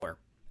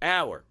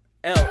our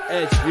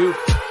LSU.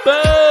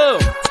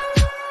 Boom!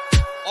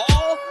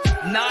 All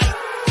night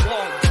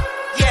long.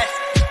 Yes.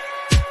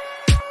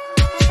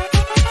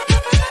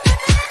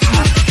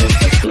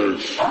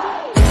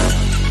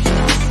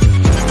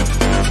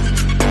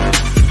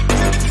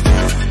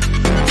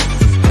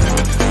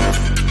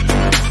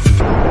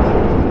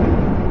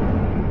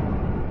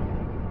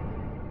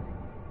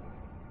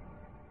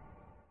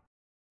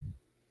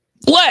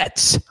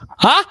 Let's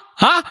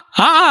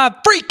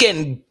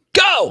freaking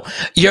go.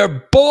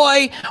 Your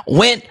boy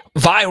went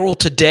viral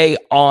today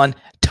on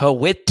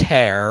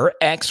Twitter,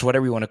 X,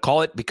 whatever you want to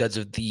call it, because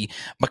of the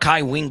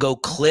Mekhi Wingo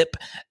clip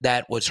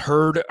that was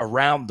heard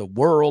around the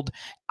world.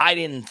 I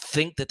didn't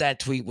think that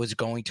tweet was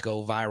going to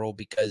go viral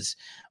because,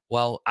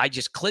 well, I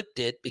just clipped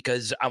it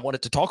because I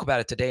wanted to talk about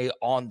it today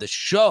on the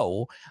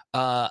show.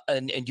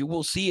 And you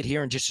will see it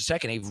here in just a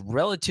second. A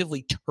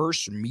relatively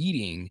terse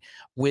meeting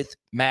with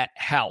Matt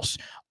House.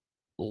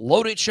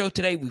 Loaded show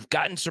today. We've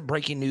gotten some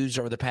breaking news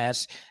over the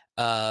past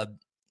 5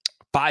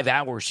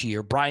 hours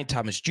here. Brian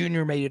Thomas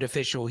Jr. made it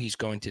official. He's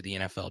going to the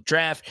NFL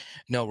draft.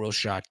 No real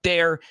shock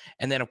there.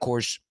 And then, of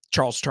course,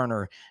 Charles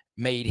Turner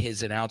made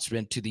his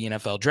announcement to the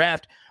NFL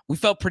draft. We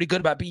felt pretty good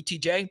about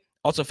BTJ.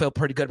 Also felt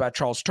pretty good about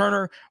Charles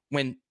Turner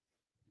when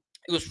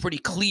it was pretty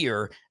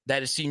clear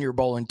that his Senior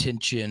Bowl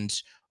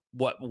intentions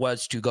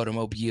was to go to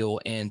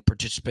Mobile and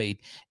participate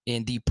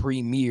in the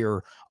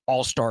premier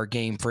all-star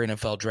game for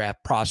NFL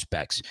draft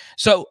prospects.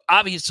 So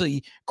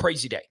obviously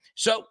crazy day.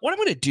 So what I'm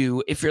going to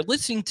do, if you're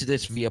listening to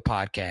this via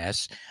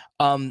podcast,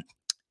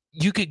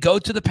 you could go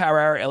to the Power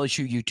Hour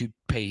LSU YouTube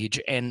page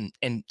and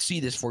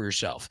see this for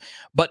yourself.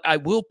 But I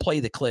will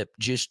play the clip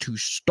just to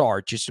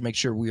start, just to make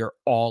sure we are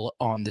all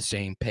on the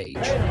same page.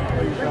 Great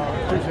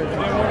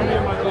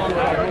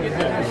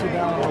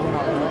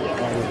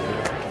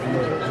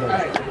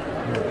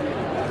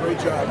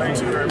job, man.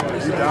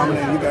 You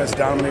dominated. You guys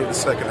dominated the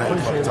second half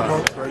of the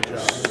time. Great job.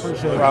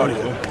 Proud of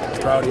you.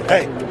 Proud of you.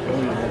 Hey,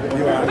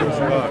 you're not. I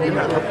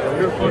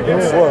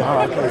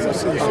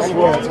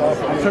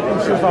took them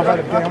shits off out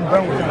of the game. I'm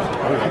done with them.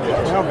 I'm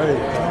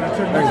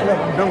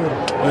done with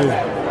them.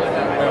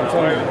 I'm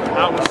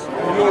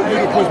telling you, you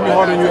can push me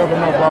harder than you ever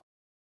know, bro.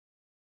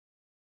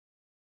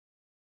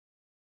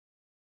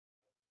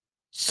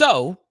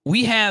 So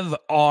we have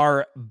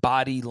our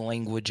body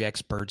language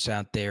experts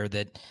out there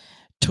that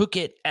took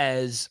it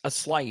as a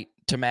slight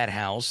to Matt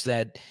House,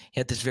 that he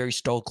had this very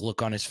stoic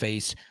look on his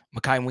face.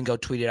 Mekhi Wingo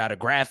tweeted out a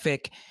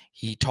graphic.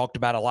 He talked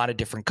about a lot of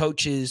different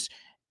coaches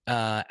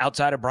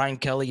outside of Brian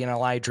Kelly and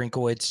Eli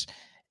Drinkowitz.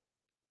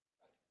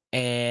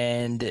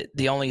 And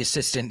the only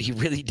assistant he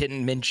really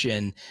didn't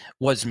mention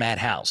was Matt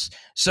House.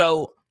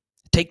 So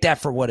take that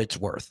for what it's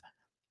worth.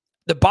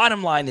 The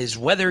bottom line is,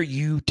 whether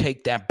you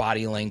take that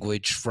body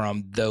language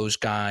from those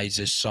guys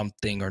as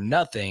something or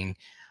nothing,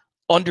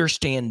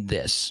 understand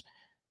this.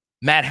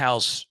 Matt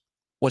House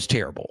was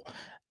terrible.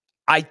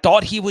 I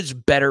thought he was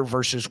better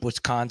versus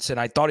Wisconsin.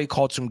 I thought he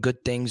called some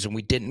good things and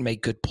we didn't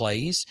make good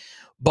plays,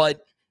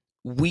 but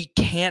we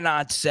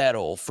cannot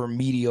settle for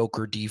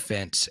mediocre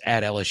defense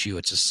at LSU.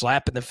 It's a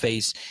slap in the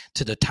face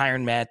to the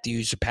Tyrann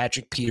Matthews, the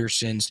Patrick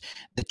Petersons,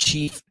 the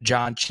Chief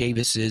John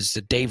Chavises,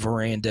 the Dave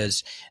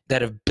Arandas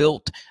that have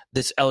built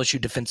this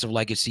LSU defensive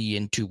legacy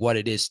into what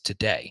it is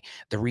today.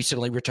 The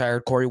recently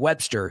retired Corey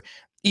Webster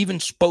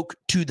even spoke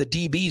to the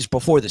DBs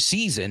before the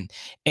season,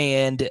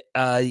 and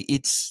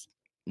it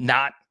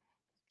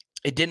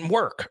didn't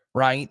work,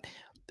 right?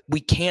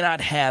 We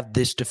cannot have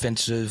this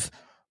defensive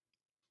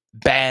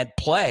bad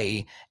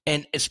play,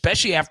 and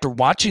especially after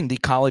watching the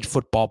college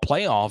football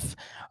playoff,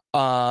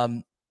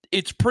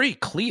 it's pretty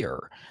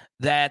clear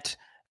that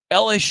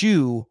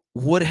LSU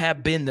would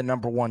have been the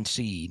number one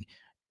seed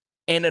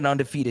and an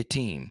undefeated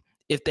team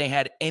if they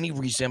had any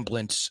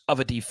resemblance of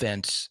a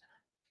defense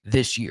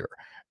this year,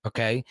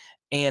 okay?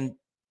 And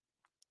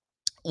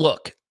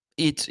look,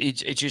 it's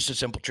just a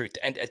simple truth,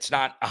 and it's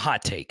not a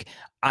hot take.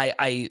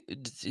 A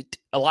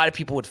lot of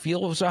people would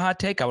feel it was a hot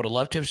take. I would have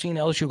loved to have seen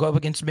LSU go up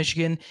against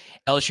Michigan.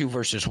 LSU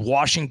versus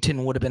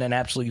Washington would have been an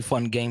absolutely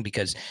fun game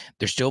because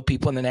there's still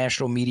people in the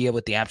national media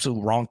with the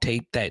absolute wrong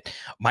tape that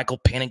Michael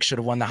Penix should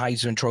have won the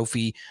Heisman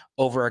Trophy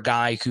over a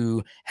guy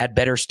who had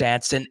better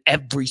stats than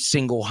every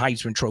single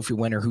Heisman Trophy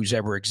winner who's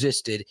ever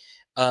existed.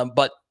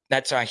 But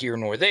that's not here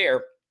nor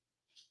there.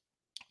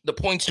 The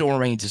point still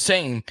remains the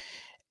same.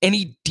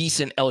 Any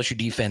decent LSU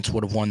defense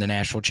would have won the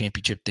national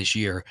championship this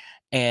year,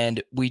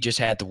 and we just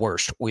had the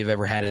worst we've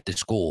ever had at this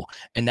school.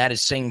 And that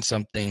is saying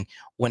something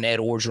when Ed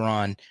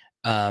Orgeron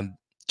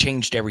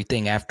changed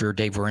everything after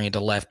Dave Aranda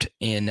left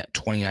in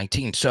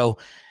 2019. So,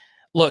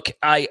 look,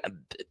 I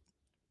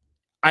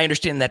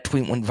understand that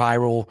tweet went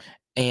viral,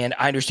 and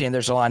I understand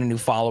there's a lot of new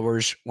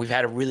followers. We've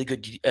had a really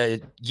good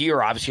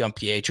year, obviously, on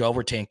PH,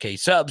 over 10K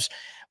subs.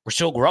 We're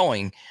still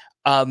growing.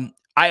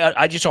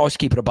 I just always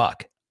keep it a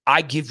buck.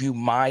 I give you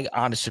my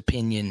honest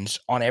opinions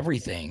on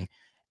everything,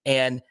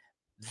 and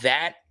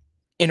that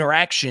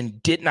interaction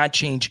did not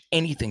change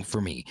anything for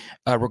me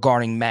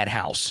regarding Matt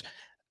House.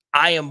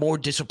 I am more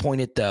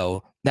disappointed,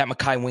 though, that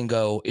Mekhi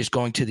Wingo is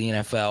going to the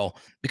NFL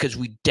because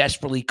we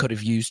desperately could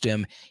have used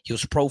him. He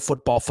was Pro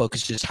Football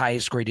Focus's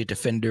highest graded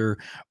defender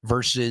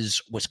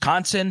versus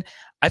Wisconsin.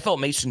 I felt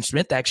Mason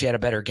Smith actually had a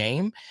better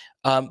game,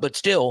 but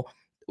still,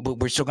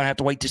 we're still going to have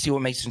to wait to see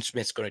what Mason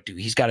Smith's going to do.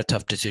 He's got a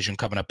tough decision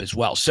coming up as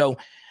well. So,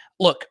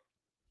 look,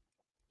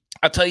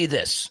 I'll tell you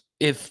this.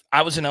 If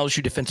I was an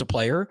LSU defensive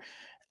player,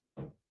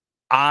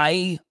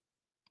 I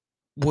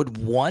would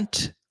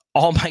want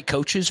all my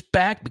coaches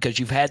back because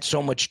you've had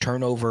so much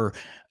turnover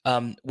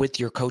with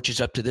your coaches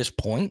up to this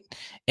point.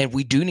 And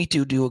we do need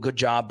to do a good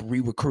job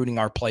re-recruiting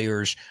our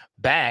players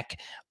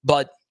back.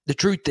 But the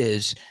truth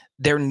is,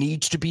 there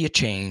needs to be a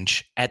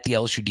change at the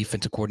LSU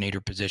defensive coordinator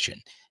position.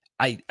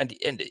 And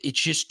it's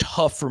just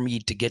tough for me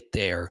to get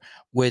there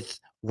with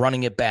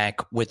running it back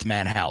with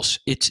Matt House.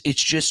 It's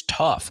just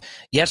tough.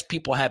 Yes,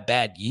 people have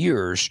bad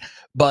years,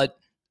 but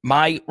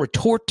my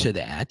retort to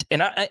that,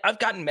 and I've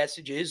gotten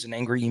messages and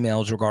angry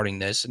emails regarding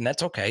this, and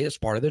that's okay. It's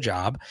part of the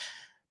job.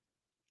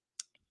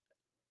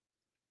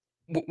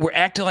 We're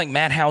acting like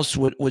Matt House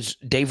was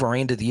Dave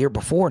Aranda the year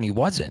before, and he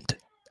wasn't.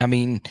 I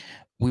mean,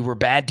 we were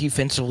bad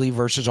defensively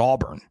versus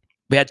Auburn.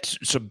 We had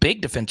some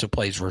big defensive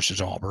plays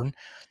versus Auburn,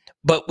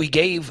 but we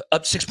gave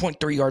up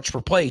 6.3 yards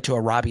per play to a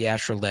Robbie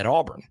Ashford-led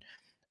Auburn.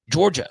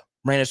 Georgia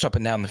ran us up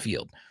and down the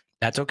field.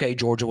 That's okay.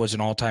 Georgia was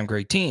an all-time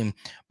great team,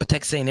 but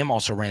Texas A&M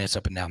also ran us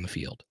up and down the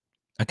field.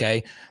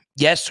 Okay.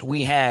 Yes,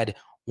 we had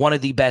one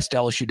of the best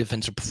LSU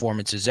defensive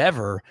performances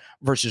ever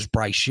versus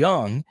Bryce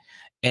Young,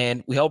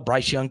 and we held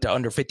Bryce Young to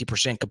under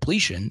 50%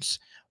 completions.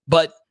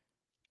 But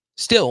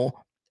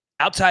still,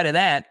 outside of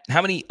that,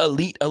 how many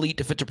elite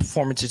defensive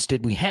performances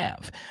did we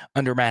have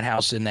under Matt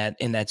House in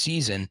that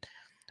season?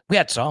 We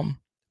had some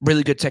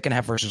really good second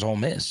half versus Ole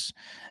Miss.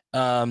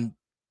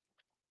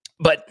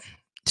 But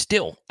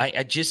still,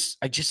 it's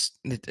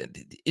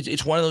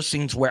one of those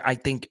things where I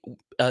think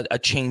a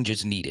change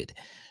is needed.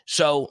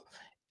 So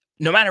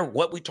no matter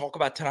what we talk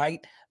about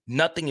tonight,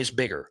 nothing is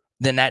bigger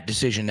than that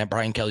decision that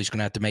Brian Kelly's going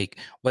to have to make,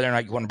 whether or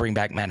not you want to bring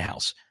back Matt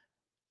House.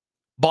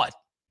 But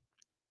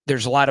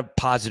there's a lot of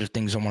positive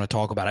things I want to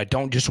talk about. I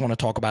don't just want to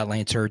talk about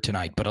Lance Hurd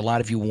tonight, but a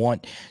lot of you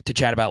want to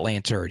chat about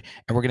Lance Hurd.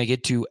 And we're going to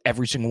get to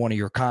every single one of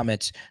your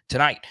comments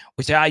tonight.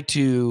 We say hi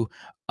to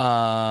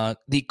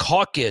the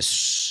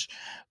caucus.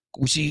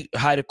 We say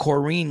hi to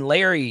Corrine.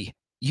 Larry,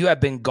 you have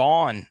been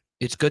gone.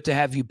 It's good to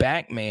have you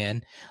back,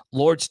 man.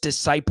 Lord's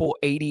Disciple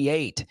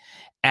 88.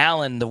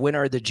 Alan, the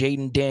winner of the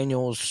Jaden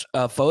Daniels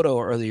photo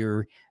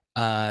earlier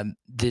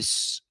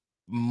this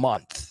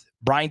month.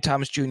 Brian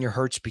Thomas Jr.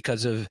 hurts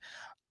because of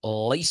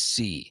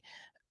Lacey.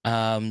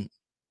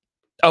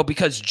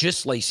 Because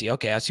just Lacey.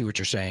 Okay, I see what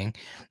you're saying.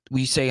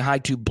 We say hi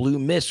to Blue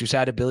Mist, who's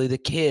had a Billy the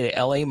Kid,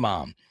 LA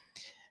mom.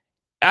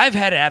 I've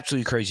had an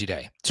absolutely crazy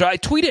day. So I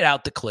tweeted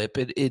out the clip.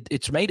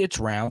 It's made its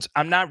rounds.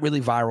 I'm not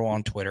really viral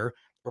on Twitter.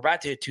 We're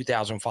about to hit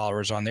 2,000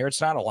 followers on there.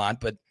 It's not a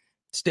lot, but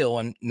still,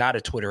 I'm not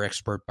a Twitter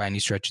expert by any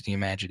stretch of the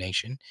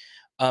imagination.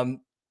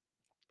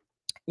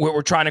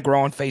 We're trying to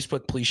grow on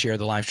Facebook. Please share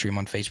the live stream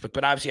on Facebook.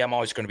 But obviously, I'm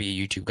always going to be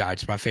a YouTube guy.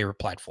 It's my favorite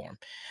platform.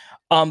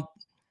 I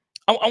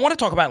want to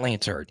talk about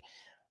Lance Hurd.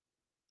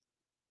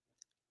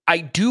 I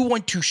do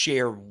want to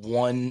share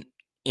one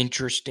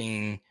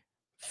interesting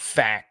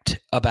fact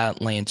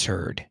about Lance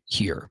Hurd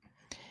here,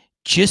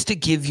 just to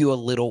give you a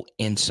little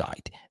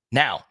insight.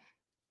 Now,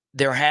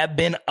 there have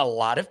been a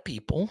lot of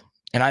people,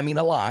 and I mean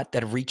a lot,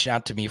 that have reached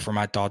out to me for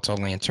my thoughts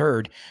on Lance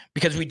Hurd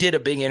because we did a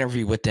big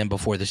interview with them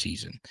before the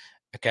season.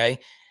 Okay.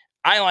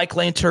 I like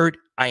Lance Hurd.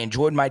 I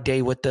enjoyed my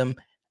day with them.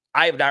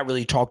 I have not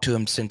really talked to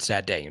him since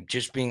that day. I'm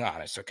just being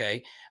honest.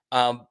 Okay.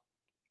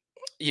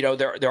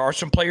 There are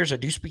some players I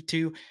do speak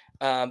to,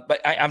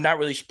 but I've not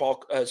really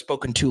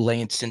spoken to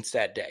Lance since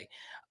that day.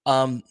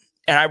 And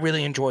I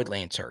really enjoyed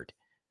Lance Hurd.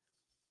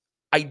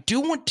 I do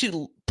want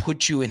to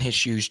put you in his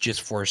shoes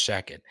just for a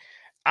second.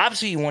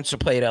 Obviously, he wants to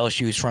play at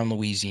LSU. He's from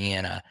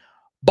Louisiana.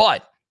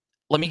 But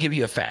let me give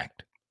you a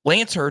fact.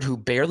 Lance Hurd, who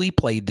barely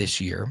played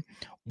this year,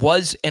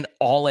 was an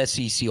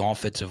all-SEC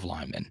offensive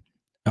lineman.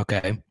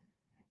 Okay?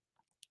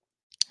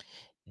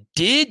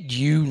 Did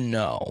you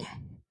know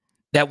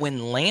that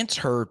when Lance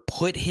Hurd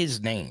put his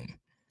name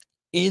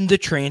in the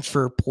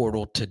transfer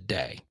portal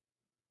today,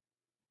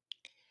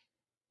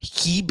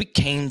 he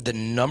became the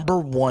number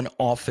one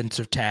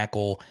offensive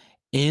tackle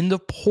in the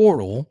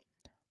portal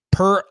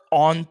per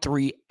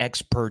On3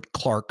 expert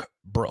Clark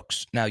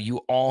Brooks? Now, you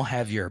all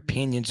have your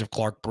opinions of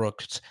Clark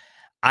Brooks.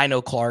 I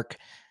know Clark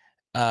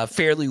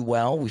fairly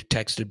well. We've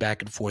texted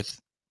back and forth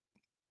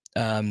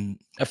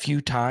a few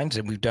times,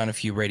 and we've done a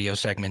few radio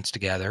segments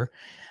together.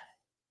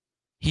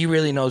 He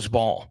really knows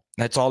ball.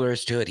 That's all there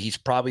is to it. He's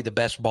probably the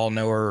best ball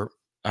knower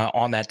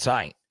on that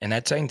site, and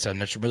that's saying something.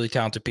 There's some really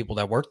talented people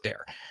that work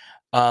there.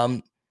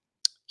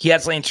 He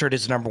has Lance Hurd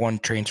as number one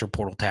transfer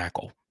portal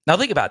tackle. Now,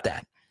 think about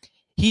that.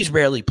 He's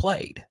rarely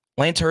played.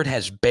 Lance Hurd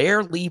has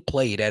barely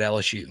played at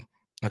LSU,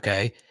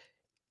 okay?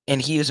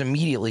 And he is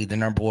immediately the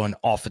number one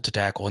offensive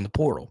tackle in the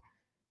portal,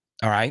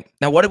 all right?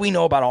 Now, what do we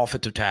know about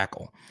offensive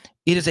tackle?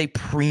 It is a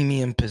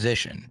premium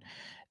position.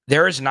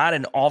 there is not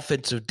an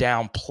offensive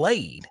down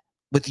played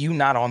with you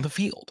not on the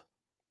field,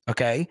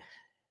 okay?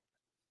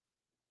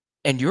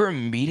 And you're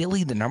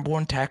immediately the number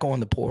one tackle in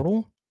the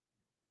portal.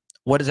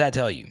 What does that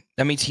tell you?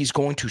 That means he's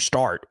going to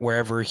start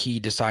wherever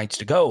he decides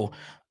to go,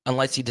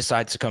 unless he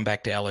decides to come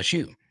back to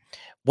LSU.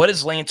 What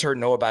does Lance Hurd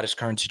know about his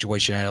current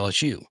situation at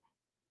LSU?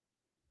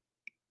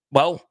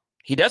 Well,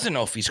 he doesn't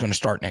know if he's going to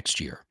start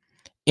next year.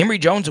 Emory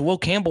Jones and Will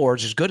Campbell are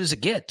as good as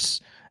it gets,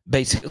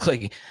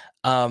 basically,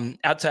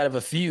 outside of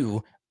a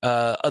few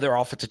other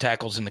offensive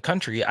tackles in the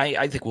country.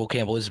 I think Will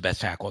Campbell is the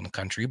best tackle in the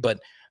country, but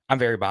I'm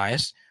very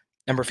biased.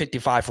 Number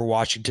 55 for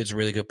Washington is a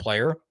really good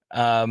player.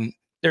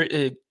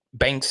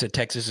 Banks at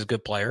Texas is a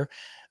good player.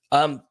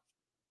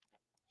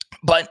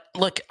 But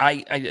look,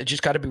 I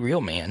just got to be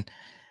real, man.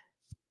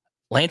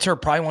 Lance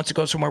Hurd probably wants to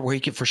go somewhere where he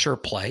can for sure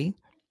play.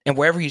 And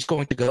wherever he's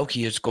going to go,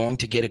 he is going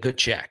to get a good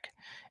check.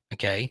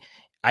 Okay.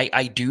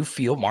 I do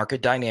feel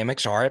market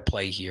dynamics are at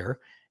play here.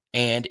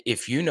 And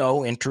if you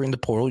know entering the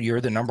portal, you're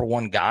the number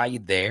one guy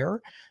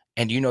there,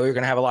 and you know you're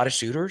going to have a lot of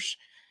suitors,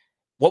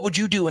 what would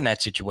you do in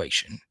that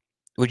situation?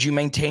 Would you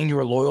maintain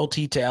your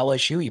loyalty to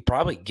LSU? He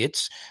probably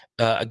gets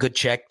a good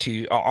check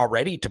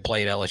already to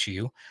play at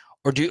LSU.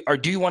 Or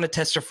do you want to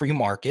test a free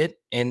market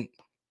and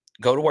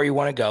go to where you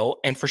want to go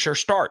and for sure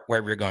start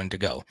wherever you're going to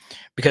go?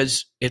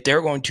 Because if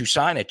they're going to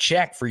sign a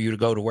check for you to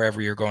go to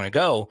wherever you're going to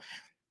go,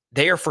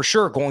 they are for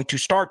sure going to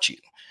start you.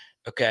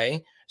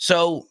 Okay.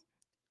 So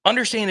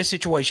understand the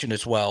situation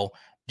as well,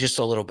 just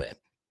a little bit.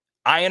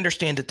 I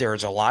understand that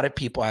there's a lot of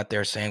people out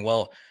there saying,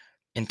 well,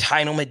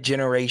 entitlement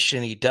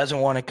generation, he doesn't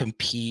want to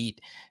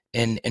compete,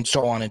 and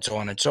so on and so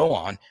on and so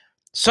on.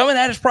 Some of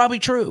that is probably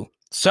true.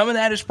 Some of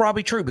that is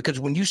probably true because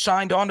when you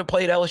signed on to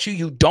play at LSU,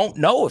 you don't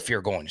know if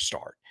you're going to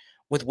start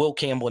with Will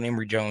Campbell and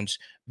Emory Jones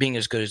being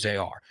as good as they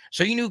are.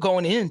 So you knew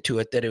going into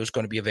it that it was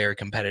going to be a very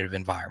competitive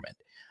environment.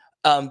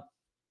 But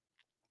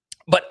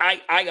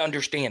I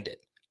understand it.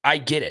 I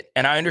get it.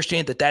 And I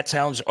understand that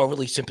sounds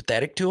overly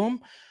sympathetic to him,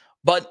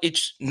 but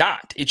it's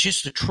not. It's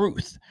just the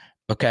truth.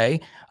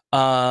 Okay.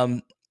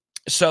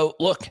 So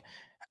look,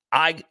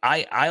 I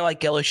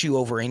like LSU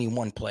over any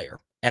one player,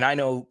 and I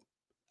know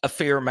a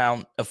fair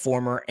amount of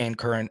former and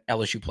current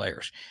LSU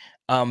players.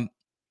 I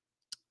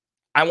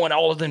want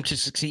all of them to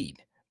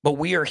succeed, but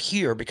we are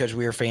here because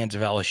we are fans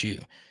of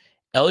LSU.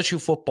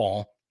 LSU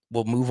football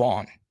will move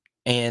on.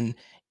 And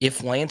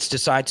if Lance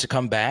decides to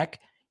come back,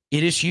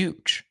 it is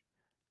huge.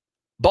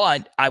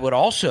 But I would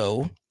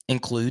also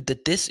include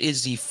that this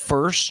is the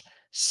first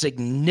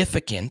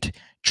significant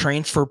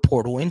transfer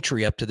portal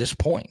entry up to this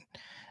point.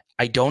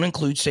 I don't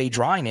include Sage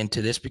Ryan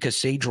into this because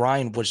Sage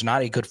Ryan was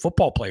not a good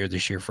football player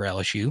this year for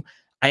LSU.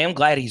 I am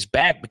glad he's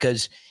back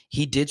because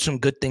he did some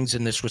good things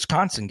in this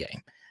Wisconsin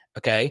game.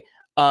 Okay.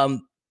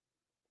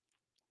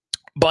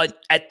 But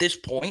at this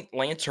point,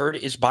 Lance Hurd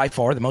is by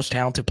far the most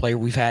talented player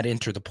we've had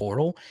enter the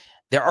portal.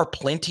 There are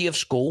plenty of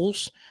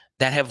schools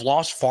that have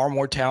lost far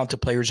more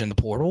talented players in the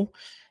portal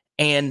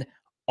and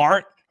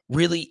aren't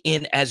really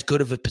in as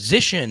good of a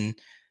position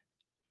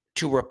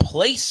to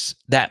replace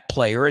that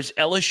player as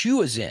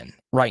LSU is in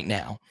right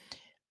now.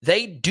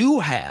 They do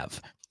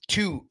have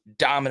two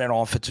dominant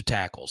offensive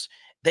tackles.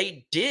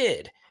 They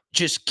did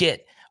just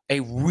get a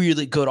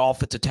really good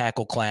offensive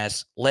tackle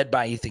class led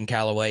by Ethan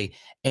Callaway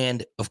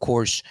and, of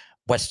course,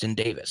 Weston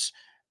Davis.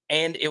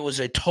 And it was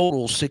a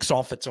total 6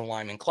 offensive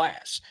lineman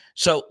class.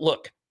 So,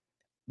 look,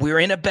 we're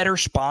in a better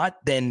spot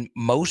than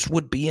most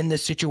would be in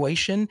this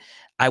situation.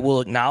 I will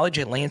acknowledge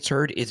that Lance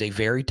Hurd is a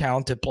very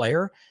talented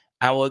player.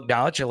 I will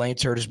acknowledge that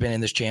Lance Hurd has been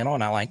in this channel,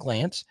 and I like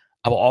Lance.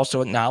 I will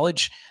also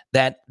acknowledge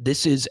that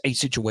this is a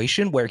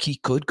situation where he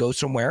could go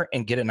somewhere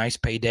and get a nice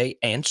payday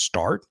and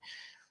start.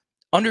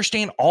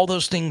 Understand all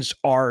those things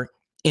are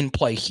in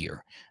play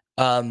here.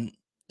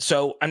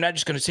 So I'm not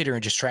just going to sit here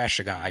and just trash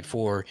a guy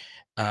for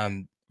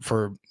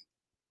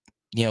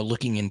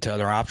looking into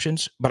other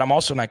options, but I'm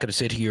also not going to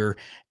sit here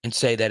and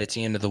say that it's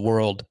the end of the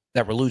world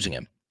that we're losing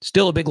him.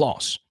 Still a big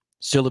loss.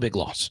 Still a big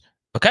loss.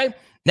 Okay?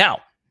 Now,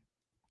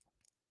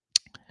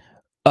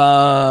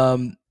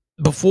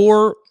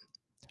 before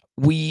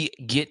we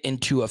get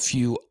into a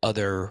few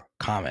other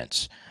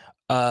comments,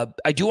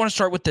 I do want to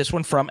start with this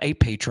one from a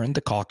patron,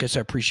 the Caucus. I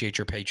appreciate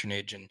your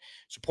patronage and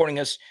supporting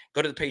us.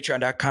 Go to the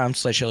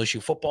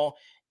patreon.com/LSU football.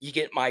 You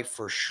get my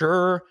for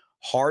sure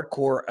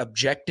hardcore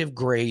objective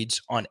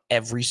grades on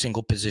every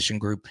single position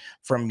group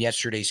from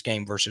yesterday's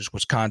game versus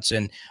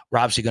Wisconsin. We're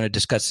obviously going to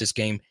discuss this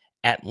game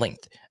at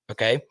length.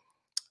 Okay.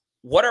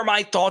 What are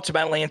my thoughts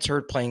about Lance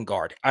Hurd playing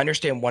guard? I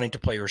understand wanting to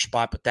play your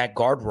spot, but that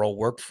guard role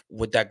work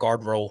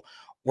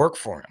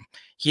for him?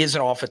 He is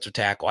an offensive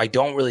tackle. I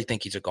don't really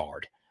think he's a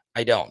guard.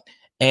 I don't.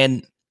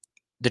 And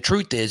the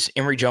truth is,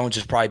 Emory Jones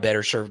is probably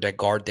better served at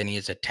guard than he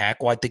is at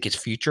tackle. I think his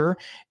future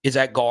is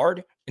at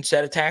guard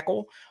instead of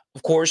tackle.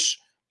 Of course,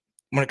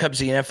 when it comes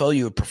to the NFL,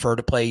 you would prefer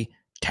to play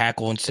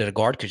tackle instead of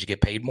guard because you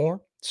get paid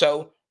more.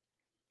 So,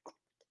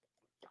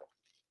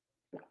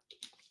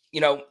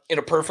 in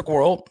a perfect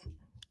world,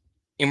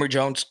 Emory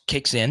Jones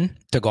kicks in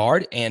to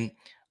guard and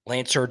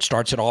Lance Hurd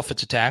starts at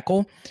offensive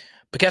tackle.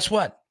 But guess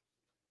what?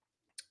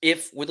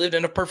 if we lived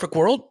in a perfect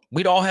world,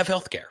 we'd all have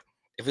health care.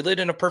 If we lived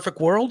in a perfect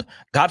world,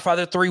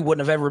 Godfather 3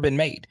 wouldn't have ever been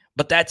made.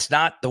 But that's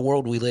not the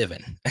world we live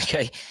in,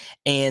 okay?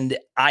 And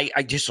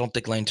I just don't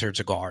think Lane Turner's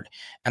a guard,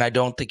 and I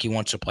don't think he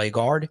wants to play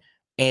guard.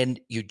 And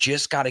you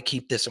just got to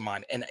keep this in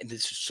mind. And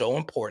this is so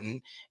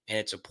important, and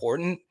it's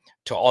important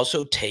to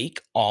also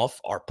take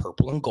off our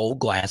purple and gold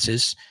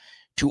glasses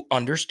to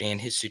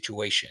understand his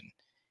situation.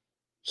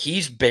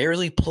 He's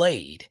barely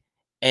played,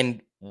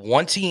 and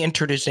once he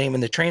entered his name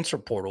in the transfer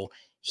portal,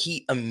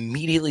 he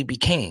immediately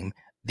became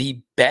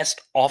the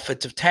best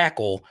offensive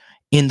tackle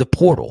in the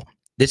portal.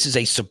 This is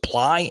a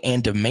supply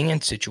and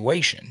demand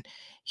situation.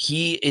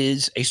 He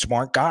is a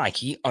smart guy.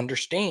 He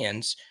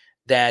understands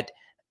that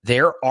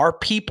there are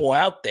people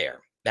out there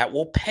that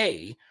will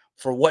pay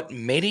for what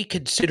many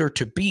consider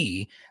to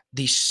be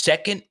the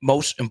second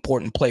most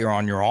important player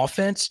on your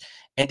offense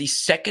and the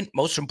second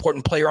most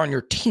important player on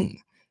your team,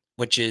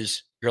 which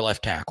is your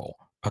left tackle,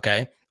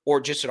 okay? Or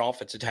just an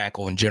offensive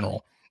tackle in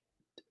general.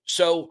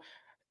 So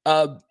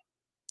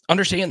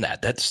understand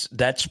that.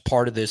 That's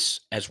part of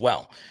this as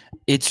well.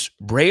 It's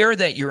rare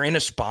that you're in a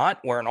spot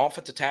where an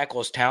offensive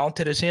tackle as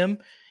talented as him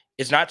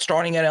is not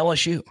starting at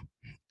LSU,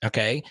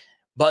 okay?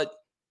 But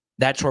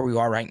that's where we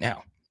are right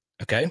now,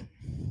 okay?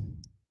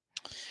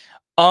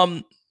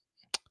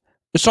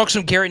 Let's talk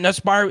some Garrett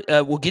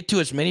Nussmeier. We'll get to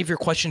as many of your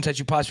questions as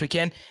you possibly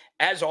can.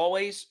 As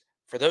always,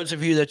 for those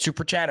of you that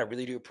super chat, I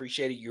really do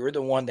appreciate it. You're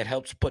the one that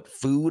helps put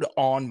food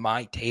on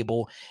my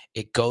table.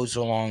 It goes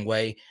a long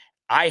way.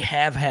 I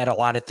have had a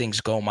lot of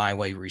things go my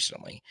way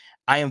recently.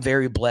 I am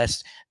very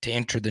blessed to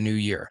enter the new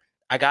year.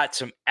 I got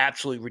some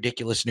absolutely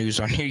ridiculous news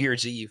on New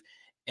Year's Eve,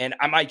 and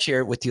I might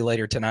share it with you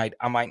later tonight.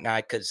 I might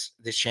not, because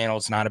this channel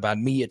is not about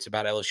me. It's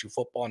about LSU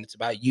football, and it's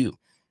about you,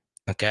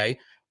 okay?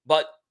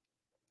 But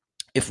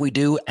if we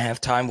do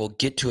have time, we'll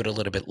get to it a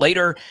little bit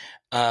later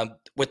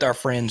with our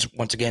friends,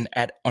 once again,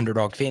 at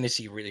Underdog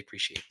Fantasy. Really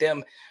appreciate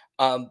them.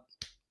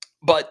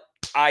 But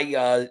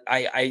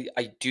I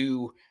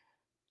do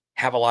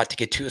have a lot to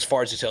get to as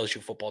far as this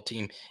LSU football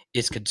team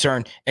is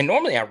concerned. And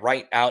normally I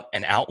write out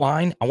an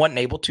outline. I wasn't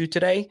able to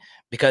today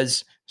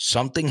because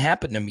something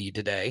happened to me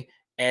today.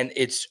 And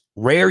it's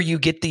rare you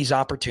get these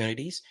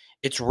opportunities.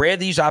 It's rare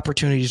these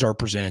opportunities are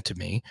presented to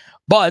me.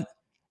 But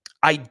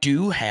I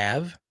do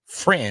have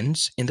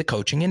friends in the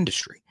coaching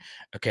industry,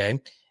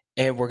 okay?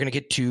 And we're going to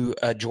get to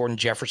Jordan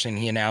Jefferson.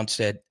 He announced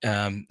that,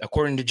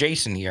 according to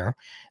Jason here,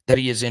 that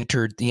he has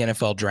entered the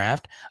NFL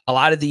draft. A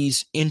lot of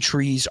these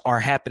entries are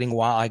happening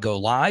while I go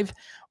live.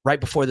 Right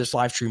before this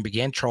live stream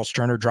began, Charles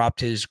Turner dropped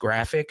his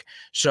graphic.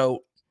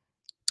 So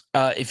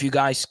if you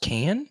guys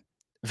can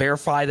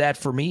verify that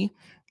for me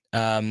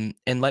and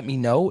let me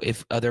know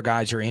if other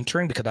guys are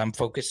entering, because I'm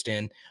focused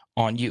in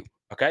on you,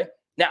 okay?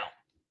 Now,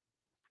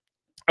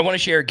 I want to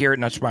share a Garrett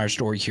Nussmeier's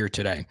story here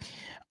today.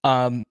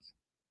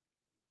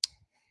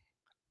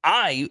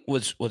 I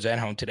was at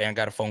home today and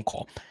got a phone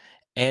call,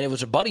 and it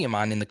was a buddy of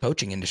mine in the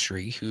coaching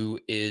industry who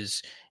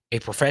is a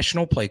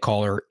professional play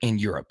caller in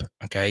Europe.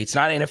 Okay, it's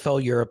not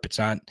NFL Europe, it's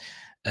not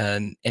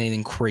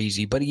anything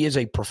crazy, but he is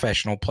a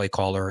professional play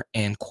caller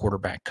and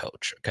quarterback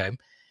coach. Okay,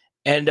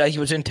 and he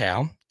was in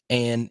town,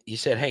 and he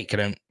said, "Hey,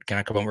 can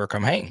I come over,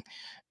 come hang,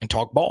 and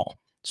talk ball?"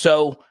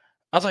 So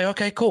I was like,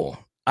 "Okay, cool."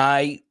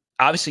 I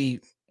obviously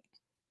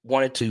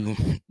wanted to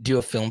do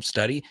a film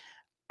study.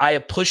 I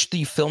have pushed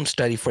the film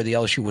study for the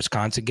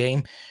LSU-Wisconsin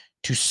game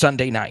to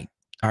Sunday night.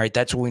 All right,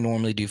 that's what we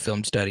normally do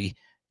film study.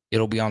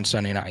 It'll be on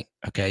Sunday night,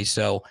 okay?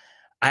 So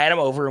I had him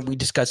over, and we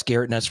discussed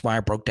Garrett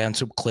Nussmeier, broke down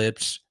some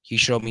clips. He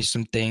showed me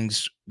some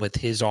things with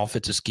his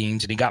offensive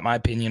schemes, and he got my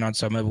opinion on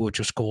some of it, which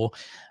was cool.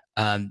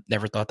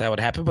 Never thought that would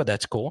happen, but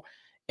that's cool.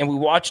 And we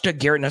watched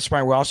Garrett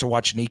Nussmeier. We also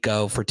watched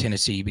Nico for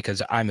Tennessee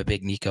because I'm a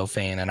big Nico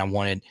fan, and I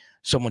wanted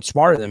someone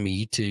smarter than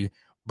me to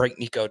break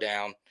Nico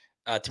down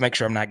to make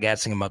sure I'm not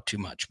gassing him up too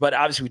much. But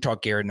obviously we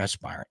talked Garrett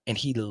Nussmeier, and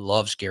he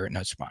loves Garrett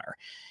Nussmeier.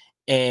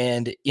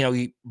 And, you know,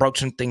 he broke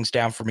some things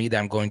down for me that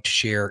I'm going to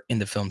share in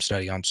the film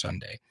study on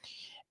Sunday.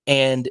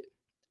 And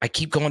I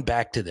keep going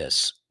back to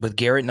this with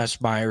Garrett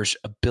Nussmeier's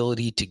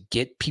ability to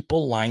get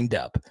people lined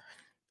up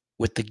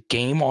with the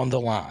game on the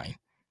line.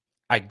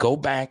 I go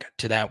back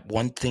to that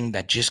one thing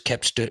that just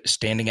kept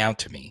standing out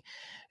to me.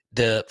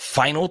 The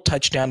final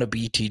touchdown to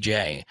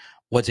BTJ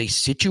was a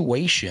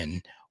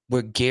situation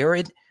where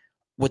Garrett,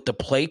 with the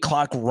play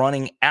clock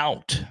running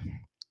out,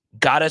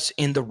 got us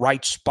in the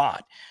right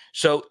spot.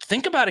 So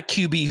think about a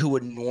QB who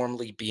would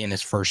normally be in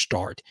his first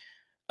start.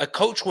 A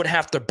coach would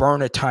have to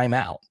burn a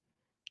timeout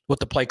with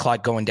the play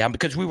clock going down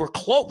because we were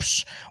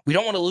close. We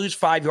don't want to lose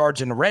 5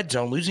 yards in the red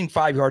zone. Losing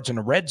 5 yards in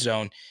the red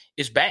zone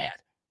is bad,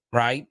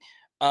 right?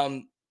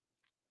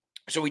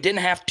 So we didn't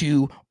have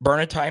to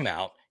burn a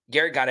timeout.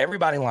 Garrett got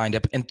everybody lined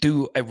up and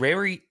threw a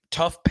very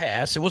tough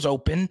pass. It was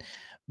open,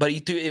 but he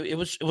threw it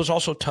was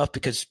also tough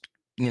because,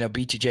 you know,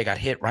 BTJ got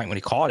hit right when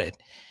he caught it.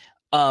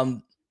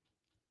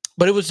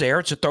 But it was there.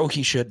 It's a throw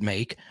he should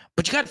make.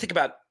 But you got to think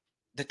about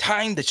the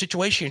time, the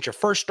situation. It's your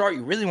first start.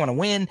 You really want to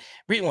win,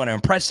 really want to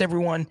impress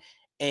everyone.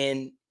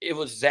 And it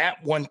was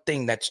that one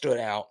thing that stood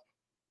out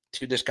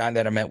to this guy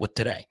that I met with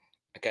today.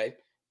 Okay.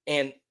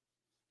 And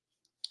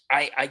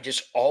I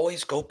just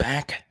always go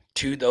back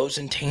to those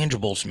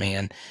intangibles,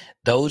 man.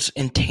 Those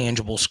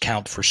intangibles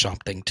count for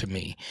something to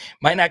me.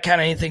 Might not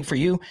count anything for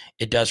you.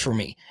 It does for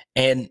me.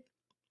 And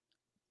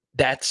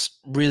that's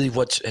really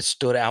what has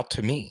stood out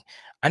to me.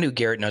 I knew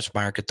Garrett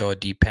Nussmeier could throw a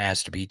deep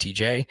pass to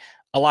BTJ.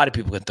 A lot of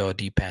people could throw a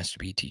deep pass to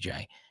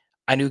BTJ.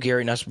 I knew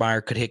Garrett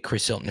Nussmeier could hit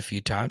Chris Hilton a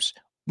few times.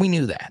 We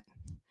knew that.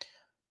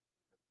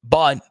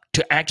 But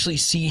to actually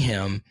see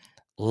him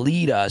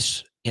lead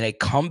us in a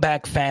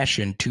comeback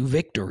fashion to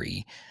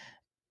victory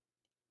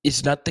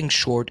is nothing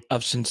short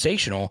of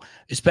sensational,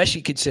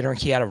 especially considering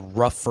he had a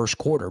rough first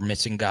quarter,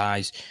 missing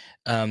guys,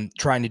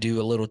 trying to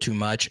do a little too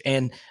much,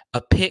 and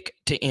a pick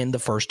to end the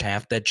first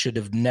half that should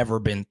have never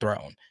been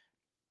thrown.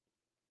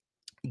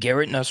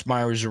 Garrett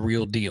Nussmeier is a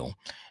real deal,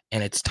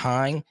 and it's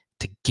time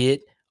to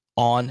get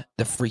on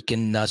the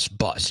freaking Nuss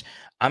bus.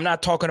 I'm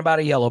not talking about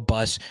a yellow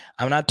bus.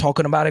 I'm not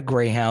talking about a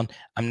Greyhound.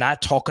 I'm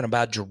not talking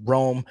about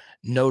Jerome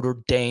Notre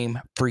Dame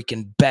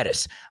freaking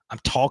Bettis. I'm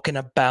talking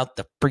about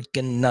the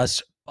freaking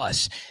Nuss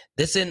bus.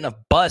 This isn't a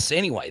bus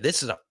anyway.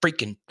 This is a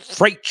freaking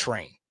freight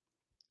train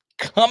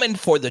coming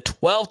for the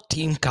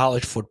 12-team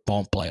college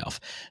football playoff.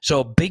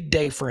 So a big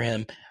day for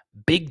him,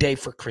 big day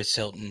for Chris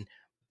Hilton,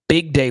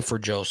 big day for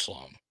Joe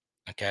Sloan.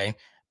 Okay?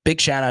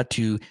 Big shout out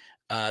to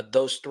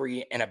those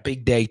three, and a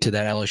big day to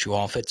that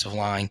LSU offensive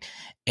line.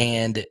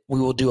 And we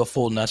will do a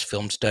full Nuss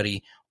film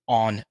study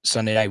on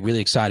Sunday night.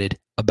 Really excited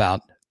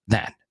about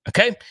that.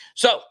 Okay?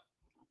 So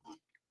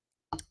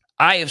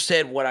I have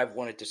said what I've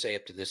wanted to say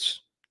up to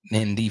this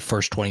in the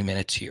first 20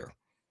 minutes here.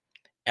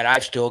 And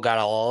I've still got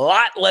a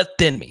lot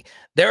left in me.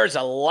 There's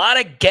a lot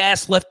of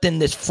gas left in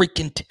this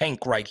freaking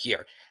tank right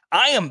here.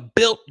 I am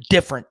built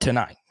different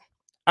tonight.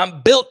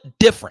 I'm built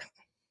different.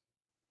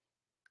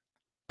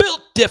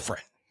 Built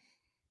different.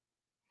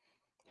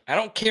 I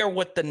don't care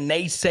what the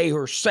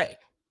naysayers say.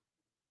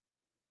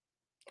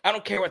 I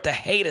don't care what the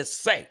haters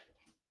say.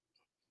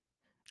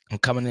 I'm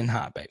coming in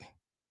hot, baby.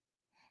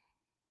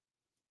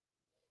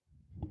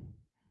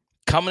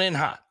 Coming in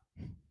hot.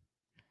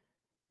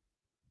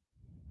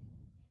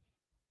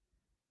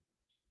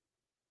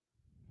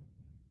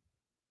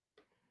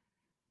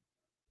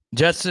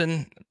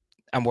 Justin,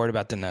 I'm worried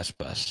about the Nuss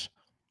bus.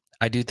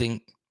 I do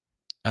think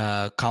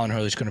Colin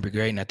Hurley's going to be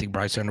great, and I think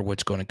Bryce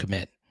Underwood's going to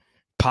commit.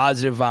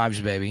 Positive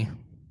vibes, baby.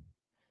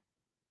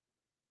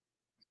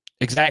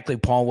 Exactly,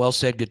 Paul. Well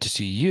said. Good to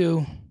see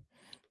you.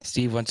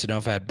 Steve wants to know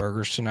if I had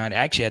burgers tonight. I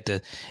actually had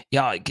to.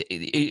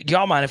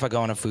 Y'all mind if I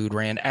go on a food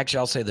rant? Actually,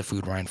 I'll say the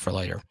food rant for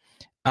later.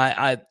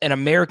 An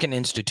American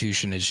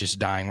institution is just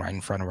dying right in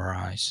front of our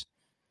eyes.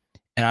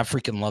 And I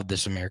freaking love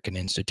this American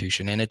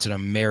institution. And it's an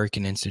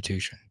American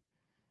institution.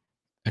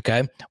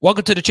 Okay.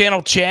 Welcome to the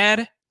channel,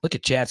 Chad. Look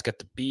at Chad's got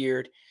the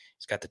beard.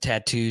 He's got the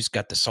tattoos,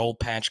 got the soul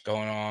patch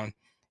going on.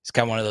 He's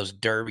got one of those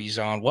derbies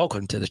on.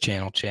 Welcome to the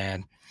channel,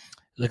 Chad.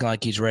 Looking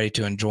like he's ready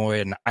to enjoy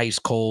an ice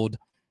cold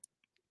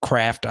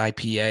craft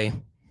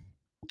IPA.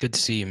 Good to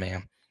see you,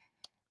 man.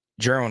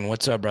 Jerwin,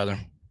 what's up, brother?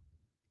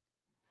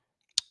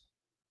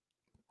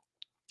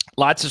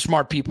 Lots of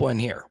smart people in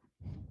here.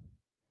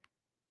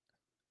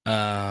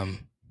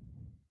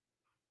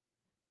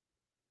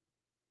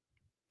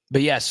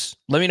 But yes,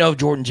 let me know if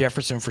Jordan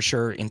Jefferson for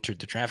sure entered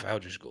the draft. I'll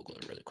just Google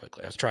it really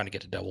quickly. I was trying to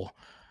get a double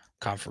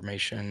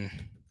confirmation.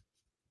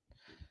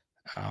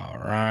 All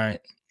right.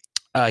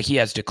 He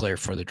has declared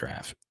for the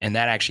draft, and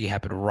that actually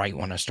happened right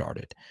when I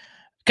started.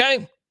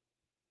 Okay.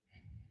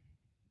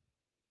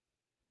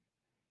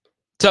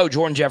 So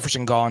Jordan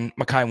Jefferson gone,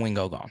 Mekhi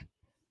Wingo gone.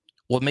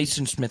 Will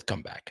Mason Smith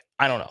come back?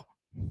 I don't know.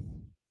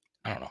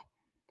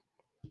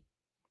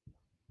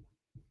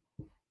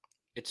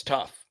 It's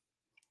tough.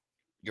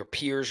 Your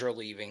peers are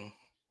leaving.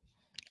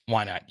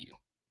 Why not you?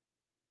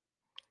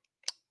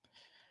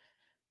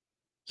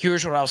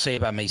 Here's what I'll say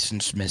about Mason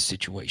Smith's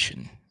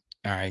situation.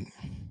 All right.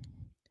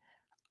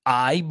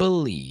 I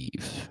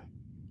believe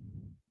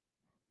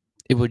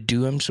it would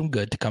do him some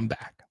good to come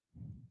back.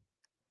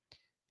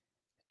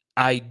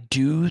 I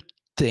do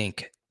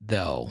think,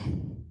 though,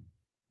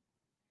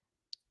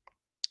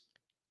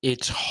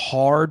 it's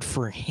hard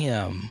for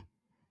him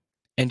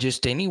and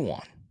just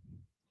anyone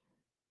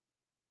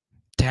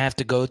to have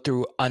to go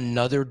through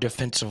another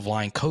defensive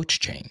line coach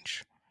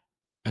change.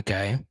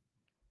 Okay?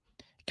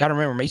 Got to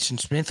remember, Mason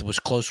Smith was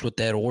close with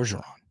Ed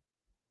Orgeron.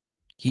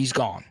 He's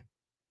gone.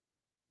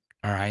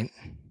 All right?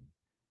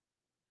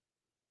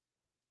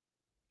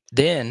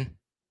 Then,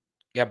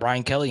 you got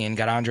Brian Kelly and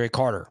got Andre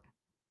Carter.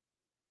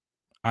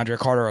 Andre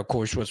Carter, of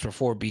course, was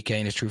before BK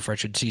in his true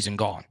freshman season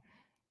gone.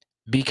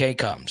 BK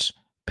comes.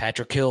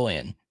 Patrick Hill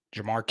in.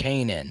 Jamar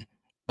Cain in.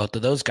 Both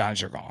of those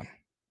guys are gone.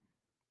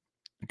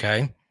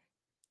 Okay?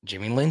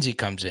 Jimmy Lindsey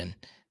comes in.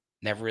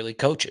 Never really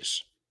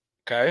coaches.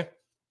 Okay?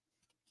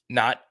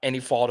 Not any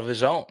fault of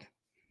his own.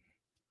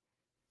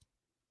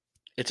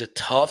 It's a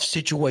tough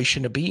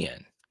situation to be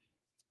in,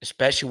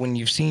 especially when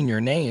you've seen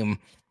your name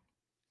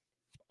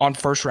on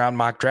first-round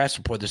mock drafts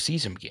before the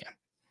season began.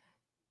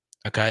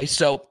 Okay?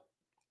 So,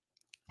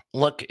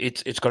 look,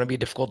 it's going to be a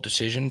difficult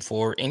decision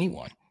for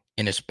anyone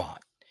in a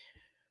spot.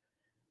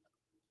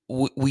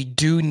 we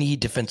do need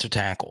defensive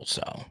tackles,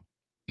 though,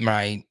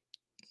 right?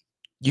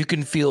 You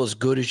can feel as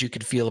good as you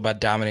could feel about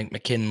Dominic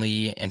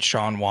McKinley and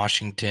Sean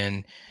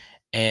Washington,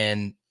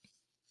 and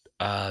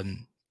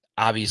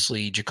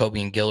obviously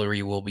Jacoby and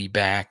Guillory will be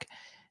back,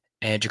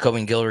 and Jacoby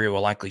and Guillory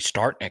will likely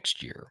start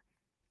next year.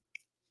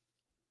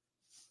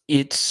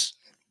 They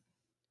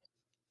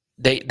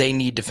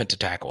need defensive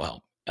tackle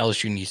help.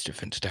 LSU needs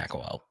defensive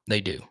tackle help.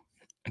 They do,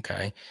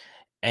 okay?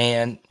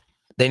 And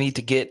they need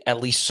to get at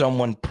least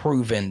someone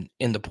proven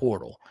in the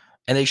portal,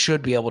 and they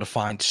should be able to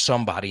find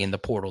somebody in the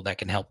portal that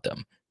can help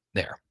them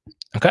there.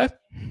 Okay,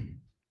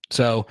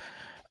 so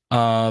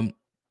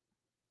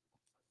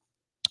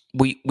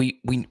we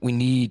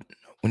need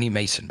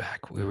Mason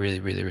back. We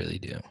really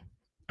do.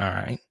 All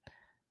right,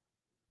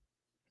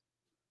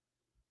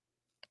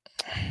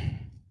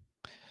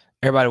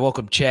 everybody,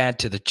 welcome Chad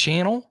to the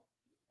channel.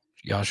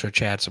 Y'all show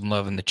Chad some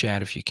love in the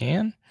chat if you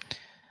can.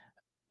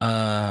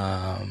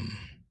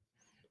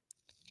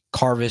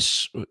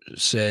 Carvis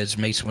says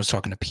Mason was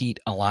talking to Pete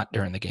a lot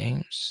during the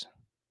games.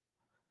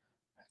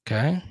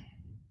 Okay.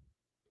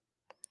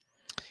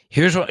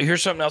 Here's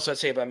something else I'd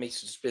say about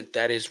Mason Smith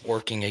that is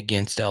working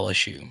against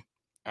LSU.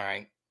 All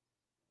right.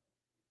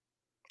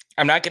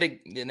 I'm not going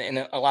to,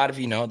 and a lot of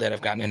you know that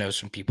I've gotten to know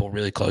some people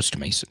really close to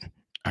Mason.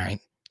 All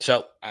right.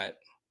 So I'll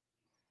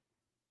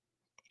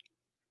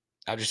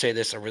just say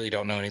this. I really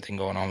don't know anything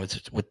going on with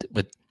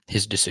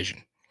his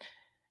decision.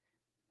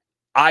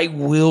 I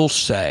will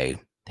say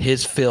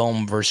his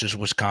film versus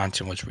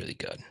Wisconsin was really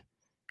good.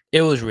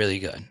 It was really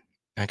good.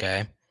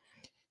 Okay.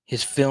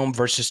 His film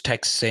versus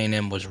Texas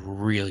A&M was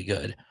really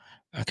good.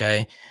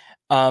 Okay.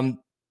 And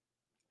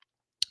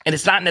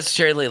it's not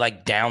necessarily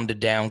like down to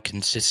down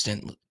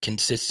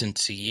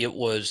consistency. It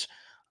was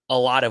a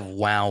lot of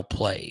wow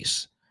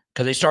plays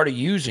because they started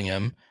using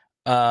him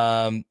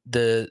the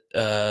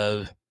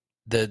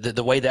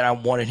way that I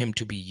wanted him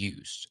to be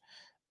used.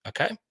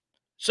 Okay.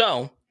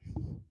 So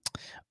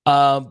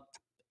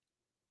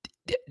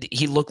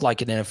he looked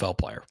like an NFL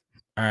player.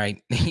 All right.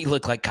 He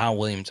looked like Kyle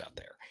Williams out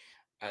there.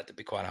 To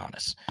be quite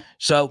honest.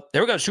 So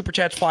there we go. Super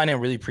Chat's flying in.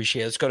 Really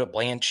appreciate it. Let's go to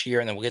Blanche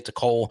here, and then we'll get to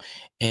Cole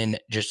in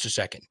just a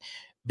second.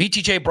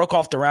 BTJ broke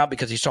off the route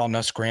because he saw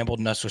Nuss scrambled.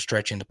 Nuss was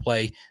stretching the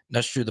play.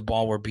 Nuss threw the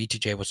ball where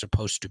BTJ was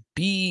supposed to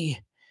be.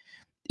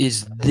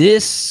 Is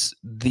this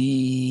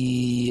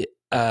the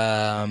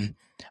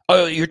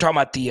oh, you're talking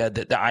about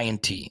the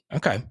INT.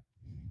 Okay.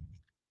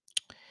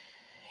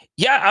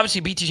 Yeah, obviously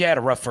BTJ had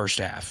a rough first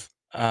half.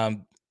 I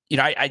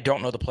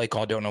don't know the play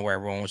call. Don't know where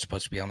everyone was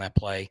supposed to be on that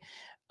play.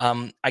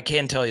 I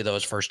can tell you, though,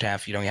 his first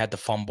half, he had the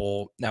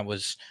fumble that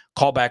was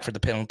called back for the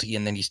penalty,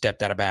 and then he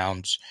stepped out of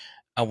bounds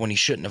when he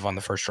shouldn't have on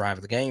the first drive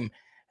of the game.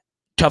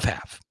 Tough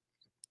half.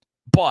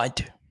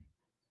 But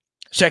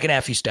second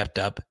half, he stepped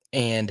up,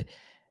 and,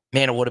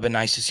 man, it would have been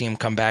nice to see him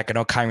come back. I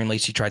know Kyron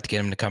Lacey tried to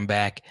get him to come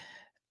back.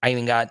 I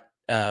even got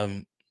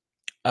a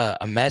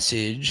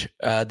message.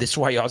 This is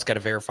why you always got to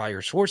verify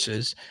your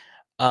sources.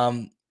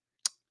 I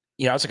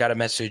also got a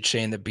message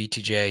saying that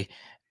BTJ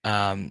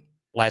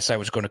last night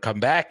was going to come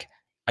back.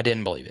 I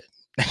didn't believe it.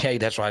 Okay,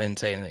 that's why I didn't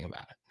say anything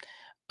about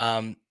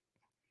it.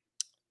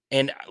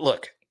 And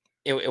look,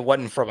 it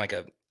wasn't from like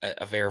a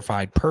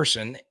verified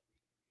person.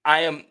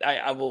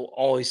 I will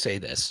always say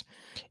this.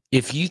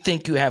 If you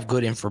think you have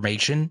good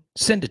information,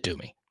 send it to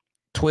me.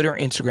 Twitter,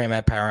 Instagram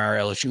at Power Hour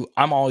LSU.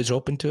 I'm always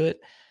open to it.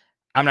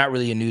 I'm not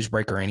really a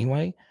newsbreaker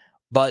anyway,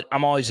 but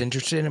I'm always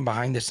interested in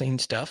behind the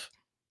scenes stuff.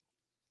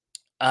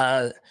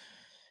 There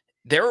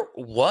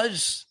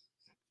was,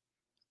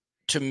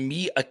 to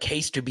me, a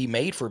case to be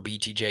made for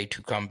BTJ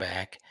to come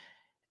back.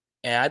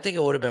 And I think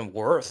it would have been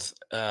worth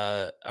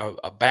a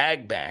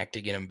bag back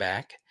to get him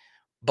back.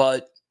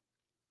 But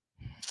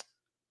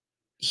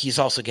he's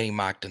also getting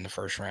mocked in the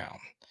first round.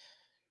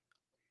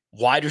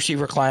 Wide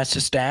receiver class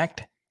is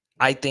stacked.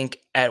 I think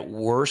at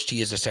worst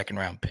he is a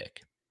second-round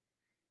pick.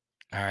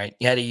 All right.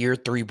 He had a year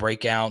 3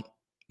 breakout.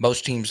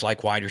 Most teams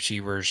like wide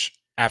receivers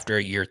after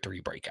a year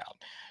 3 breakout.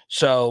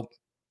 So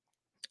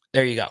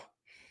there you go.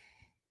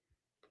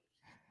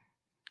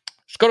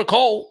 Let's go to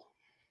Cole.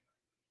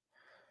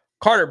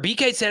 Carter,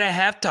 BK said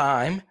at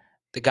halftime,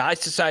 the guys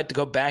decided to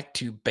go back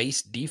to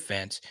base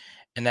defense,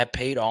 and that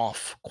paid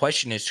off.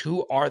 Question is,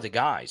 who are the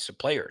guys, the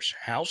players?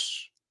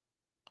 House?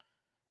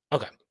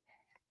 Okay.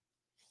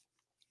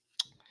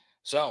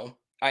 So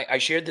I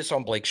shared this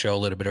on Blake's show a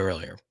little bit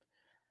earlier.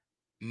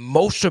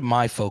 Most of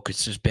my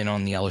focus has been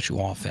on the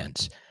LSU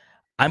offense.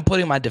 I'm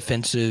putting my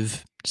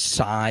defensive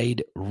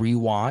side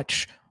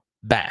rewatch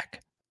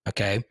back,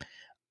 okay,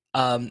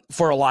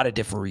 for a lot of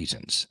different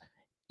reasons.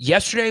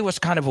 Yesterday was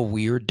kind of a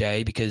weird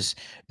day because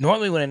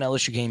normally when an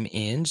LSU game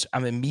ends,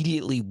 I'm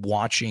immediately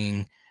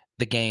watching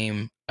the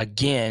game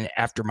again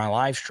after my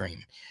live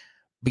stream.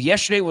 But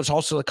yesterday was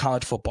also the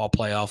college football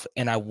playoff,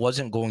 and I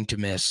wasn't going to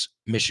miss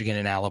Michigan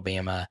and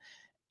Alabama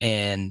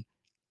and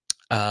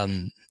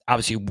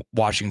obviously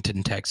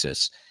Washington,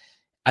 Texas.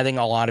 I think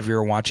a lot of you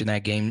are watching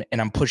that game, and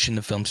I'm pushing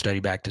the film study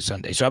back to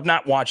Sunday. So I've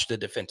not watched the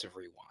defensive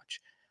rewatch.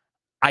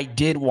 I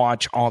did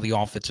watch all the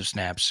offensive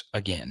snaps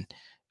again.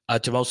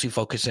 to mostly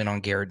focus in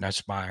on Garrett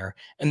Nussmeier.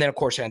 And then, of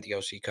course, had the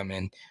OC come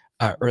in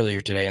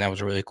earlier today, and that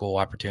was a really cool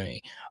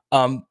opportunity.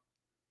 I've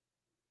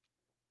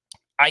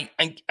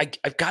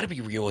got to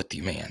be real with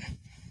you, man.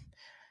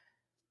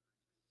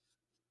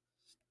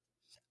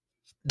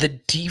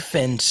 The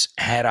defense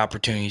had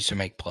opportunities to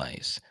make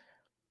plays.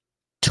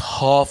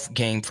 Tough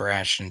game for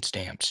Ashton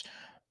Stamps.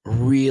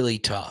 Really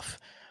tough.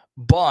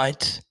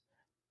 But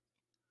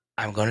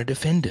I'm going to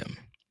defend him.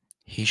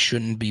 He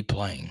shouldn't be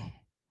playing.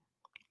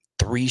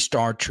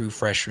 3-star true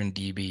freshman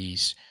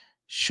DBs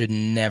should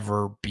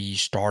never be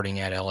starting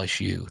at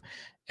LSU.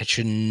 It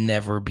should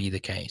never be the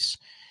case.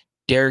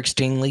 Derek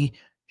Stingley,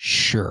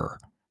 sure.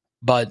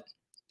 And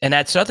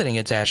that's nothing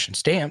against Ashton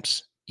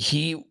Stamps.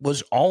 He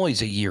was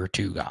always a year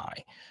 2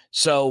 guy.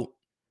 So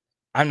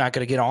I'm not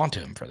going to get on to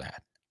him for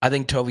that. I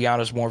think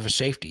Toviano's more of a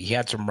safety. He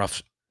had some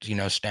rough,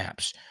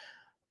 snaps.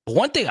 But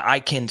one thing I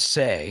can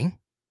say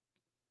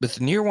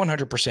with near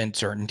 100%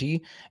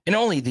 certainty, and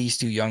only these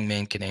 2 young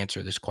men can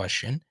answer this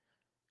question,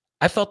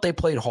 I felt they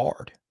played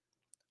hard.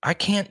 I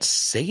can't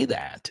say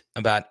that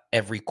about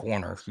every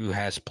corner who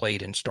has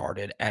played and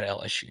started at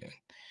LSU.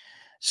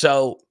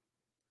 So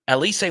at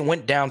least they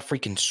went down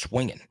freaking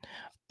swinging.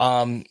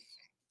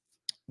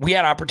 We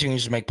had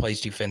opportunities to make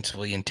plays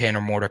defensively, and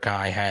Tanner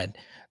Mordecai had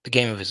the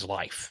game of his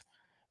life.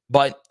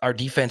 But our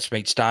defense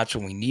made stops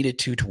when we needed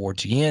to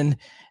towards the end,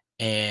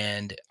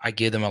 and I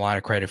give them a lot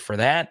of credit for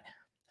that.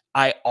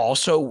 I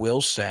also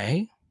will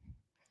say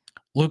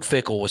Luke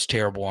Fickell was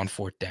terrible on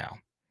 4th down.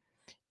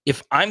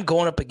 If I'm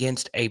going up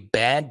against a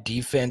bad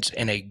defense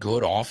and a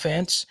good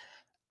offense,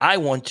 I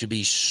want to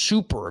be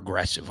super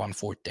aggressive on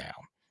 4th down,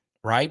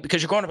 right?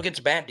 Because you're going up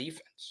against a bad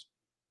defense,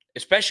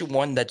 especially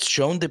one that's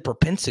shown the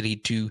propensity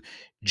to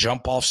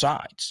jump off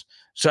sides.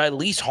 So at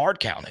least hard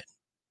count it,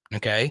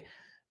 okay?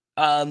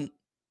 I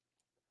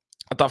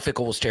thought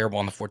Fickell was terrible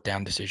on the 4th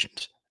down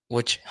decisions,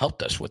 which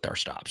helped us with our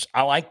stops.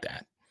 I like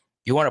that.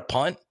 You want to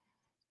punt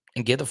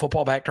and get the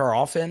football back to our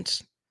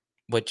offense,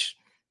 which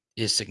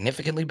is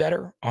significantly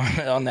better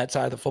on that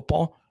side of the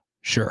football?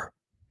 Sure.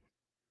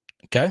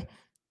 Okay?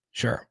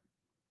 Sure.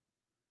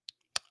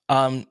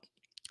 And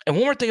one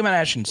more thing about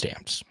Ashton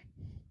Stamps.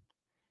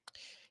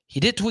 He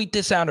did tweet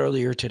this out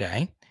earlier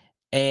today,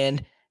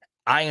 and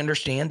I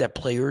understand that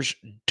players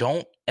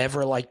don't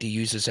ever like to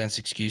use this as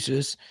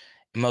excuses.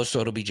 Most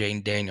notably,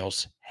 Jaden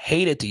Daniels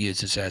hated to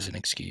use this as an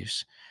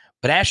excuse.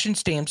 But Ashton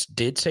Stamps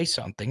did say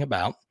something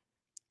about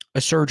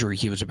a surgery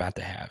he was about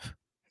to have.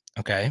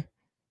 Okay?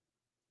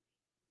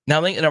 Now,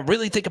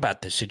 really think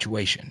about this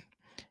situation.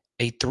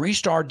 A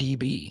 3-star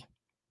DB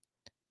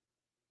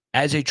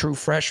as a true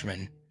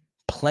freshman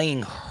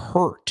playing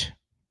hurt.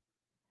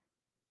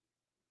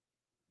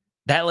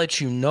 That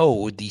lets you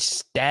know the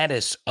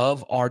status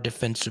of our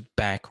defensive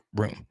back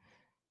room.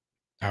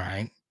 All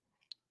right?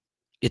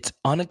 It's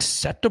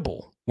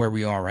unacceptable where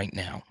we are right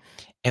now,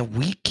 and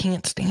we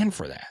can't stand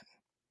for that.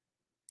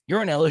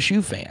 You're an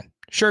LSU fan.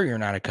 Sure, you're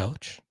not a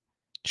coach.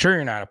 Sure,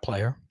 you're not a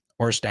player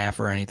or a staff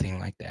or anything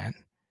like that.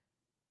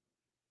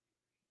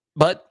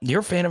 But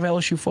you're a fan of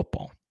LSU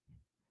football.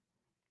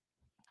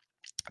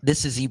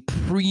 This is a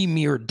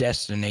premier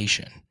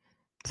destination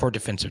for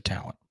defensive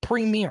talent.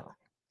 Premier.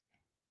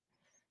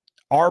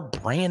 Our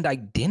brand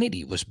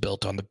identity was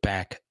built on the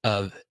back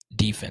of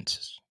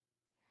defenses.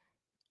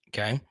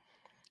 Okay?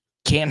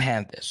 Can't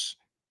have this.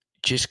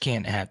 Just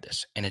can't have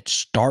this. And it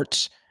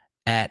starts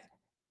at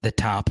the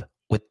top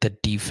with the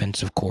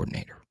defensive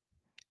coordinator.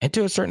 And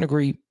to a certain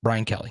degree,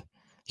 Brian Kelly.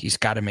 He's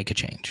got to make a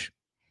change.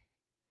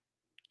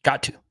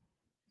 Got to.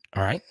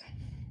 All right?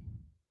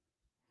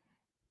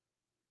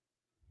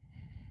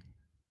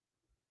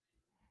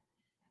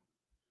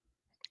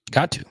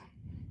 Got to.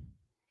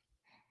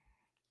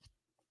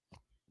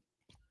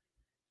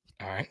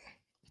 All right?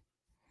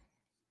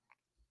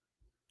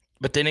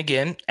 But then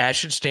again,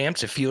 Ashton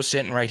Stamps, if he was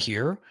sitting right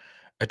here,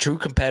 a true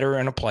competitor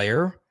and a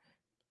player,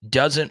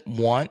 doesn't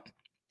want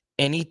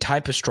any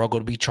type of struggle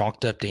to be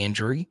chalked up to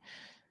injury.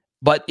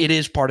 But it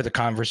is part of the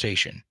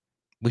conversation.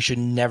 We should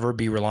never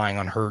be relying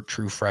on hurt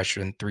true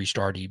freshman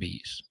 3-star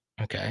DBs.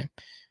 Okay?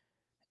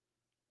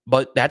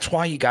 But that's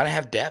why you got to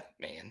have depth,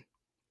 man.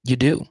 You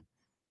do.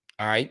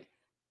 All right?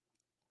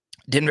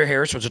 Denver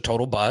Harris was a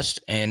total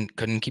bust and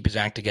couldn't keep his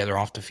act together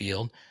off the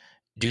field.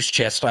 Deuce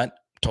Chestnut,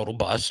 total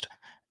bust.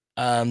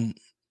 We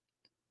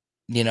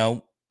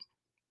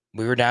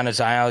were down to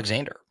Zy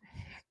Alexander.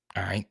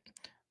 All right.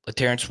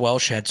 LaTerrence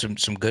Welsh had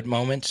some good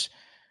moments.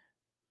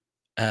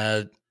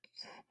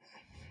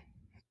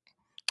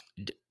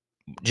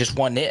 Just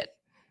wasn't it.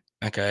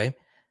 Okay.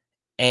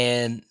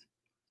 And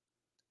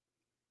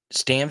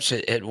Stamps,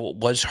 it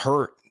was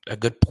hurt a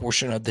good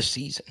portion of the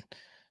season.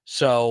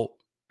 So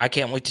I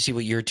can't wait to see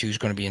what year 2 is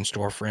going to be in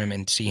store for him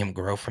and see him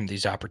grow from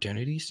these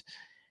opportunities.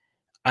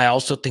 I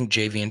also think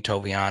Javian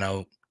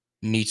Toviano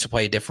needs to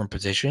play a different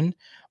position.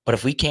 But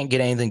if we can't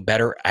get anything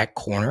better at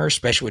corner,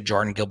 especially with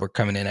Jordan Gilbert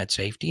coming in at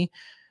safety,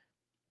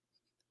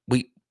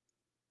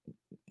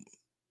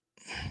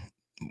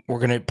 we're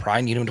going to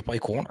probably need him to play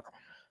corner.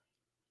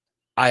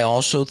 I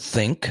also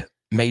think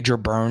Major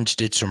Burns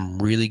did some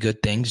really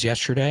good things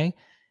yesterday.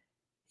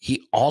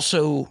 he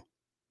also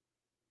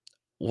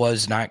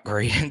was not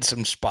great in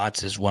some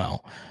spots as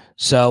well.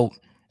 So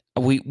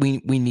we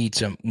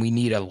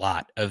need a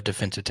lot of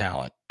defensive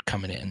talent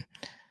coming in.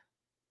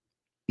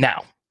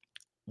 Now,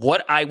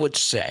 what I would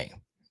say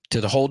to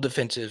the whole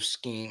defensive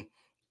scheme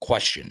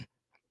question,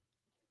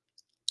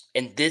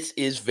 and this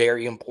is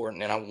very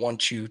important, and I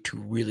want you to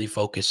really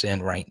focus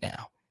in right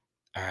now.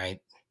 All right.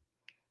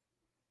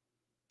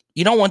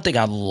 You know, one thing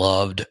I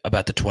loved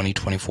about the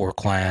 2024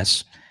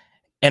 class,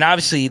 and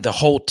obviously the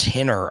whole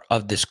tenor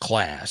of this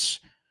class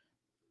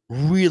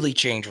really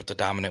changed with the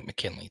Dominic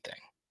McKinley thing,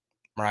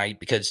 right?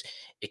 Because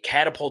it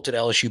catapulted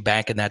LSU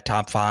back in that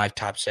top 5,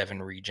 top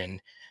 7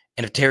 region.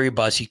 And if Terry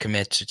Bussey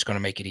commits, it's going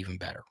to make it even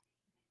better.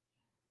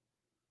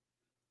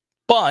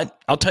 But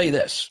I'll tell you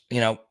this,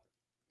 I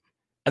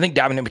think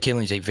Dominic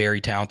McKinley is a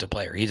very talented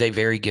player. He's a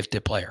very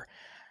gifted player.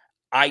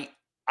 I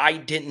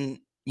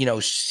didn't,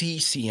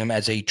 see him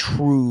as a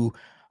true,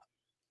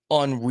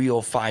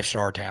 unreal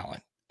 5-star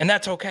talent. And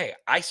that's okay.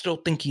 I still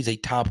think he's a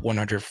top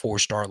 100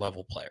 4-star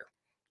level player,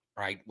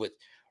 right? With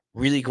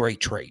really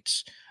great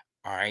traits.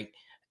 All right.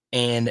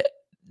 And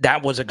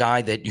that was a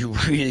guy that you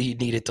really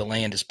needed to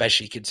land,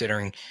 especially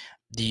considering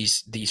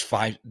these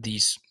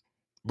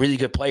really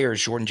good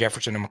players, Jordan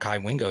Jefferson and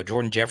Mekhi Wingo.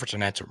 Jordan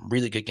Jefferson had some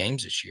really good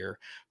games this year.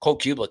 Cole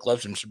Kubelik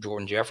loves him some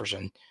Jordan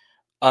Jefferson.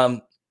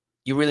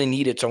 You really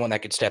needed someone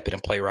that could step in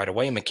and play right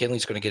away. And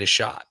McKinley's going to get a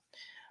shot.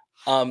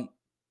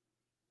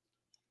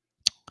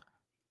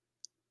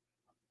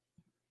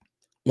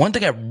 One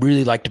thing I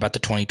really liked about the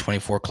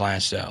 2024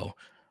 class, though,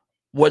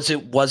 was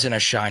it wasn't a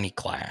shiny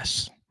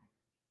class,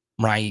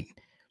 right?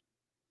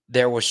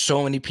 There were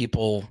so many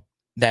people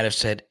that have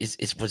said,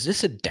 was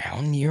this a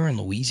down year in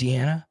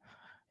Louisiana?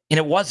 And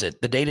it wasn't.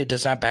 The data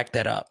does not back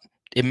that up.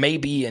 It may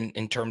be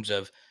in terms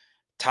of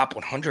top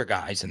 100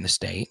 guys in the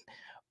state,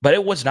 but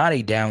it was not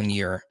a down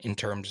year in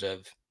terms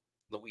of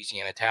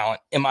Louisiana talent,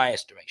 in my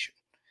estimation.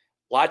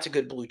 Lots of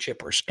good blue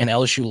chippers, and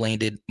LSU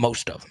landed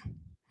most of them.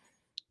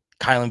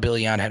 Kylan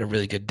Billion had a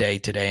really good day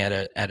today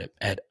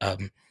at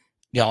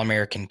the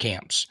All-American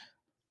camps.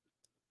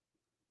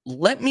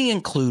 Let me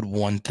include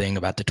one thing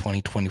about the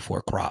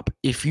 2024 crop.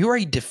 If you're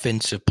a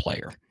defensive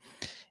player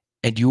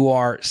and you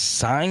are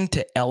signed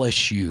to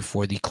LSU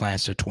for the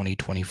class of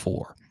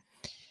 2024,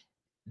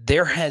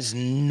 there has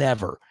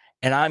never,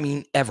 and I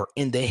mean ever,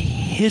 in the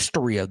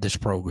history of this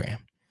program,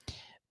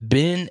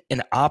 been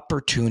an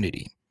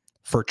opportunity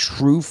for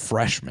true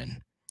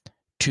freshmen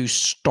to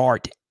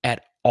start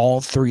at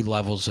all 3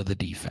 levels of the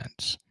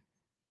defense.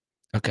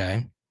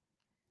 Okay?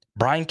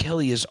 Brian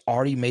Kelly has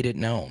already made it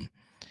known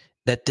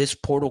that this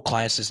portal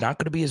class is not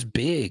going to be as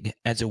big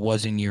as it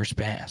was in years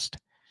past.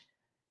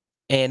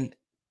 And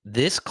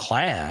this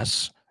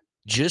class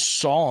just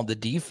saw the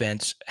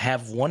defense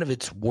have one of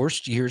its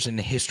worst years in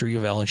the history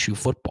of LSU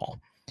football.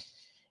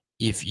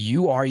 If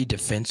you are a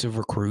defensive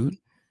recruit,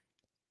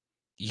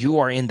 you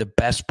are in the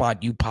best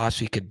spot you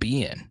possibly could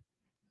be in.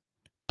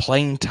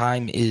 Playing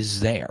time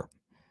is there.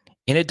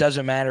 And it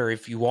doesn't matter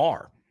if you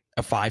are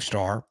a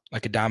 5-star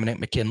like a Dominic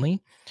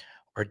McKinley,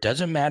 or it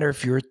doesn't matter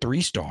if you're a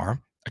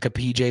 3-star like a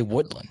PJ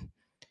Woodland.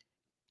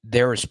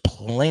 There is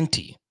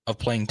plenty of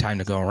playing time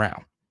to go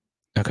around.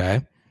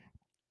 Okay?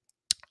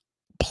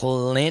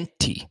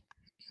 Plenty.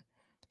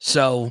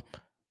 So,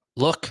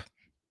 look,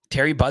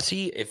 Terry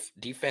Bussey, if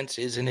defense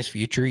is in his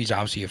future, he's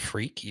obviously a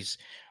freak. He's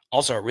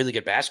also a really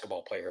good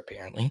basketball player,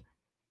 apparently.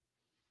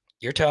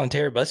 You're telling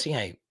Terry Bussey,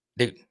 hey,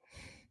 dude,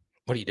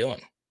 what are you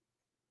doing?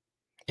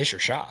 It's your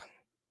shot.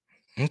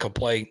 You can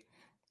play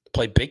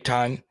big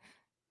time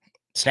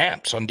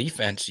snaps on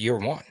defense year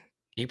one.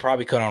 He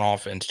probably could on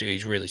offense too.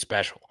 He's really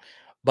special.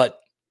 But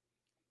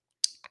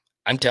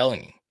I'm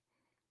telling you,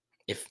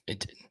 if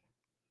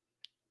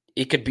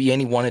it could be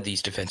any one of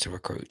these defensive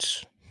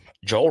recruits.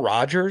 Joel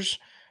Rogers,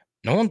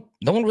 no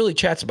one really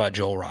chats about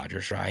Joel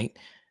Rogers, right?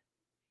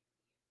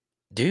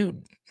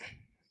 Dude's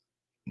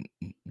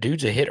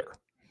a hitter.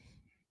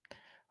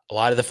 A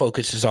lot of the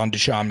focus is on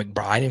Deshaun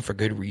McBride, and for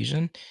good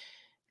reason.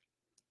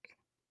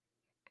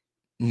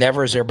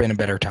 Never has there been a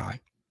better time.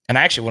 And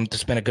I actually wanted to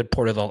spend a good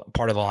part of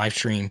the live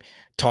stream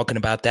talking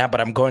about that, but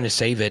I'm going to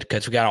save it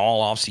because we got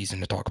all off season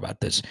to talk about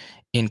this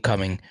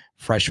incoming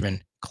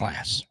freshman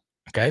class.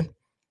 Okay.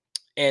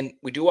 And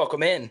we do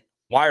welcome in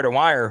Wire to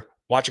Wire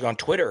watching on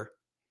Twitter.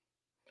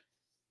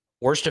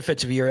 Worst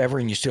defensive year ever,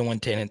 and you still won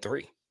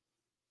 10-3.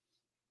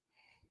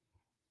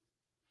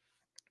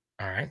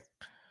 All right.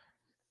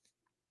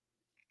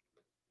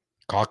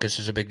 Caucus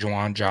is a big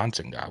Juwan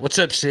Johnson guy. What's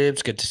up,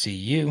 Sibs? Good to see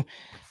you.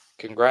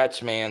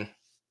 Congrats, man.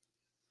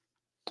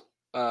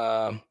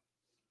 On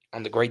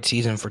the great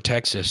season for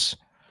Texas.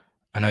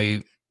 I know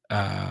you.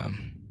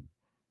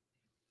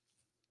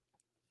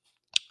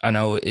 I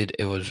know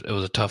it was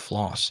a tough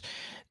loss.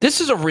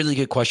 This is a really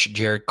good question,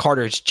 Jared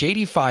Carter. It's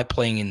JD5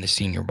 playing in the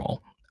Senior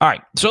Bowl. All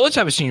right, so let's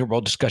have a Senior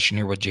Bowl discussion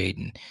here with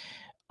Jaden.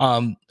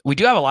 We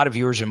do have a lot of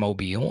viewers in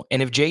Mobile,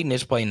 and if Jaden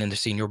is playing in the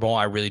Senior Bowl,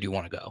 I really do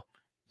want to go.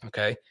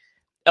 Okay,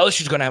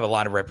 LSU's going to have a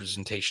lot of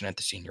representation at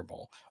the Senior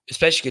Bowl,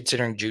 especially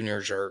considering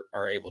juniors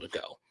are able to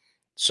go.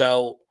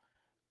 So,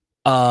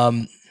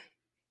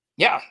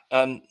 Yeah.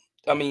 I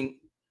mean,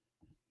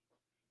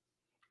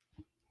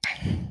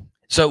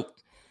 so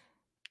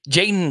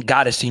Jaden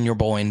got a Senior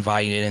Bowl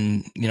invite,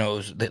 and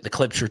the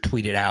clips were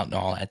tweeted out and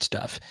all that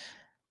stuff.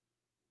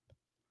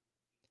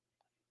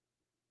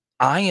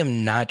 I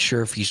am not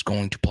sure if he's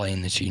going to play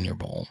in the Senior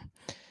Bowl.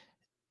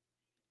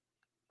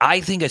 I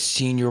think a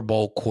Senior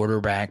Bowl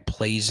quarterback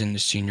plays in the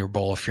Senior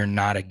Bowl if you're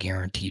not a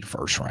guaranteed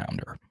first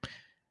rounder.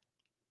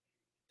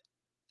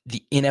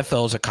 The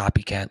NFL is a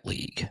copycat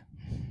league.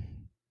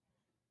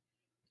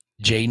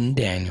 Jaden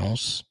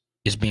Daniels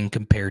is being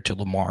compared to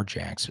Lamar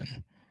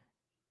Jackson.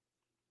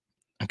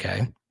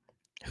 Okay.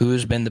 Who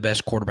has been the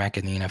best quarterback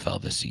in the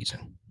NFL this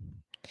season?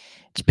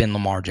 It's been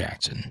Lamar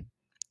Jackson.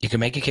 You can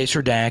make a case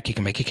for Dak. You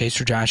can make a case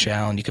for Josh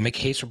Allen. You can make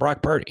a case for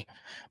Brock Purdy.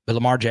 But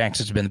Lamar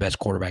Jackson's been the best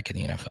quarterback in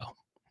the NFL.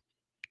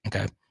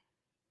 Okay.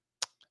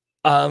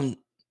 The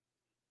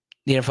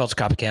NFL's a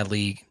copycat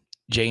league.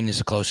 Jaden is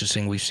the closest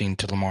thing we've seen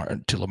to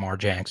Lamar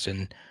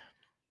Jackson.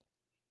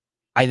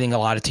 I think a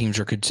lot of teams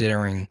are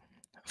considering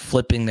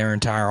flipping their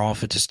entire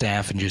offensive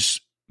staff and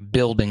just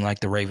building like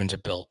the Ravens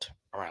have built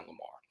around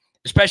Lamar,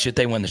 especially if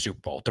they win the Super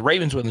Bowl. If the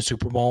Ravens win the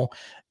Super Bowl,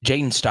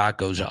 Jaden's stock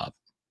goes up.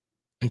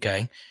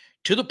 Okay.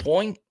 To the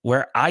point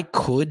where I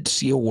could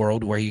see a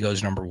world where he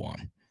goes number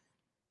one.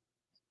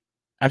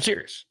 I'm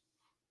serious.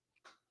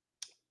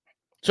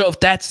 So if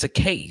that's the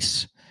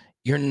case,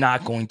 you're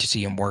not going to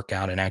see him work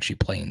out and actually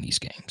play in these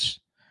games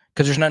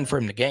because there's nothing for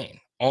him to gain,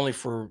 only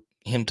for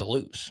him to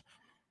lose.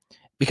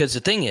 Because the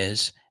thing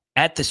is,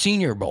 at the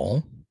Senior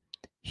Bowl,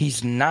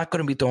 he's not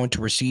going to be throwing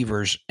to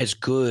receivers as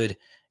good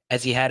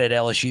as he had at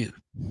LSU.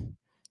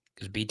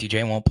 Because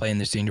BTJ won't play in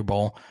the Senior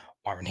Bowl.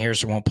 Marvin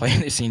Harrison won't play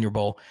in the Senior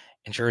Bowl.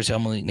 And sure as hell,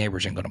 Malik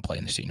Neighbors ain't going to play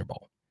in the Senior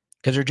Bowl.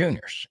 Because they're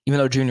juniors. Even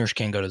though juniors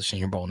can go to the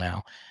Senior Bowl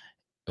now,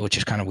 which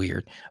is kind of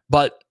weird.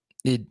 But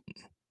I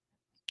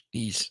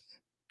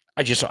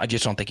just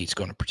don't think he's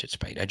going to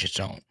participate. I just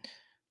don't.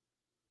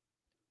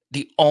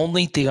 The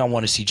only thing I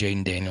want to see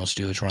Jaden Daniels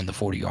do is run the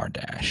 40-yard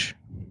dash.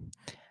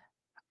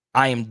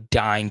 I am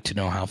dying to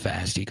know how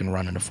fast he can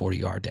run in a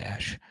 40-yard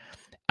dash.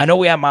 I know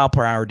we have mile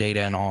per hour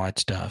data and all that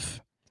stuff.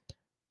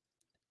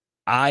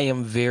 I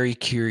am very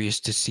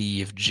curious to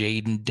see if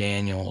Jaden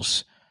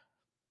Daniels,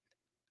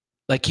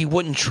 like he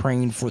wouldn't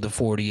train for the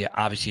 40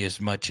 obviously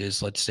as much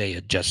as, let's say,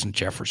 a Justin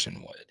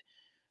Jefferson would.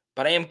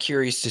 But I am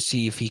curious to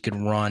see if he could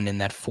run in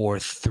that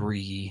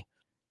 4.38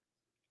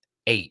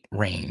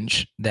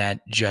 range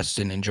that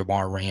Justin and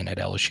Jamar ran at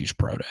LSU's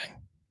Pro Day.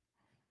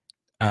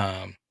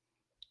 And,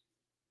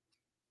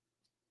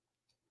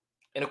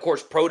 of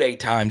course, Pro Day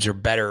times are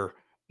better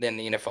than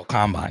the NFL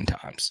Combine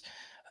times.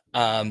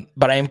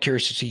 But I am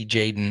curious to see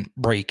Jaden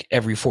break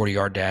every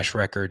 40-yard dash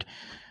record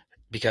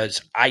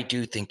because I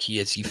do think he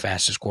is the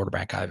fastest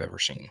quarterback I've ever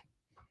seen.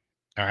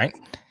 All right?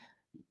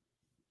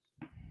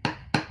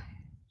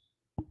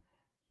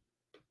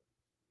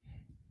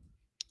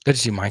 Good to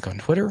see Mike on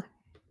Twitter.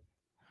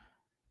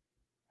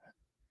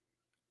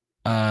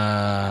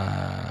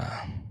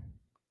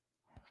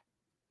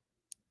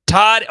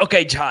 Todd,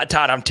 okay, Todd,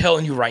 I'm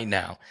telling you right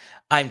now,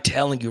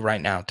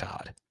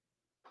 Todd.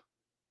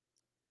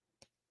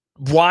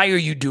 Why are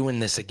you doing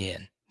this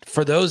again?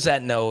 For those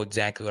that know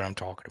exactly what I'm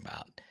talking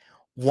about,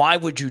 why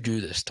would you do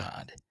this,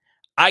 Todd?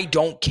 I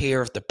don't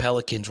care if the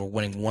Pelicans were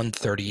winning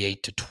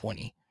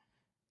 138-20.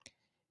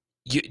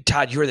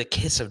 Todd, you're the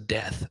kiss of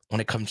death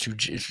when it comes to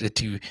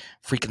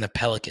freaking the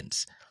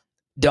Pelicans.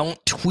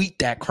 Don't tweet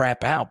that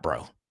crap out,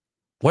 bro.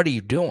 What are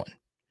you doing?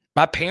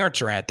 My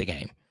parents are at the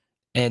game,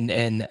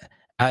 and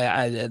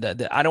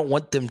I don't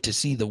want them to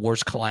see the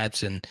worst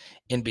collapse in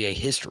NBA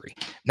history.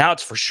 Now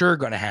it's for sure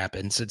going to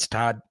happen since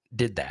Todd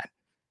did that.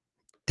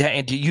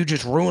 And you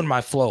just ruined my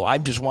flow. I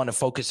just want to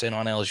focus in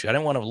on LSU. I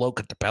didn't want to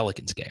look at the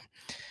Pelicans game.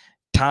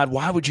 Todd,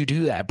 why would you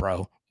do that,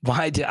 bro?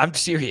 I'm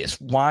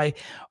serious. Why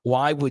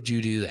would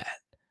you do that?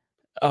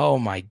 Oh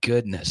my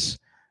goodness,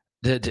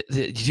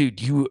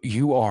 dude,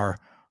 you are.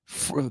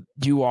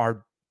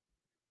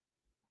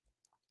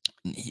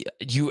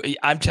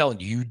 I'm telling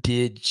you, you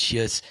did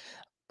just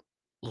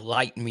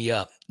light me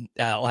up.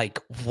 Like,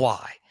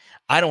 why?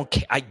 I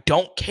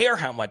don't care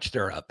how much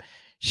they're up.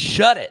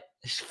 Shut it.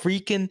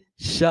 Freaking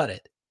shut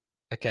it.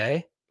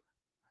 Okay?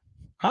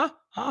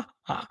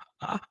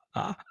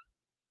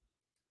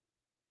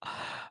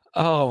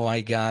 Oh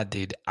my God,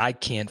 dude. I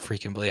can't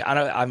freaking believe it.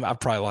 I've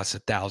probably lost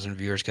 1,000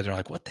 viewers because they're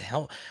like, what the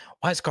hell?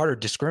 Why is Carter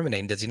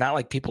discriminating? Does he not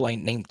like people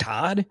named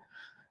Todd?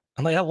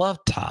 I'm like, I love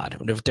Todd.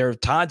 If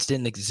Todds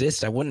didn't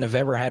exist, I wouldn't have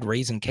ever had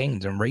Raising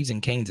Cane's, and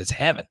Raising Cane's is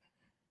heaven.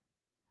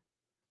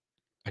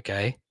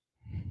 Okay.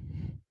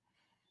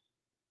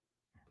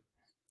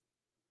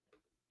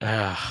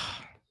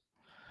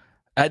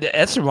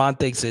 Esteban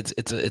thinks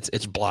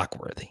it's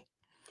block-worthy.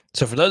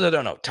 So for those that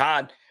don't know,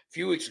 Todd, a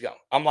few weeks ago,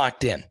 I'm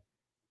locked in,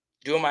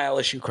 doing my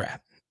LSU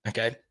crap.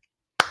 Okay.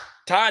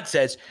 Todd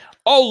says,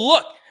 oh,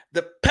 look,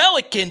 the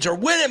Pelicans are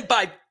winning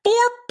by 4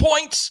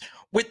 points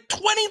with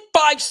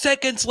 25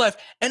 seconds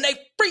left, and they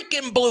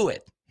freaking blew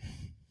it.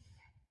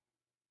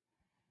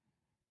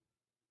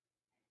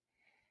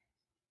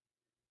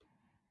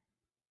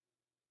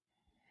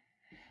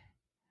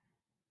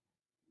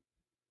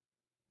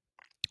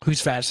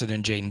 Who's faster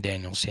than Jaden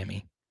Daniels,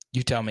 Hemi?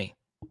 You tell me.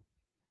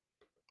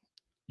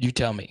 You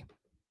tell me.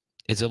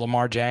 Is it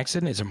Lamar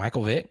Jackson? Is it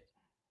Michael Vick?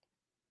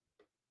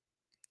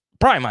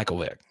 Probably Michael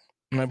Vick.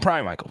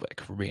 Probably Michael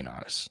Vick, for being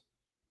honest.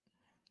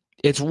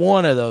 It's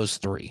one of those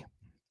three.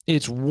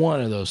 It's one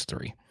of those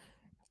three.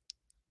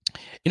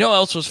 You know who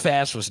else was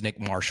fast was Nick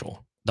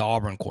Marshall, the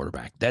Auburn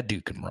quarterback. That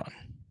dude can run.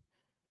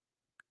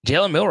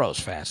 Jalen Milroe's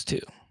fast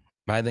too.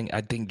 But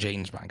I think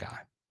Jaden's my guy.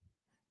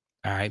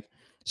 All right.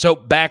 So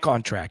back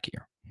on track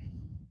here.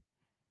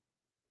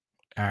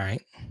 All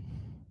right.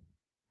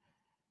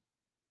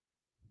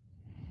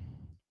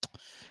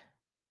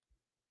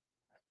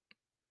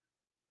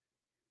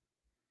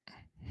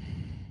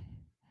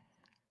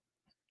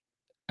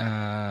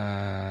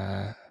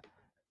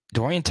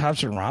 Dorian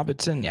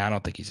Thompson-Robinson? Yeah, I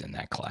don't think he's in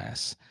that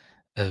class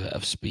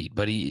of speed,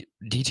 but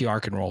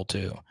DTR can roll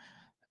too.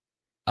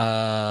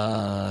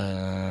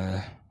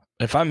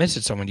 If I'm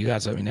missing someone, you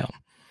guys let me know.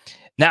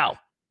 Now,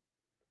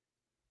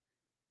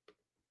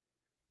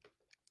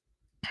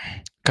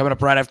 coming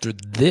up right after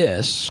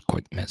this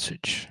quick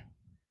message,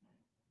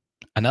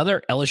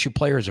 another LSU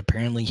player has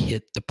apparently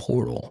hit the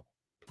portal.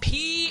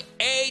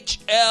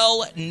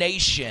 PHL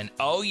Nation.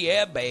 Oh,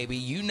 yeah, baby.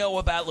 You know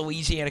about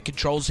Louisiana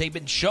Controls. They've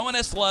been showing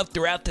us love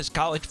throughout this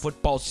college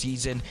football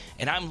season,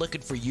 and I'm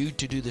looking for you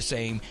to do the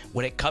same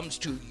when it comes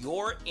to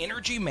your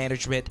energy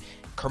management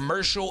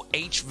commercial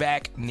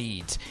HVAC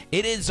needs.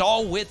 It is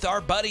all with our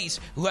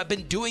buddies who have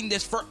been doing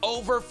this for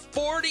over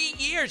 40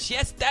 years.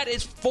 Yes, that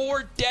is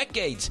 4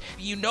 decades.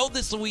 You know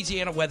this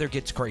Louisiana weather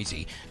gets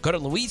crazy. Go to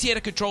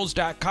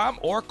LouisianaControls.com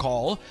or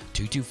call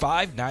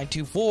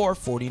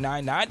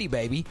 225-924-4990,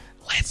 baby.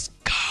 Let's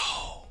go.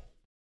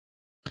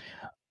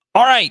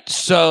 All right,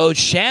 so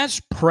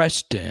Shaz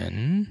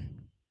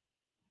Preston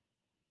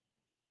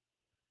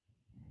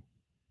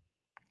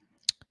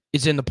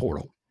is in the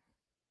portal.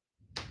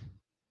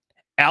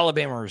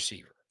 Alabama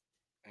receiver,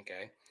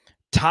 okay?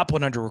 Top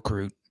 100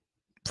 recruit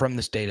from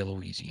the state of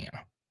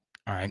Louisiana,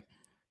 all right?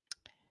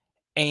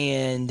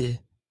 And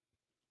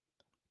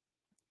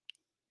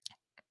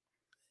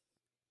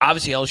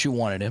obviously LSU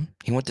wanted him.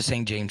 He went to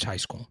St. James High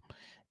School.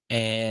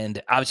 And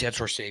obviously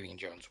that's where Savion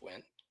Jones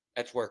went.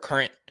 That's where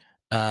current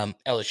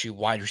LSU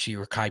wide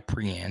receiver Kai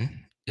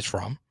Prian is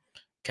from,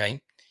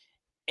 okay?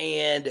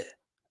 And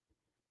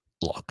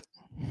look,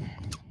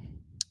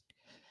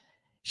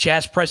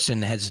 Shaz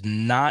Preston has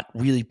not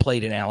really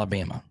played in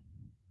Alabama.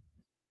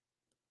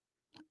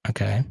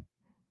 Okay.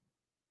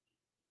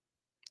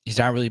 He's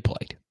not really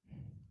played.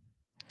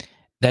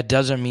 That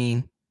doesn't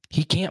mean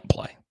he can't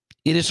play.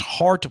 It is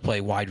hard to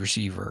play wide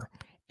receiver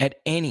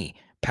at any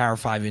Power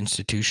 5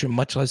 institution,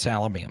 much less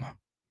Alabama.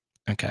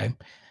 Okay.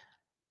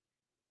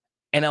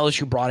 And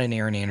LSU brought in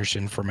Aaron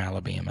Anderson from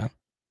Alabama.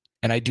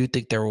 And I do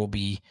think there will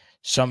be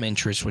some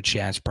interest with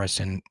Shaz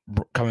Preston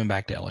coming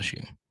back to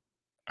LSU.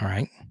 All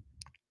right.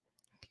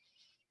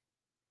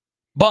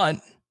 But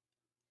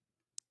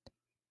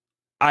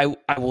I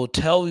will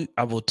tell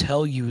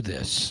you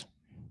this.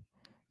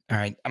 All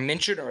right. I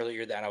mentioned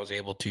earlier that I was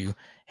able to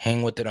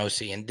hang with an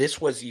OC, and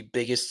this was the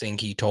biggest thing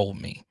he told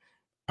me.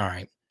 All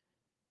right.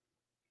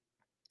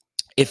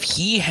 If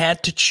he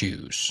had to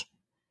choose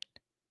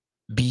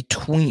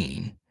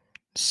between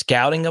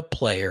scouting a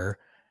player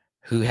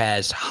who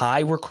has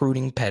high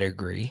recruiting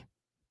pedigree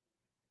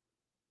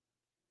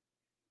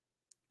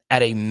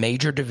at a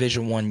major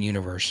Division I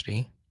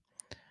university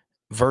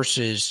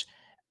versus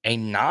a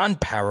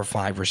non-Power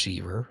 5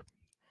 receiver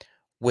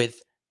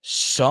with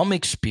some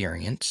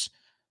experience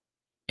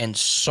and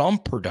some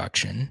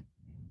production,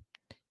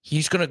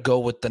 he's going to go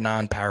with the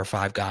non-Power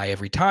 5 guy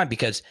every time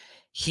because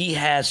he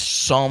has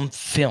some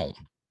film.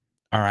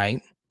 All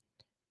right.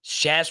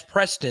 Shaz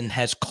Preston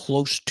has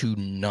close to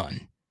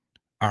none.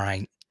 All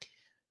right.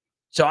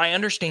 So I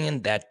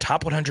understand that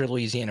top 100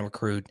 Louisiana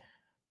recruit,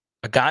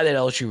 a guy that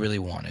LSU really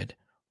wanted,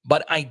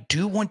 but I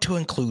do want to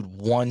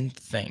include one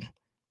thing.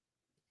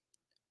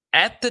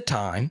 At the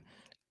time,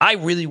 I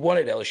really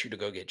wanted LSU to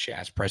go get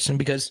Shaz Preston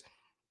because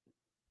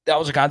that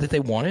was a guy that they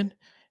wanted.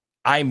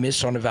 I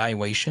missed on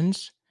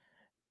evaluations.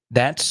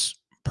 That's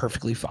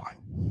perfectly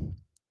fine.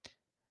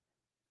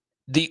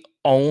 The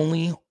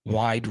only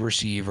wide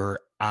receiver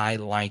I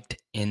liked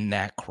in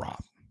that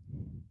crop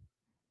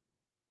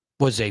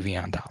was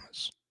Xavion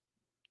Thomas.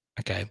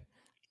 Okay.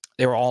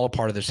 They were all a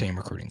part of the same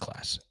recruiting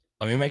class.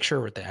 Let me make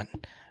sure with that.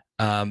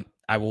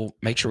 I will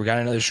make sure we got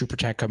another super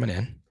chat coming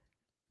in.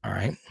 All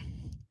right.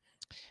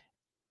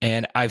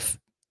 And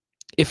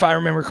if I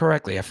remember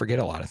correctly, I forget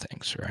a lot of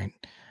things, right?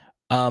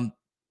 And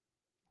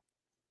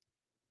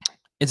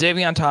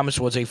Xavion Thomas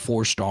was a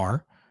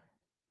 4-star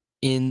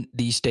in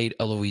the state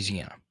of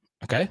Louisiana.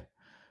 Okay.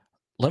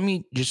 Let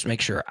me just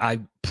make sure.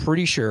 I'm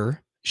pretty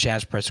sure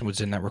Shaz Preston was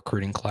in that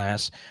recruiting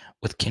class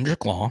with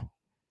Kendrick Law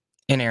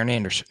and Aaron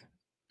Anderson.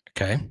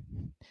 Okay.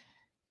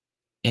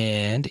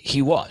 And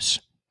he was.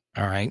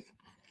 All right.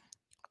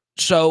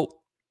 So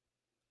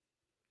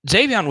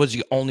Xavion was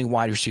the only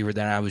wide receiver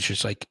that I was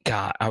just like,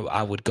 God,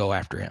 I would go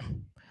after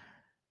him.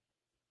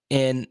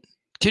 And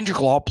Kendrick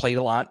Law played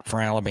a lot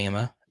for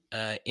Alabama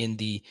in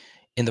the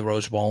in the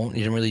Rose Bowl. He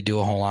didn't really do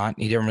a whole lot.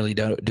 He didn't really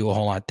do a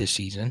whole lot this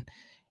season.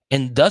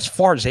 And thus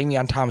far,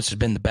 Zamian Thomas has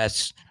been the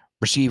best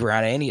receiver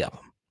out of any of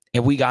them.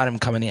 And we got him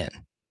coming in,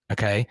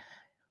 okay?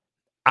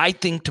 I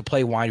think to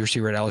play wide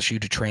receiver at LSU,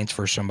 to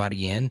transfer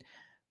somebody in,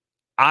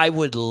 I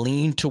would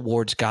lean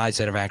towards guys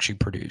that have actually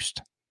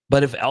produced.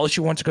 But if LSU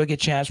wants to go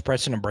get Chaz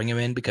Preston and bring him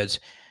in because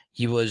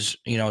he was,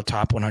 a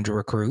top 100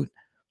 recruit,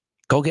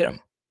 go get him,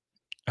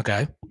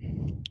 okay?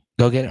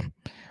 Go get him.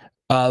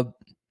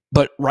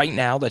 But right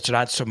now, that's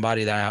not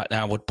somebody that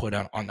I would put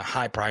on the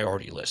high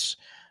priority list,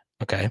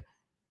 okay?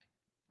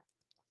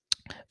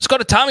 Let's go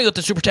to Tommy with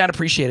the Super Chat.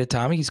 Appreciate it,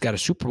 Tommy. He's got a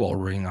Super Bowl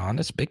ring on.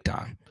 That's big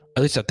time.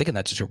 At least I'm thinking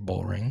that's a Super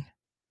Bowl ring.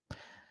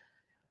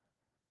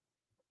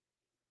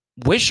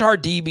 Wish our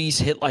DBs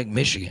hit like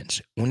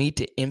Michigan's. We need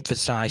to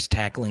emphasize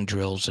tackling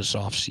drills this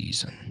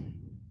offseason.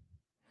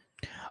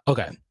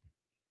 Okay.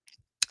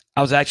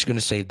 I was actually going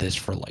to save this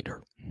for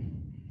later.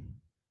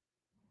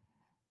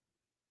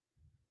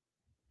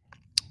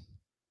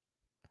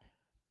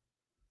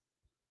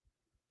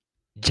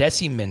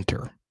 Jesse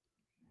Minter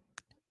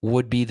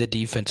would be the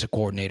defensive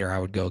coordinator I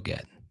would go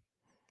get.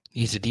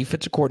 He's a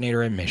defensive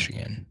coordinator in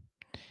Michigan.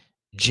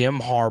 Jim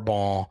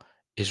Harbaugh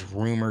is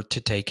rumored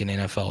to take an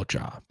NFL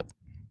job.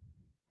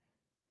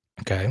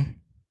 Okay?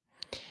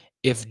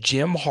 If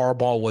Jim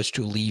Harbaugh was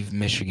to leave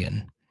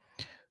Michigan,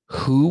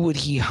 who would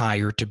he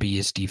hire to be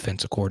his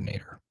defensive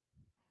coordinator?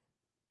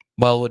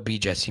 Well, it would be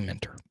Jesse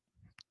Minter.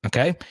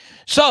 Okay?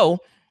 So,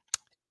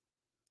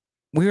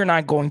 we're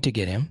not going to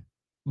get him.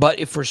 But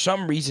if for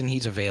some reason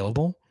he's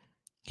available,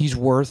 he's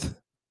worth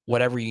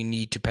whatever you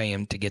need to pay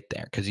him to get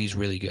there because he's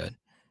really good.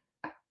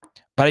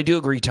 But I do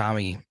agree,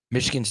 Tommy,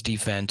 Michigan's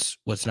defense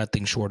was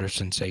nothing short of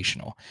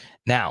sensational.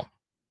 Now,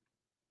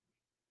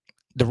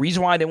 the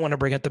reason why I didn't want to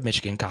bring up the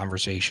Michigan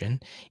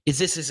conversation is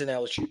this is an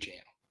LSU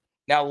channel.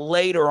 Now,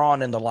 later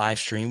on in the live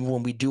stream,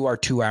 when we do our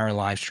 2-hour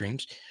live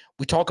streams,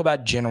 we talk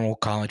about general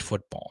college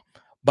football.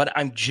 But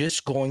I'm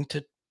just going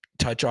to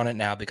touch on it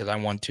now because I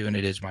want to, and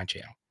it is my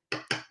channel.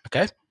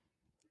 Okay?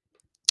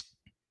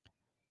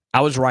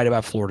 I was right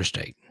about Florida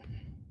State.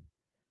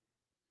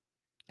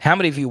 How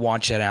many of you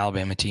watched that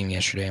Alabama team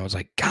yesterday and was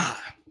like, God,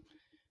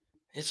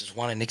 this is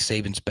one of Nick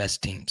Saban's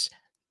best teams?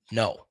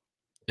 No.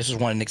 This is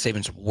one of Nick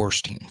Saban's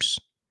worst teams.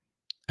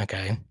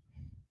 Okay?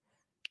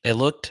 It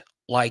looked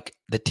like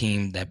the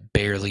team that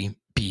barely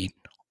beat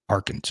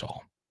Arkansas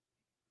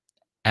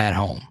at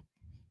home.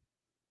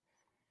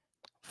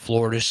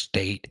 Florida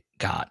State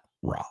got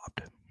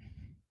robbed.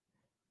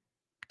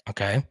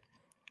 Okay?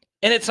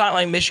 And it's not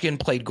like Michigan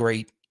played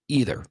great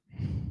either.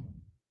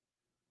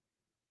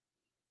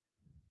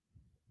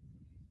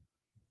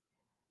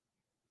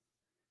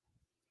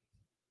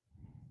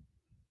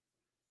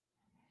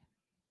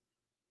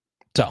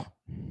 So,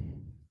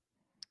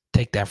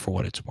 take that for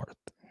what it's worth.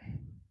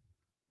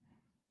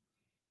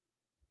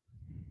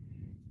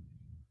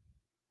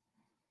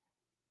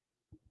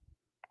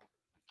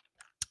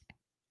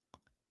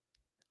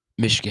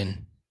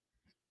 Michigan,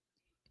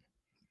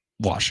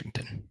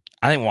 Washington.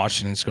 I think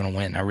Washington's going to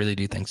win. I really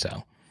do think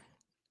so.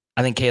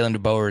 I think Kalen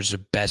DeBoer is the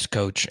best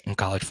coach in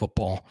college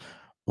football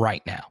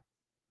right now.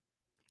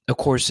 Of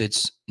course,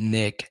 it's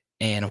Nick,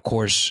 and of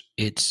course,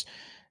 it's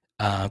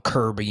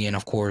Kirby, and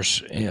of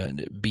course,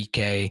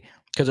 BK,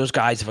 because those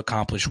guys have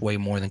accomplished way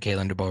more than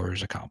Kalen DeBoer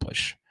has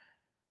accomplished.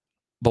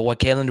 But what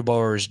Kalen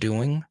DeBoer is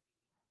doing,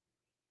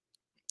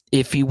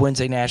 if he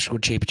wins a national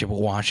championship with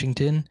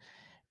Washington,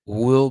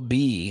 will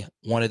be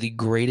one of the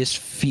greatest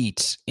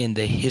feats in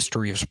the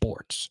history of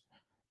sports.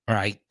 All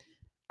right?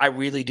 I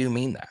really do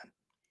mean that.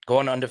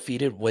 Going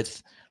undefeated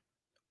with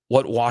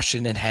what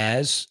Washington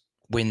has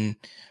when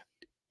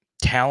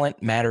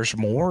talent matters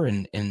more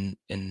in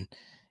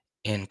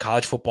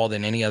college football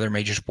than any other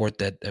major sport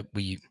that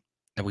we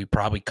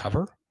probably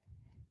cover.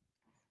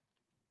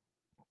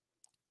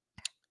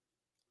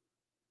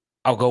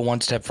 I'll go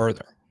one step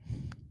further.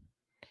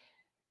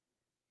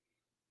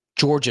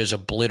 Georgia's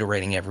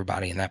obliterating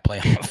everybody in that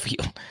playoff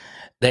field.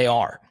 They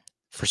are.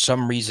 For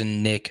some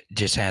reason, Nick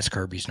just has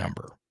Kirby's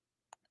number.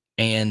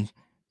 And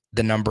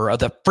the number of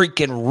the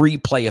freaking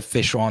replay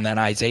official on that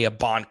Isaiah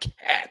Bond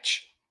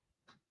catch.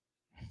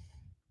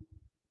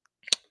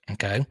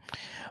 Okay.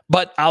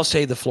 But I'll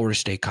save the Florida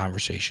State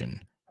conversation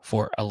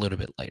for a little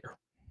bit later.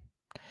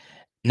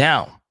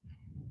 Now,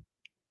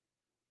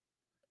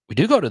 we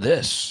do go to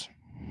this.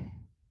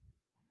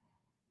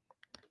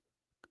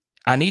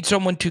 I need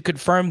someone to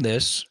confirm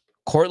this.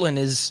 Cortland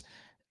is,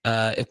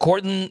 if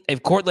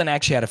Cortland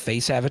actually had a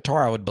face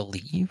avatar, I would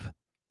believe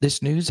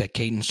this news that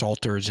Caden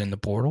Salter is in the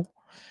portal.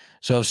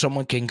 So if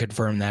someone can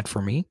confirm that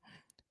for me,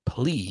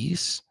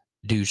 please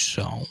do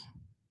so.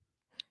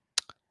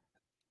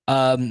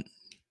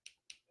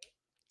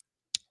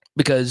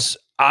 Because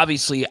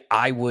obviously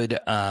I would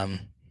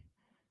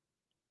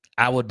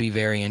be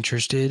very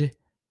interested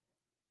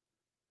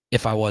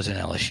if I was in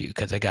LSU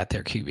because I got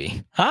their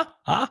QB. But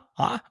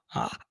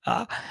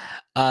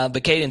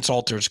Caden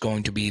Salter is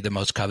going to be the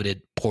most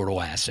coveted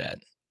portal asset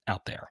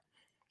out there.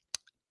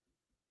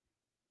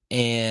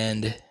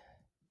 And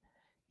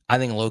I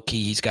think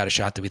low-key he's got a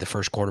shot to be the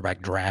first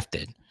quarterback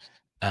drafted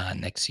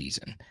next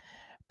season.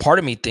 Part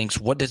of me thinks,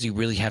 what does he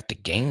really have to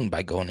gain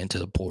by going into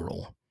the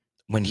portal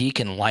when he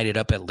can light it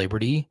up at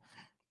Liberty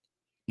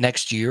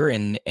next year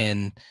and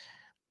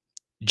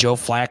Joe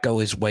Flacco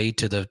his way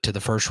to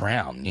the first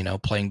round,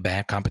 playing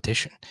bad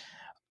competition.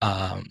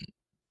 Hell,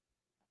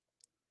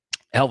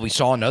 we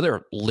saw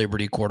another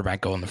Liberty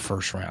quarterback go in the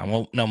first round.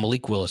 Well, no,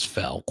 Malik Willis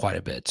fell quite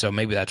a bit, so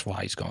maybe that's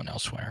why he's going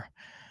elsewhere.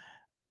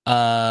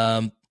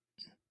 I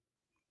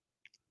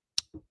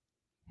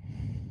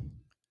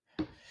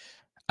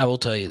will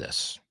tell you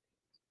this.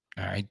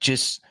 All right,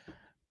 just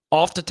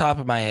off the top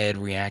of my head,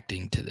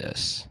 reacting to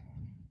this.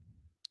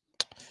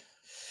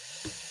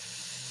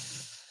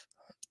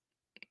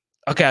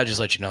 Okay, I'll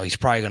just let you know he's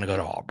probably going to go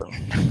to Auburn.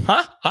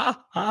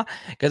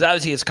 Because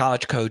obviously his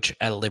college coach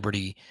at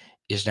Liberty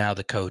is now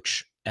the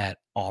coach at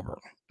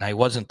Auburn. Now, he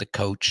wasn't the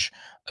coach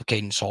of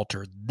Caden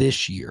Salter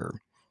this year,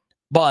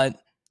 but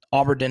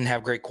Auburn didn't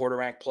have great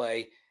quarterback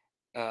play.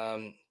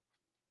 I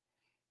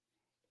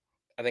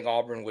think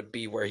Auburn would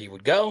be where he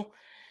would go.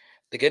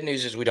 The good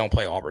news is we don't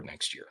play Auburn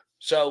next year.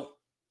 So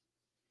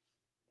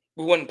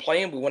we wouldn't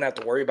play him. We wouldn't have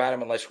to worry about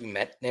him unless we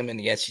met him in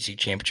the SEC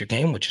championship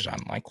game, which is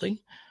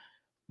unlikely.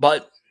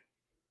 But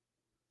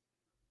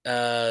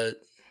Caden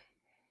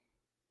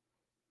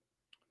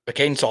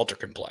Salter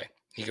can play.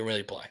 He can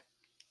really play.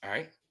 All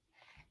right.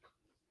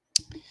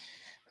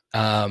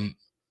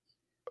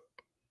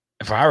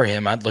 If I were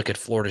him, I'd look at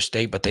Florida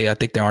State, but I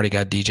think they already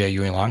got DJ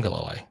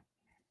Uiagalelei.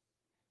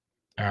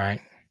 All right.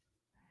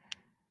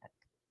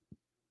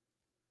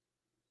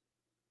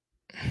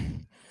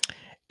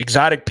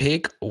 Exotic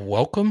Pig,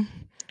 welcome.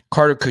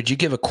 Carter, could you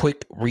give a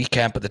quick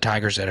recap of the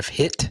Tigers that have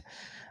hit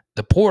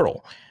the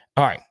portal?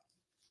 All right.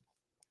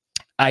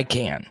 I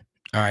can.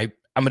 All right.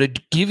 I'm going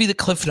to give you the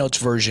Cliff Notes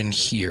version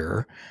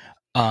here.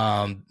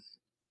 And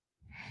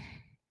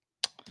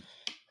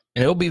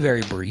it'll be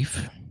very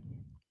brief.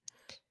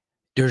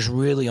 There's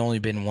really only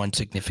been one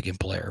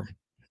significant player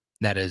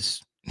that has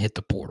hit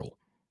the portal,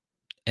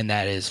 and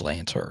that is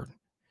Lance Hurd.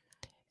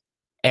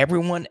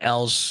 Everyone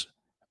else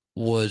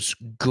was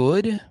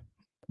good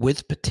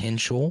with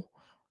potential,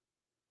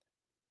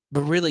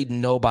 but really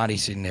nobody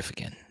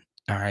significant.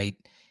 All right.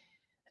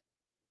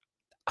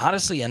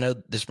 Honestly, I know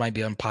this might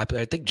be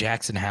unpopular. I think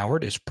Jackson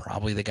Howard is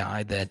probably the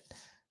guy that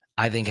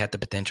I think had the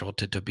potential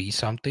to be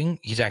something.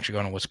 He's actually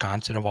going to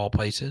Wisconsin of all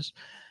places.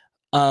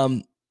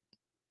 But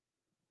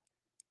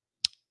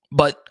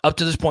up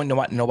to this point,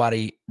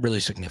 nobody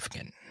really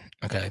significant.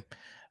 Okay.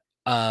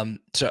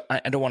 So I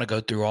don't want to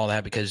go through all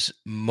that because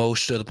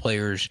most of the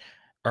players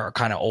are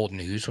kind of old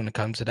news when it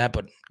comes to that,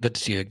 but good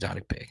to see you,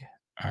 Exotic Pig.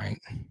 All right.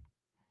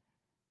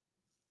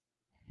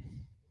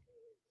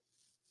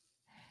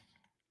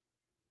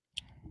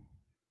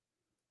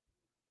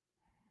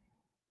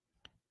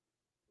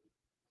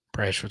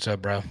 Presh, what's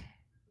up, bro?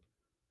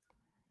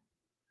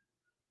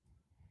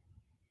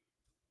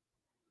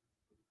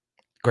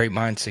 Great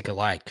minds think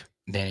alike,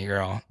 Danny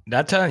girl.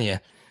 I'm telling you,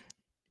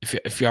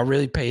 if y'all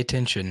really pay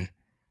attention,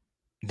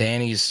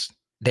 Danny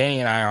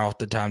and I are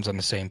oftentimes on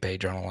the same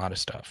page on a lot of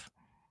stuff.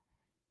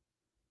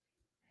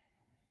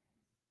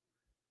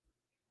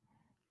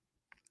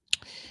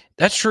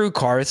 That's true,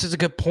 Carr. This is a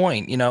good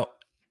point. And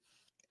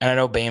I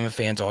know Bama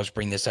fans always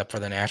bring this up for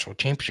the national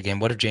championship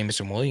game. What if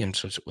Jamison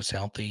Williams was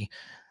healthy?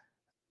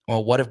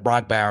 Well, what if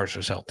Brock Bowers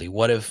was healthy?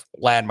 What if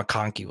Lad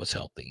McConkey was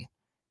healthy?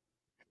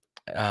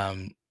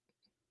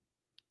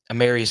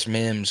 Amarius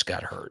Mims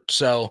got hurt.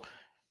 So,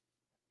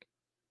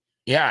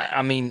 yeah,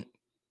 I mean,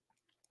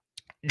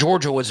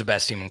 Georgia was the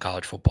best team in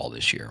college football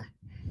this year.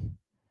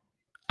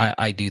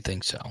 I do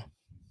think so.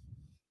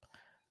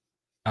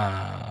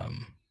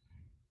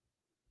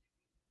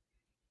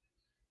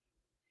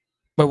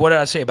 But what did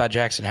I say about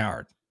Jackson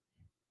Howard?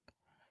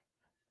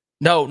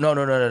 No.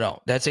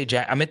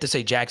 I meant to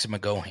say Jackson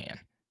McGohan.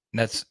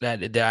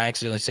 Did I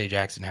accidentally say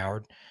Jackson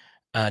Howard?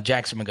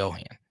 Jackson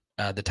McGohan,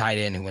 the tight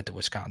end who went to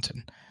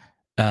Wisconsin.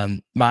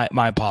 My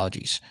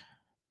apologies.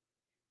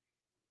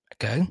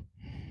 Okay.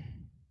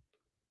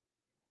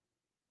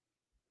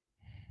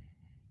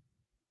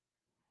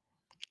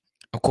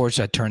 Of course,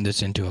 I turned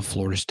this into a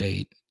Florida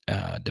State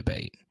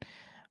debate.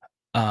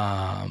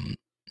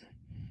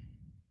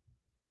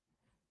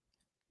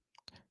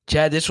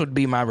 Chad, this would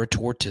be my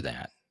retort to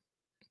that.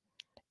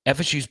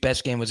 FSU's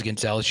best game was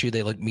against LSU.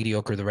 They looked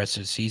mediocre the rest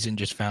of the season,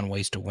 just found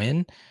ways to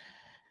win.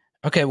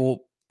 Okay,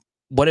 well,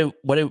 what did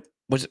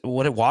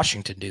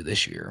Washington do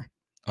this year?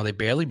 Oh, they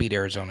barely beat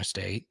Arizona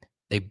State.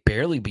 They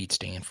barely beat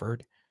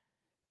Stanford.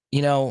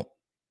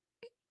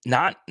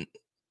 Not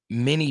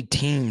many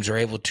teams are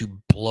able to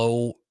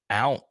blow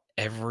out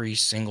every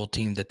single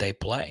team that they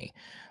play,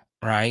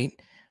 right?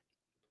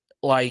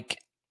 Like,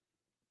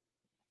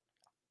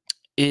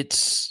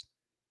 it's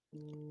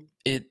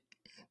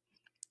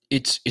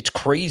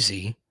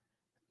crazy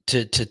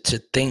to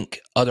think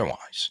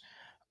otherwise.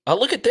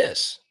 Look at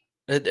this.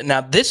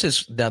 Now this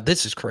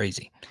is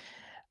crazy.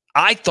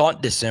 I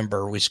thought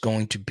December was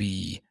going to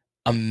be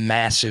a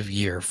massive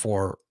year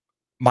for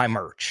my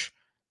merch,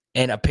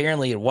 and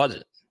apparently it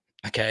wasn't.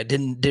 Okay, I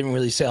didn't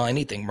really sell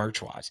anything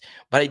merch-wise.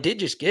 But I did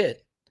just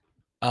get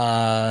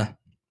a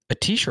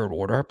T-shirt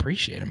order. I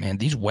appreciate it, man.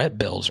 These web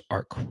bills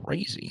are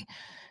crazy.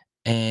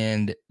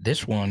 And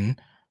this one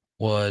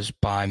was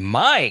by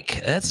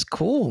Mike. That's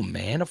cool,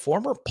 man. A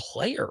former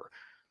player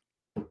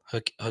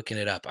hooking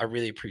it up. I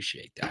really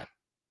appreciate that.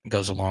 It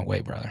goes a long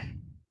way, brother.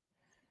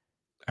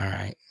 All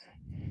right.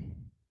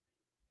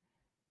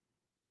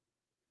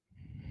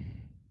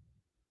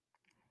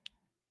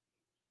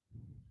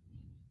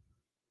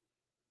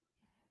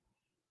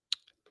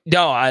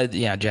 No,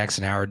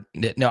 Jackson Howard.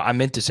 No, I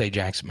meant to say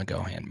Jackson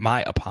McGohan.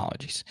 My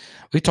apologies.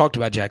 We talked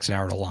about Jackson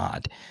Howard a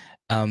lot.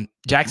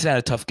 Jackson had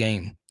a tough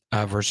game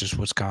versus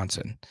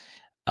Wisconsin.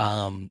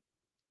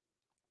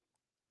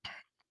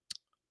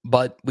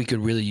 But we could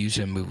really use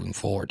him moving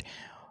forward.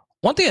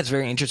 One thing that's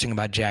very interesting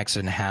about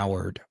Jackson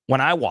Howard,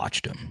 when I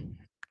watched him,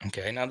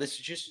 okay, now this is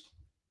just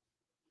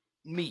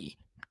me,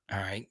 all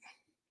right.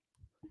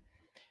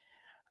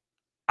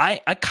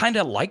 I kind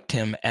of liked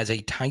him as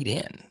a tight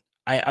end.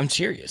 I'm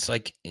serious.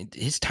 Like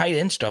his tight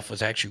end stuff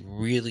was actually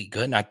really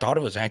good, and I thought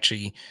it was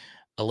actually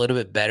a little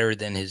bit better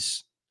than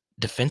his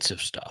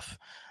defensive stuff.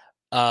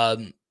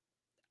 I'm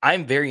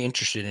very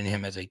interested in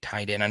him as a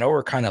tight end. I know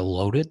we're kind of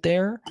loaded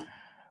there,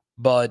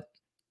 but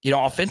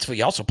offensively,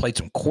 he also played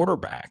some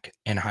quarterback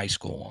in high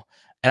school,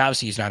 and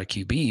obviously he's not a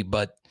QB,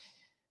 but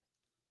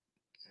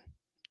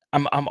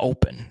I'm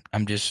open.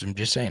 I'm just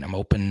saying I'm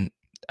open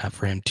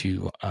for him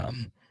to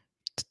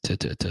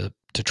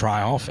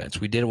try offense.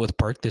 We did it with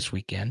Perk this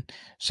weekend,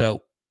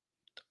 so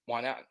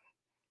why not?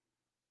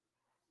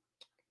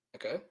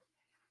 Okay.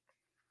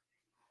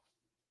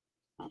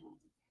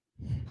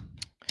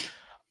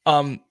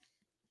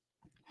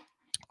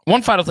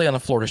 One final thing on the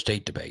Florida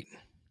State debate.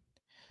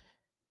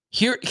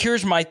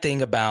 Here's my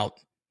thing about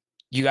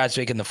you guys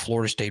making the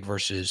Florida State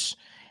versus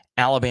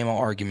Alabama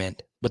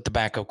argument with the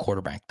backup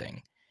quarterback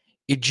thing.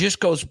 It just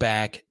goes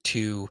back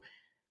to,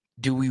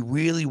 do we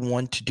really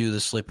want to do the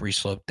slippery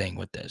slope thing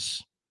with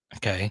this?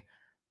 Okay.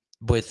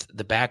 With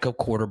the backup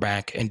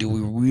quarterback, and do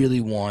we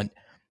really want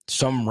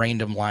some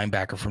random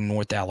linebacker from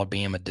North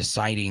Alabama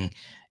deciding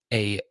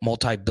a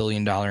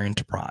multi-billion-dollar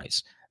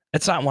enterprise?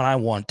 That's not what I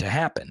want to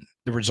happen.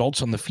 The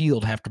results on the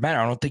field have to matter.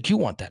 I don't think you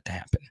want that to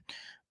happen,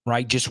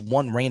 right? Just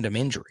one random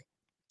injury,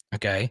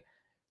 okay?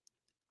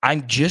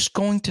 I'm just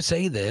going to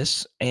say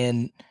this,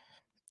 and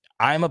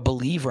I'm a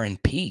believer in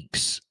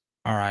peaks,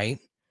 all right?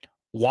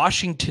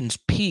 Washington's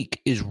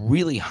peak is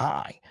really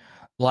high.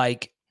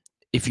 Like,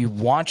 if you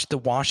watch the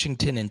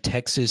Washington and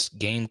Texas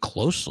game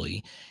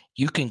closely,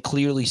 you can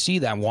clearly see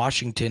that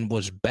Washington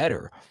was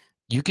better.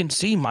 You can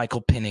see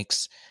Michael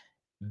Penix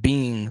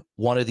being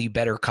one of the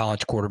better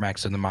college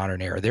quarterbacks in the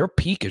modern era. Their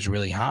peak is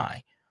really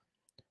high.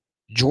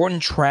 Jordan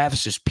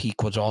Travis's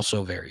peak was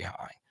also very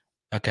high.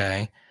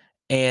 Okay.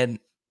 And,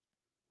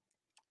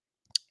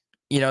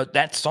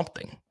 that's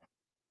something,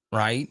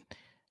 right?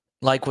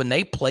 Like when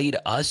they played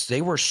us,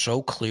 they were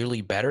so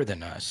clearly better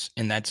than us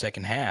in that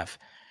second half.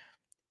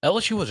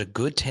 LSU was a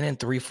good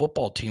 10-3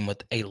 football team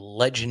with a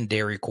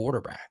legendary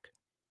quarterback.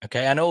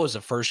 Okay, I know it was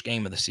the first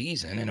game of the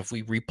season, and if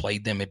we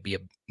replayed them, it'd be a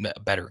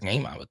better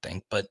game, I would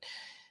think. But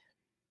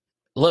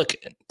look,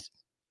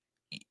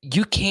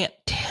 you can't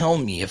tell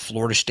me if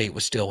Florida State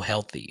was still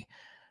healthy.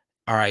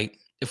 All right,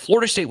 if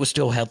Florida State was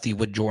still healthy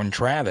with Jordan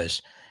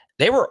Travis,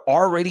 they were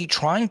already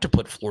trying to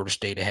put Florida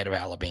State ahead of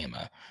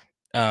Alabama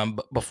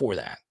before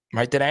that,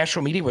 right? The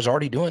national media was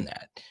already doing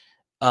that.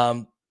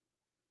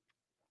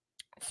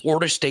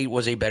 Florida State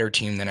was a better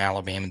team than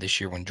Alabama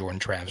this year when Jordan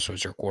Travis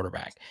was their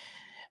quarterback.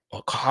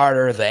 Well,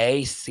 Carter,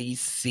 the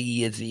ACC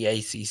is the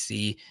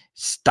ACC.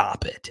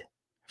 Stop it.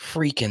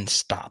 Freaking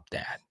stop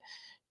that.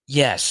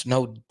 Yes,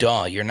 no,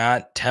 duh. You're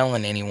not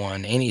telling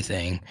anyone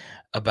anything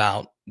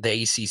about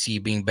the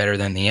ACC being better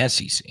than the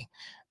SEC.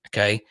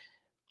 Okay?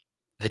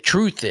 The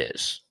truth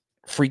is,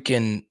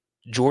 freaking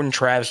Jordan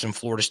Travis and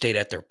Florida State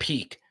at their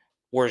peak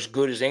were as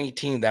good as any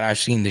team that I've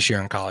seen this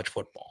year in college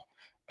football.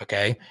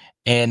 Okay?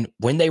 And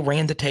when they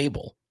ran the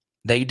table,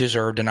 they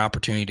deserved an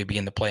opportunity to be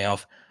in the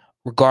playoff,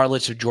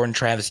 regardless if Jordan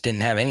Travis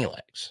didn't have any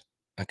legs.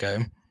 Okay?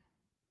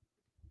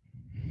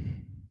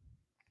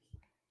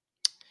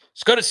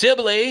 Let's go to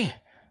Sibley.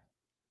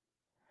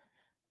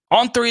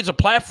 On3 is a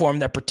platform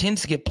that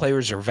pretends to give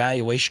players their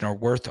valuation or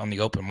worth on the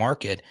open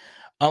market.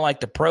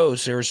 Unlike the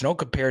pros, there is no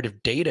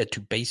comparative data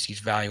to base these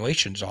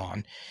valuations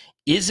on.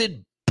 Is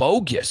it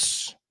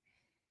bogus?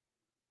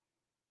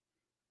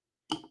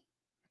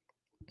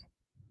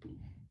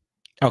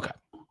 Okay.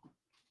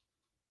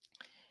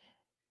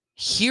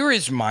 Here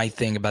is my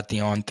thing about the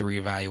On3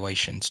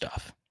 evaluation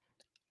stuff.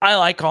 I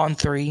like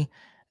On3.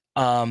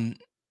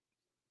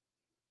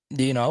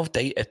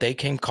 If they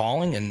came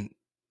calling and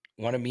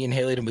wanted me and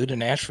Haley to move to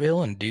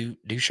Nashville and do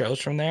shows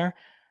from there,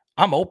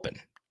 I'm open.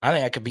 I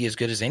think I could be as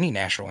good as any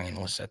national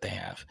analyst that they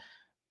have.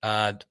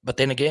 But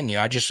then again,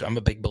 I'm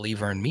a big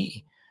believer in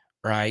me,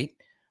 right?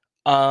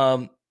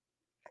 I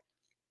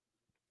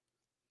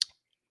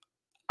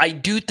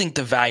do think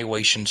the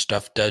valuation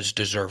stuff does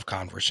deserve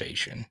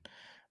conversation.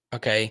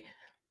 Okay.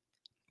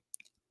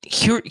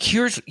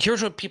 Here's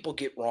what people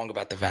get wrong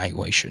about the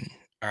valuation.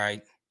 All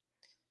right.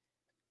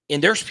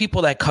 And there's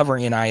people that cover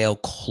NIL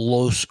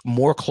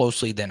more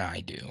closely than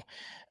I do.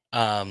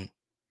 That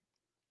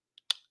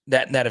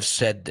have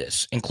said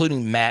this,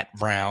 including Matt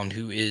Brown,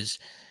 who is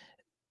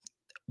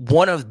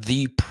one of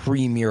the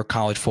premier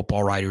college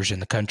football writers in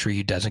the country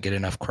who doesn't get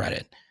enough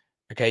credit.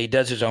 Okay, he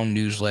does his own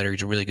newsletter.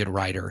 He's a really good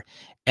writer.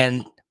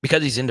 And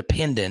because he's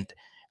independent,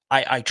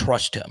 I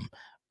trust him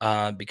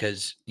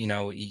because,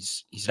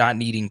 he's not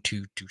needing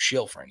to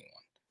shill for anyone.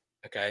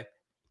 Okay.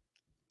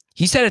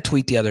 He said a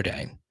tweet the other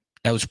day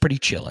that was pretty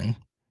chilling,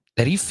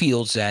 that he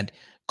feels that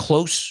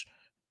closer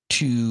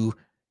to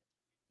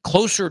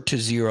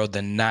zero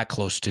than not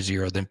close to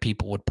zero than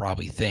people would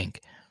probably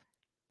think.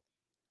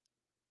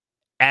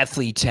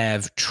 Athletes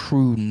have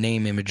true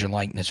name, image, and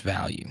likeness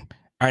value.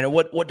 All right,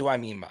 what do I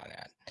mean by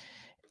that?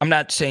 I'm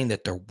not saying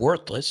that they're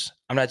worthless.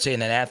 I'm not saying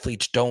that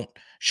athletes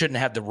shouldn't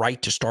have the right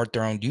to start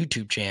their own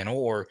YouTube channel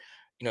or,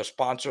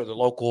 sponsor the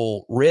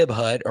local rib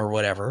hut or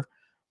whatever.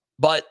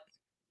 But,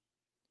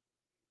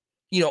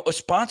 a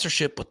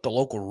sponsorship with the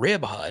local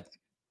rib hut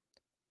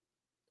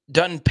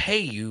doesn't pay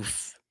you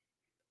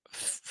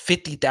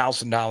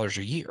 $50,000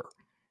 a year.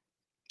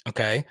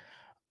 Okay.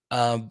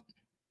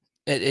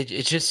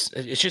 It's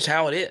just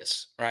how it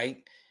is, right?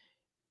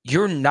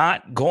 You're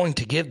not going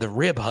to give the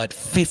rib hut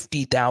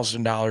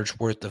 $50,000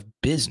 worth of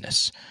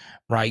business,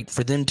 right?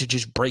 For them to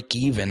just break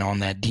even on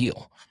that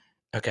deal.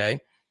 Okay.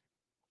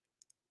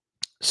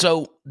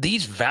 So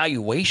these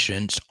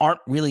valuations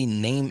aren't really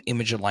name,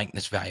 image, and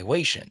likeness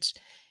valuations.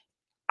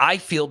 I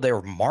feel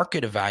they're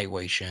market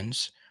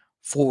evaluations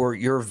for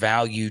your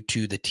value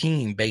to the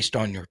team based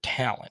on your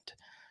talent.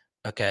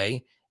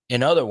 Okay.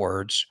 In other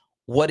words,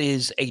 what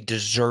is a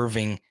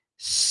deserving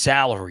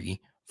salary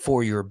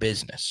for your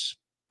business?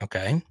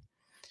 Okay.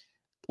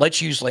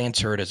 Let's use Lance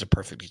Hurd as a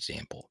perfect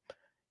example.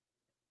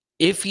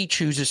 If he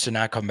chooses to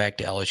not come back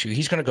to LSU,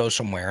 he's going to go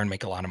somewhere and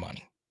make a lot of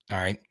money. All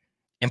right.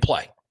 And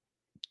play.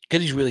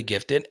 Because he's really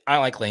gifted. I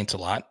like Lance a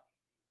lot.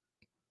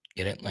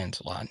 Get it? Lance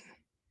a lot.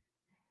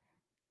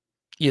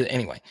 Yeah,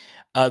 anyway,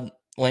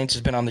 Lance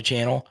has been on the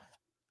channel.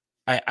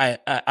 I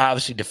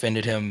obviously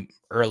defended him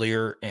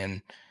earlier,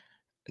 and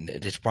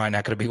it's probably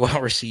not going to be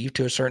well received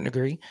to a certain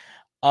degree.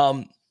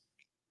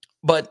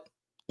 But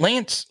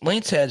Lance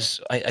has,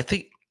 I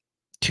think,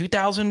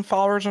 2,000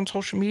 followers on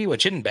social media,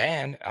 which isn't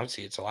bad.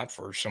 Obviously, it's a lot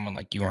for someone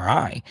like you or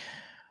I,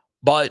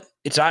 but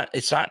it's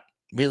not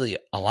really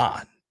a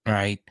lot,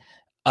 right?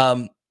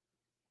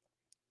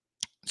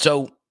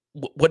 So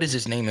what is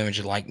his name, image,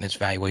 and likeness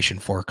valuation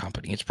for a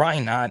company? It's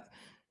probably not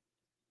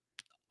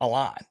a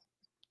lot.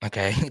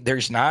 Okay.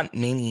 There's not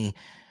many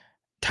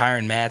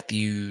Tyrann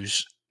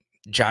Matthews,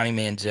 Johnny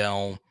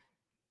Manziel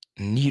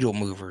needle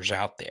movers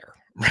out there,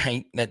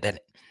 right?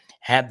 That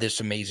have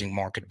this amazing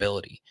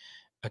marketability.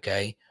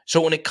 Okay.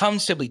 So when it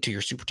comes simply to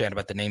your super chat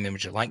about the name,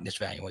 image, and likeness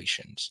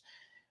valuations,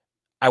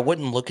 I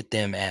wouldn't look at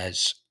them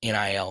as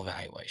NIL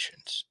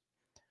valuations.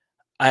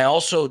 I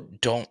also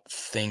don't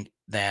think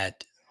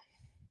that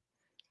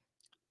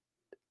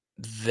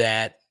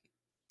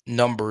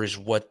number is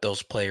what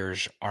those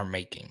players are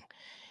making.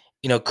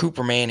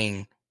 Cooper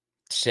Manning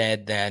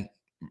said that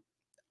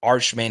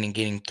Arch Manning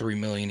getting $3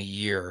 million a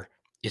year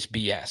is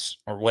BS,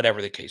 or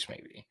whatever the case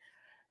may be.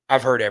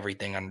 I've heard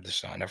everything under the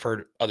sun. I've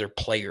heard other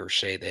players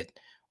say that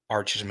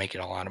Arch is making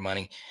a lot of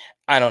money.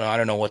 I don't know. I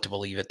don't know what to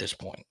believe at this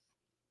point.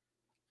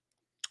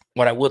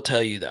 What I will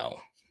tell you, though,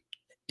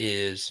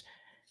 is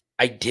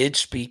I did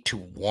speak to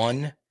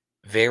one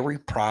very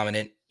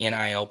prominent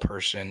NIL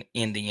person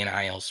in the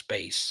NIL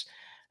space,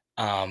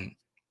 not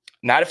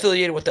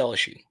affiliated with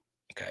LSU,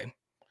 okay?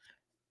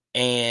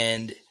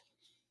 And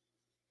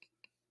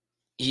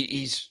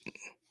he's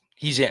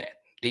in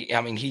it.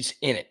 I mean, he's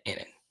in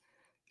it.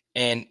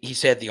 And he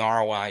said the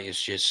ROI is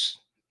just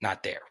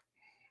not there,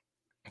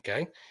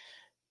 okay?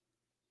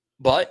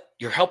 But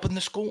you're helping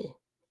the school,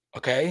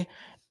 okay?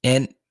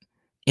 And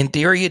in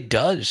theory, it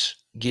does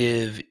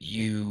give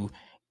you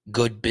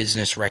good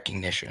business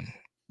recognition,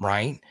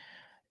 right?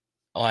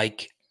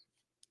 Like,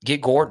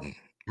 get Gordon,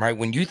 right?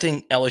 When you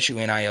think LSU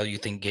NIL, you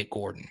think Get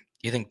Gordon.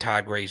 You think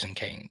Todd Raising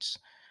Canes.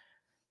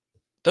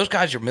 Those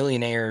guys are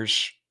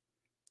millionaires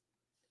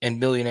and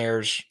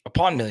millionaires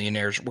upon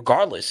millionaires,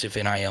 regardless if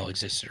NIL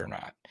existed or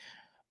not.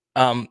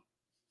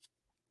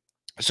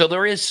 So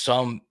there is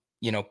some,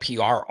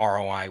 PR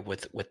ROI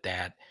with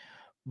that,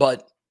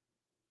 but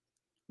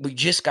we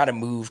just got to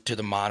move to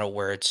the model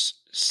where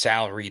it's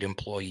salaried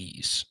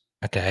employees,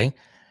 okay?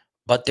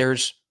 But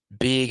there's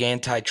big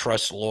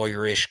antitrust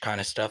lawyerish kind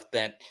of stuff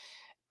that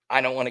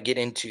I don't want to get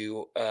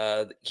into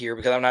here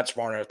because I'm not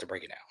smart enough to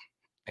break it down.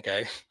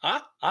 Okay.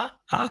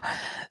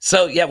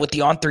 So yeah, with the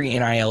On3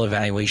 NIL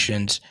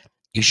evaluations,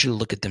 you should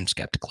look at them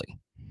skeptically.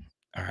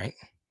 All right.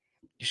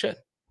 You should.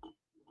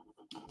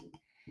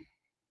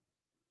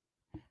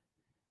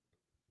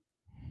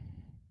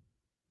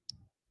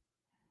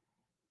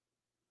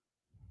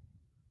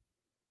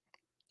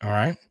 All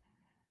right.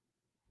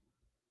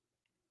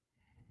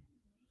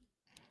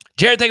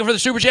 Jared, thank you for the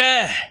super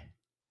chat.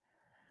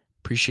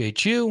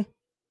 Appreciate you.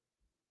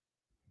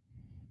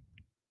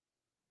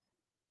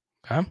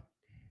 Okay.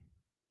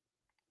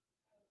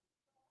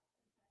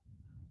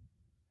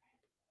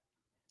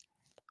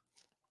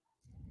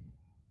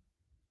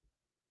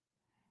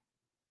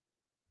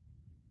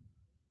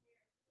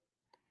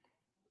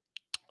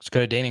 Let's go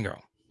to Dating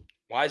Girl.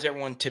 Why is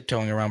everyone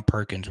tiptoeing around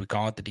Perkins? We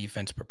call it the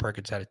defense, but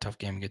Perkins had a tough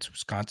game against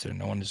Wisconsin, and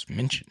no one has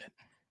mentioned it.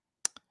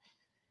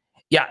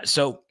 Yeah,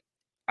 so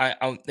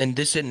and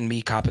this isn't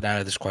me copping out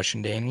of this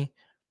question, Danny.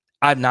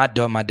 I've not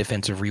done my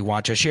defensive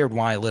rewatch. I shared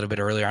why a little bit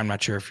earlier. I'm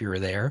not sure if you were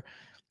there.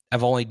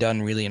 I've only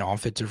done really an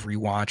offensive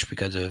rewatch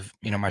because of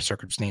my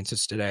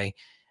circumstances today.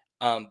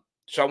 So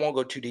I won't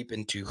go too deep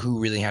into who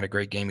really had a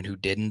great game and who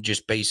didn't.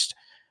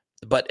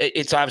 But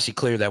it's obviously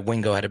clear that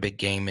Wingo had a big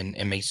game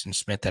and Mason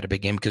Smith had a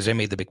big game because they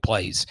made the big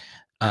plays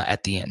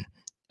at the end.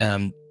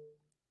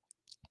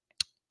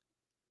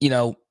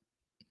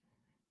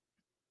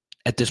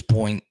 At this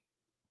point,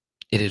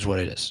 it is what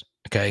it is.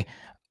 Okay.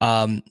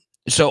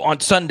 So on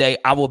Sunday,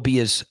 I will be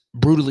as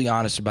brutally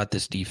honest about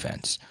this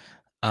defense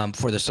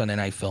for the Sunday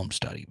night film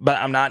study. But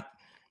I'm not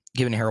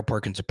giving Harold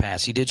Perkins a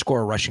pass. He did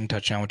score a rushing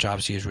touchdown, which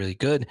obviously is really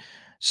good.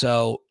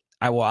 So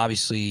I will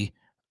obviously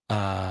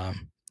go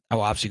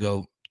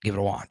give it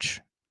a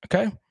watch.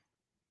 Okay.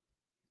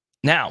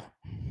 Now,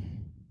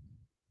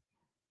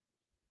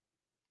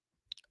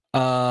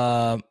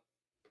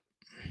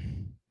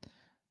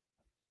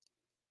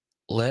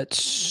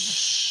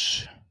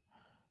 let's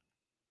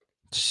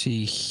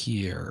see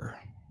here.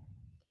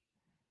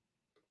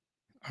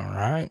 All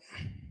right.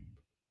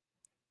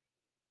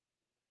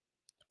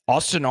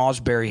 Austin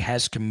Osbury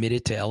has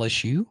committed to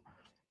LSU.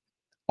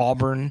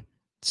 Auburn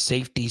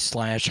safety /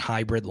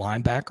 hybrid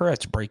linebacker.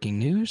 That's breaking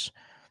news.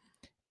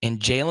 And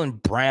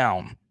Jalen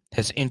Brown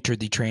has entered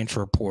the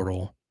transfer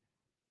portal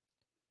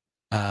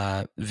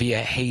via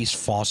Hayes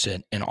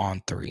Fawcett and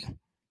On3.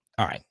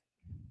 All right.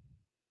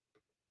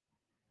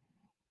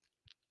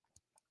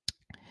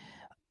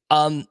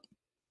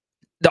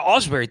 The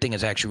Osbury thing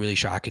is actually really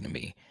shocking to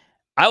me.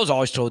 I was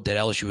always told that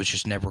LSU was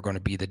just never going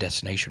to be the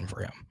destination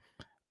for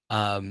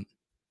him.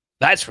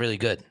 That's really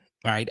good.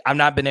 All right. I've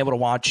not been able to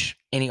watch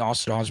any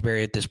Austin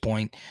Osbury at this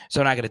point, so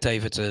I'm not going to tell you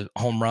if it's a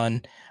home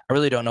run. I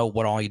really don't know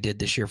what all he did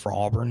this year for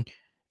Auburn.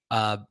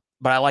 But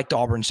I like the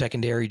Auburn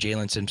secondary.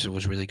 Jalen Simpson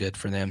was really good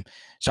for them.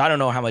 So I don't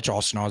know how much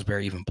Austin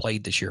Osbury even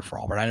played this year for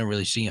Auburn. I didn't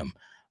really see him.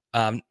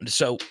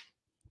 So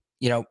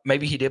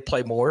maybe he did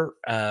play more.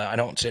 I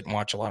don't sit and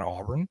watch a lot of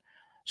Auburn.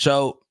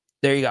 So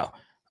there you go.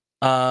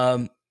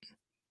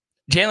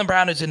 Jalen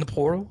Brown is in the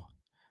portal.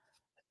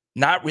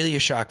 Not really a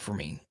shock for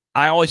me.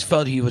 I always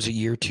felt he was a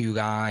year 2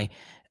 guy.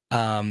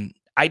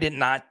 I did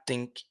not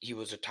think he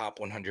was a top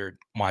 100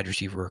 wide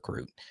receiver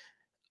recruit.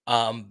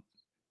 I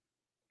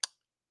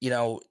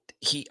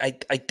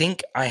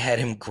think I had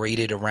him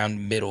graded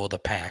around middle of the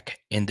pack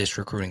in this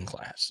recruiting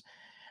class.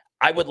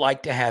 I would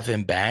like to have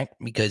him back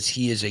because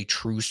he is a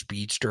true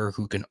speedster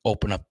who can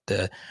open up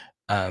the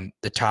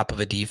top of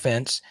a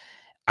defense.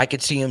 I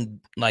could see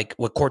him like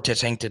what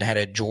Cortez Hankton had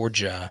at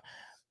Georgia.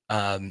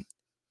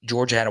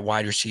 Georgia had a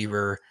wide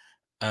receiver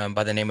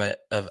by the name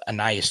of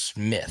Anais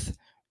Smith.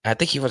 I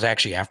think he was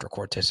actually after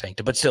Cortez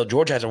Hankton, but still,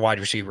 Georgia has a wide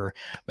receiver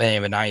by the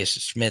name of Anais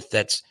Smith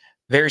that's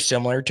very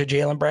similar to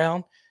Jalen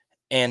Brown.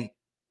 And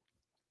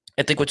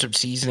I think with some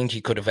seasoning,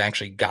 he could have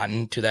actually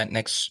gotten to that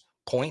next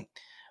point.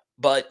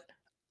 But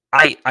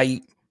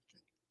Jalen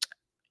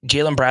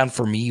Brown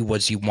for me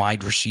was the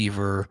wide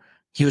receiver.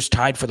 He was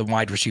tied for the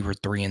wide receiver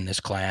 3 in this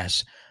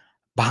class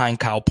behind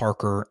Kyle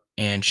Parker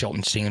and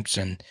Shelton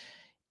Sampson,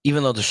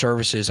 even though the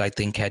services, I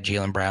think, had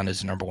Jalen Brown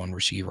as the number 1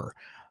 receiver.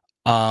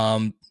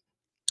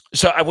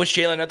 So I wish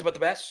Jalen nothing but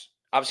the best.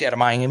 Obviously, out of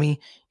Miami,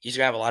 he's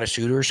going to have a lot of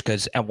suitors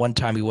because at one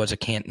time he was a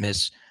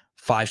can't-miss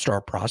 5-star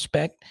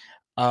prospect.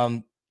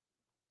 But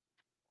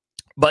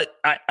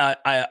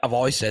I've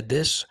always said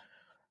this.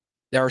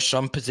 There are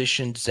some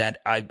positions that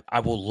I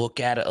will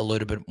look at a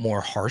little bit more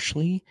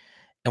harshly,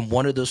 and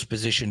one of those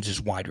positions is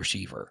wide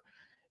receiver.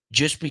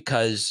 Just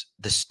because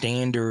the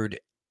standard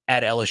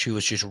at LSU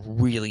is just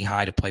really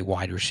high to play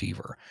wide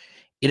receiver.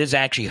 It is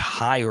actually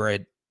higher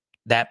at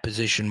that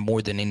position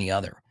more than any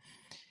other.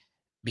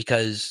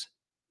 Because,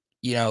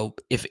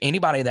 if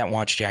anybody that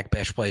watched Jack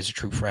Bech play as a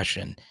true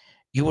freshman,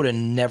 you would have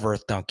never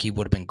thought he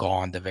would have been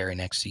gone the very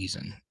next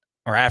season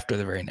or after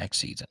the very next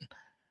season.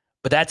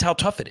 But that's how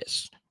tough it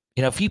is.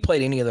 If he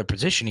played any other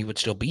position, he would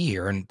still be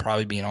here and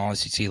probably be an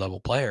all-SEC level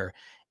player.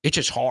 It's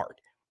just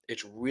hard.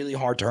 It's really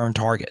hard to earn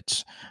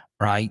targets,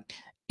 right?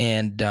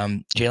 And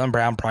Jalen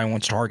Brown probably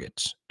wants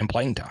targets and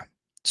playing time.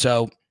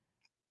 So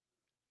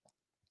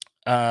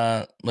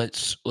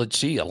let's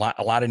see a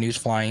lot of news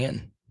flying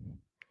in.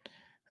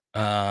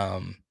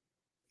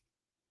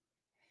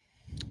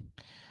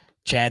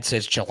 Chad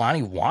says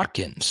Jelani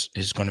Watkins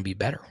is going to be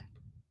better.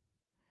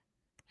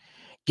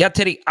 Yeah,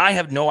 Teddy, I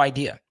have no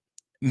idea.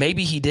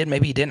 Maybe he did,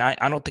 maybe he didn't.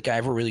 I don't think I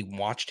ever really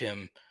watched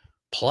him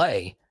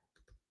play.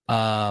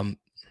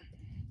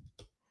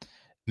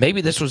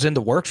 Maybe this was in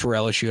the works for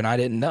LSU and I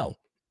didn't know.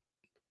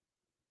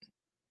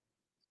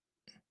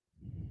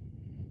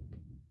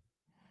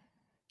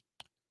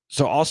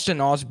 So Austin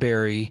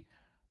Osbury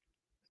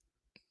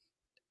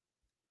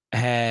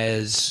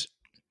has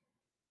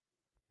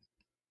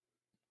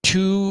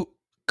 2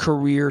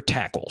 career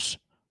tackles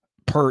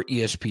per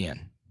ESPN.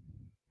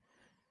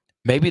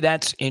 Maybe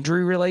that's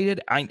injury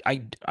related.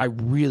 I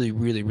really,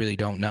 really, really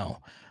don't know.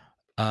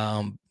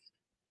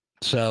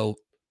 So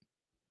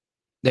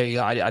there you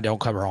go. I don't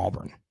cover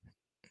Auburn.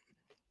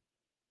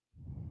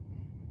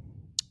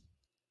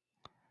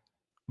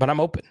 But I'm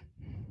open.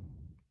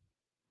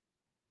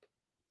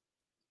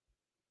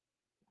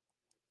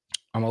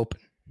 I'm open.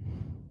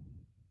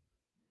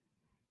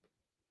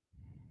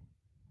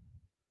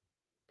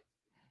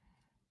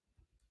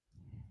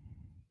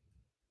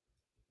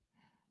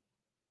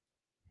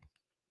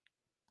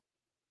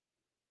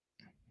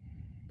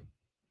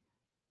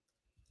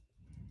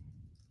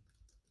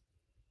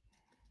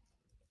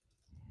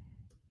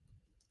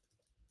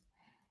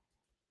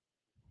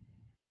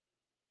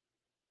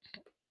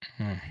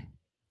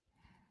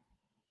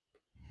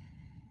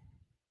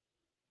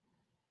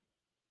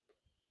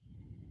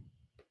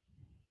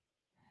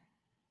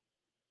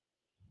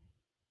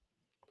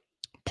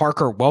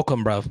 Parker,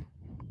 welcome, bro.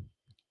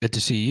 Good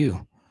to see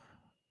you.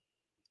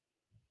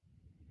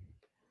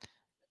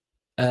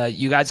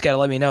 You guys got to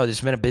let me know. This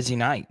has been a busy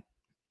night.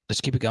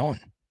 Let's keep it going.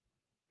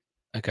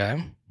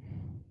 Okay.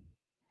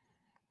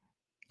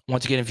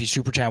 Once again, if you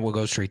super chat, we'll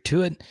go straight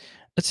to it.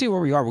 Let's see where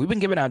we are. We've been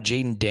giving out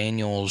Jaden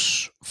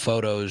Daniels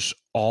photos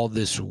all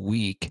this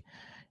week.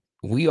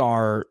 We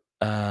are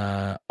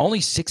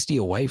only 60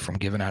 away from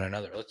giving out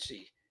another. Let's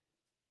see.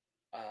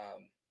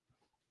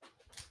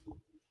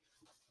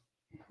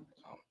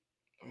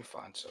 Let me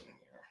find something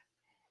here.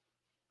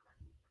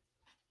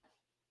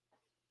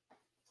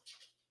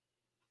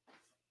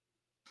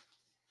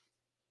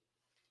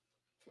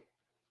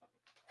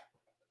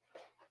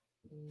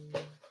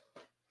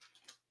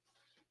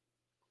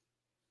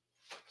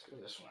 Let's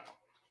get this one out.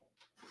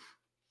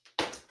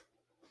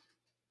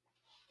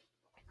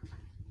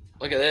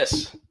 Look at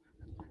this.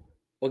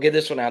 We'll get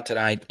this one out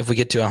tonight if we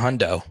get to a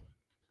hundo.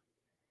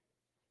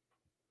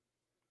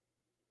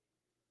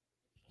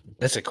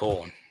 That's a cool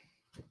one.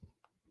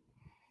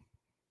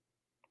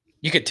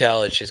 You could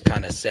tell it's just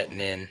kind of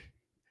setting in.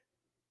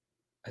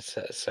 That's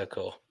so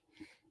cool.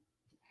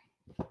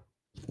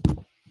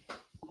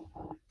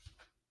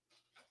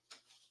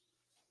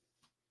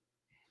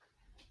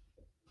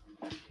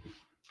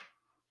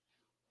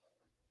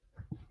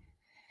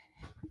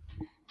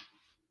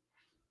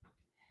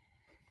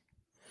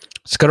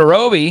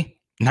 Scudorobi,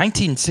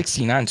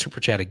 1969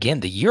 Super Chat again.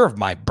 The year of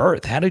my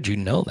birth. How did you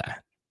know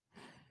that?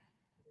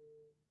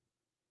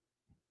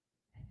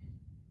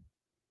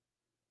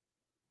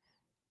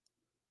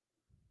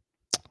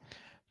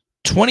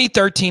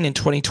 (2013) and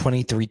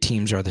 2023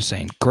 teams are the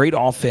same. Great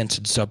offense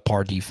and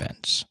subpar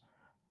defense.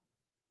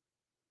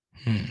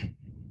 Let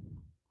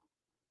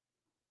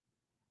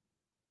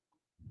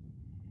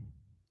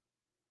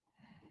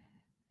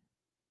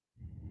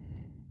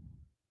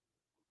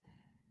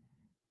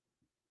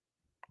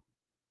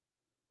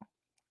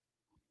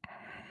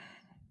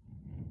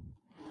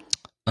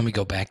me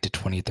go back to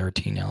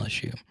 2013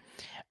 LSU.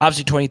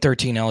 Obviously,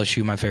 2013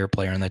 LSU, my favorite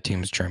player on that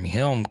team is Jeremy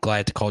Hill. I'm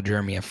glad to call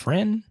Jeremy a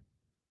friend.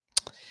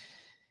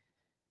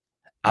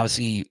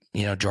 Obviously,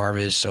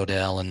 Jarvis,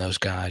 Odell, and those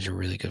guys are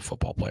really good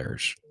football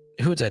players.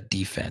 Who is that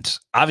defense?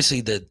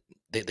 Obviously, the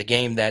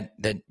game that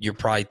you're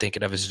probably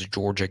thinking of is the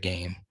Georgia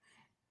game.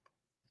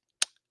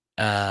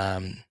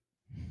 I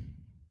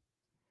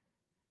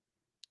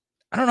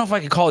don't know if I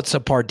could call it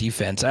subpar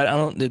defense. I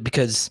don't,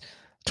 because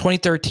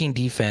 2013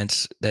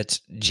 defense,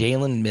 that's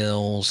Jalen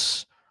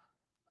Mills,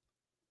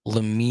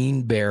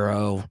 Lamine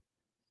Barrow,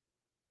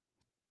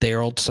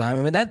 Daryl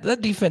Simon. I mean,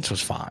 that defense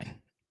was fine,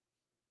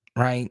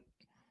 right?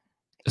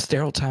 Is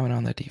Daryl Simon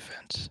on that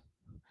defense?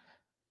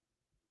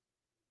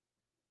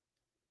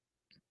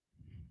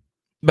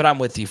 But I'm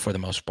with you for the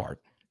most part.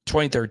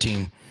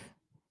 2013,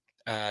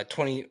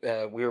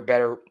 we were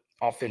better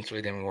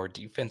offensively than we were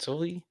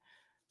defensively.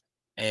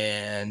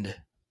 And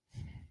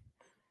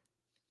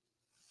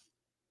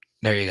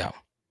there you go.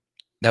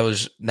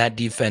 That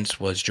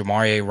defense was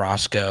Jamarie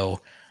Roscoe,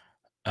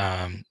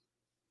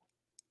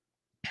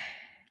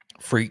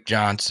 Freak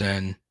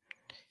Johnson,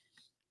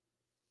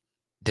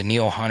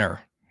 Daniil Hunter.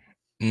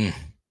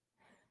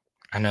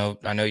 I know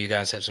you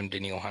guys have some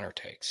Daniil Hunter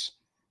takes.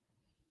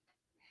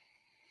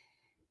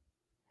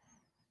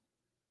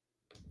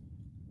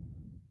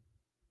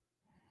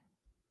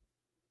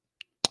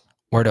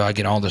 Where do I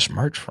get all this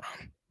merch from?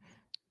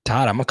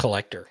 Todd, I'm a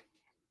collector.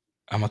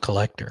 I'm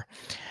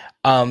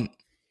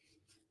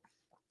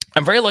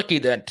very lucky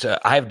that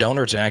I have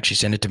donors that actually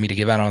send it to me to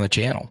give out on the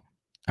channel.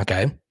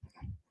 Okay.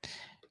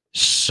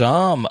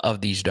 Some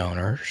of these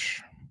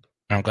donors,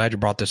 and I'm glad you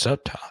brought this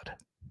up, Todd,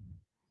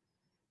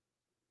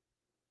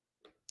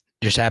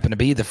 just happen to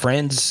be the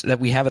friends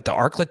that we have at the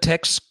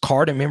Arklatex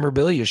Card and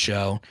Memorabilia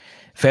Show,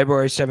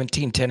 February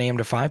 17, 10 a.m.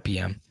 to 5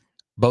 p.m.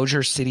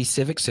 Bossier City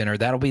Civic Center.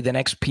 That'll be the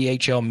next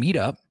PHL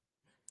meetup.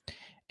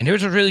 And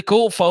here's what's really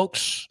cool,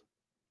 folks.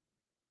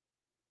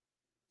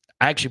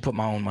 I actually put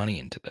my own money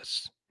into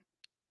this.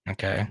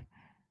 Okay.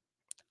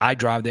 I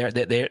drive there.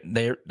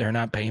 They're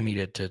not paying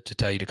me to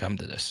tell you to come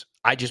to this.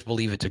 I just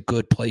believe it's a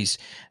good place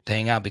to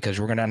hang out because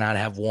we're going to not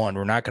have one.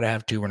 We're not going to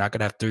have two. We're not going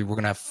to have three. We're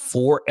going to have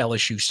 4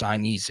 LSU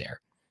signees there.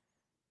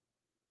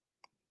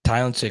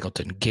 Tylen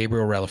Singleton,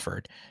 Gabriel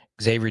Relaford,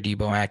 Xavier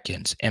Debo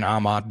Atkins, and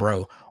Ahmad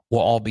Bro will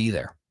all be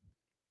there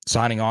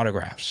signing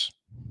autographs.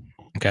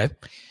 Okay.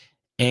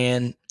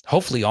 And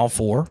hopefully all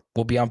 4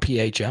 will be on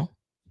PHL.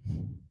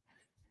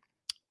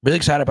 Really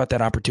excited about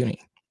that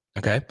opportunity.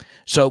 Okay.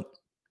 So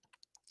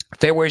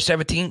February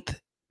 17th,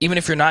 even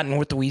if you're not in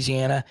North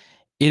Louisiana,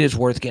 it is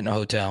worth getting a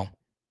hotel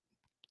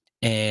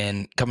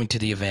and coming to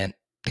the event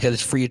because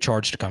it's free of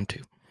charge to come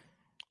to.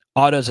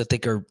 Autos, I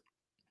think, are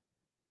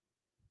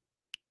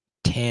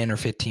 10 or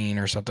 15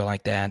 or something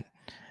like that.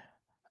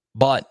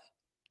 But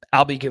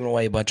I'll be giving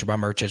away a bunch of my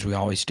merch as we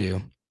always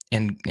do,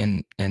 and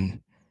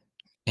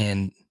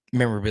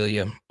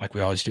memorabilia like we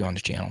always do on the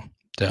channel.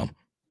 So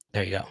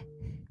there you go.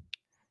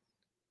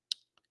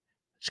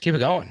 Let's keep it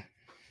going.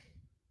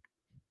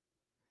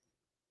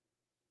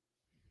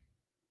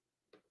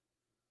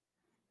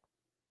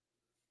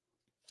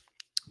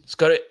 Let's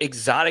go to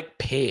Exotic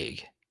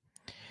Pig.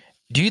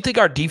 Do you think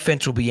our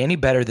defense will be any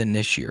better than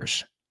this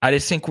year's? I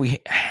just think we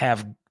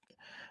have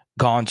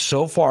gone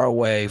so far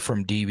away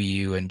from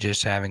DBU and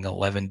just having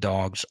 11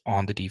 dogs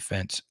on the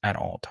defense at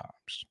all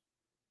times.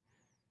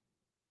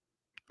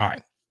 All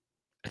right.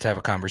 Let's have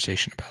a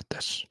conversation about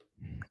this.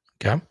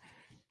 Okay.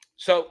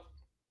 So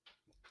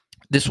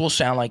this will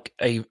sound like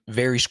a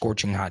very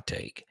scorching hot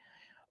take,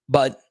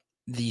 but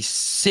the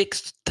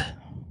sixth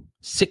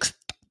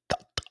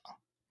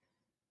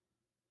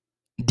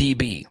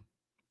DB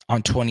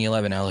on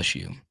 2011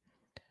 LSU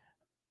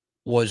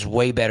was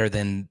way better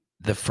than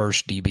the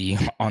first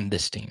DB on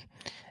this team.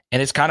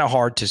 And it's kind of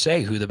hard to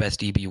say who the best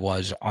DB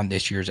was on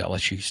this year's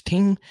LSU's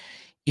team.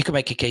 You can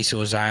make a case it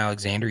was Zion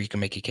Alexander. You can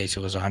make a case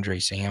it was Andre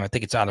Sam. I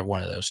think it's either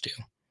one of those two.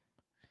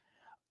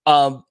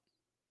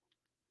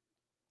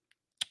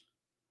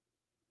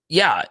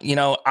 Yeah,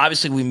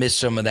 obviously we missed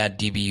some of that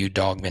DBU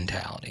dog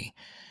mentality.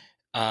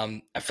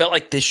 I felt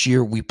like this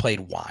year we played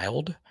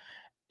wild.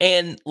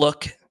 And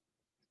look,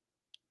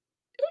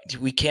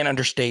 we can't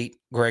understate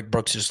Greg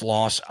Brooks'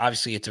 loss.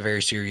 Obviously, it's a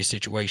very serious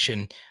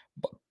situation.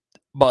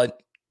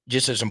 But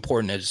just as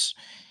important as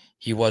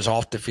he was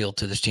off the field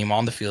to this team,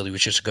 on the field, he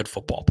was just a good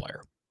football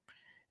player.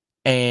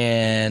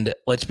 And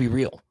let's be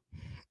real.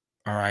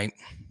 All right.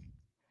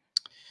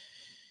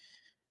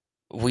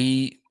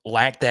 We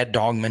lack that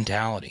dog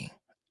mentality.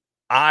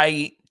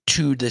 I,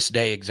 to this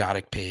day,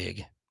 Exotic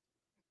Pig,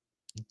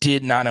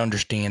 did not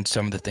understand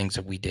some of the things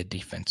that we did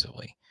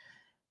defensively.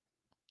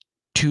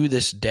 To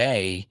this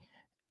day,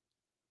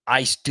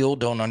 I still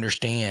don't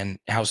understand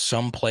how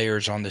some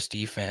players on this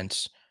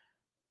defense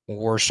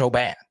were so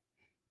bad.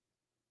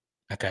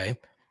 Okay.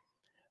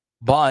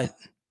 But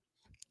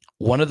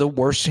one of the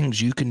worst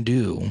things you can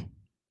do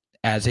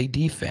as a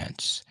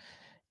defense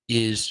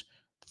is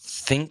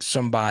think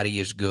somebody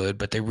is good,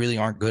 but they really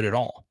aren't good at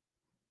all.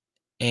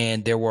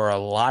 And there were a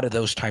lot of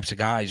those types of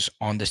guys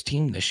on this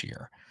team this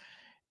year.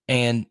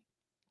 And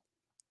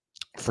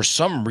for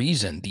some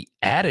reason, the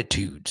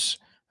attitudes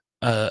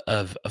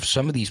of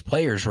some of these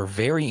players were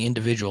very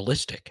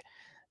individualistic,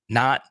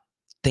 not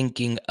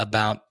thinking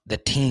about the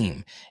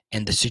team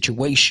and the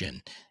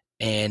situation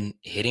and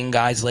hitting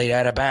guys late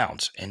out of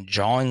bounds and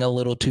jawing a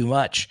little too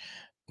much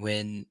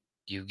when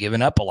you've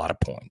given up a lot of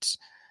points.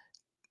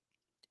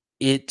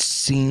 It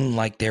seemed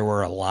like there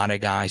were a lot of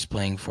guys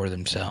playing for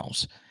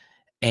themselves.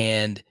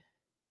 And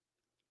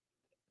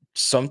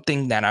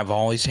something that I've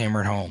always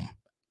hammered home,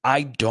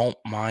 I don't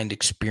mind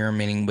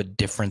experimenting with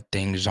different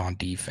things on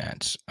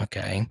defense,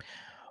 okay?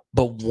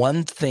 But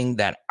one thing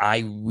that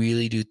I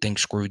really do think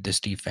screwed this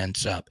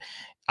defense up,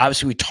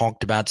 obviously we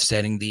talked about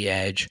setting the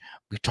edge.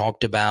 We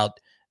talked about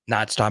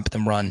not stopping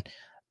them run.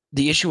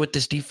 The issue with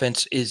this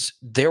defense is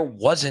there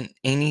wasn't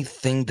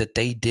anything that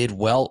they did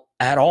well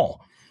at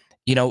all.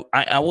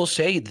 I will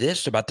say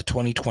this about the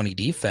 2020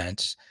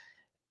 defense.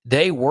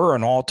 They were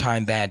an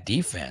all-time bad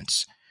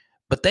defense,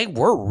 but they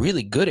were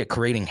really good at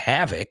creating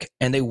havoc,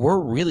 and they were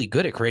really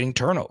good at creating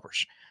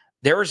turnovers.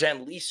 There was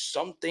at least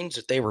some things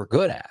that they were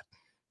good at.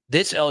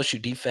 This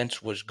LSU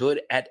defense was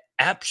good at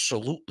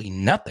absolutely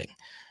nothing.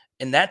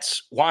 And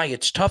that's why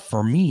it's tough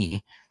for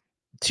me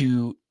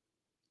to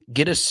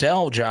get a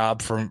sell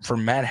job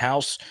from Matt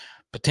House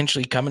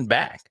potentially coming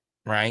back,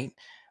 right?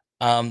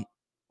 That's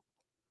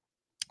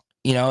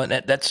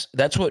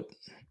what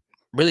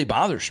really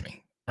bothers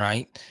me,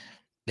 right?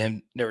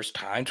 Then there's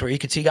times where you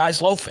could see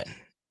guys loafing.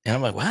 And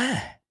I'm like,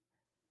 what?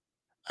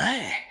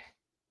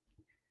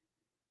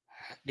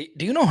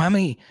 Do you know how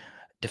many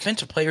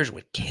defensive players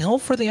would kill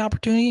for the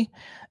opportunity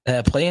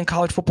play in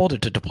college football,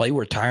 to play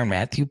where Tyrann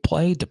Mathieu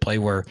played, to play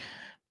where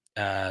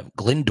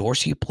Glenn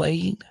Dorsey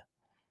played?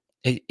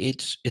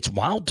 It's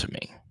wild to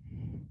me.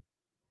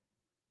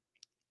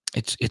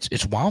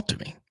 It's wild to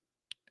me.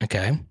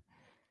 Okay.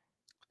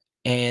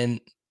 And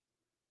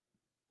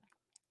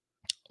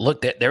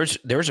look,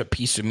 there's a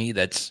piece of me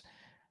that's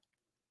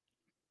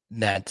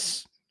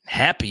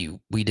happy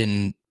we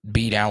didn't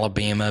beat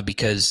Alabama,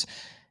 because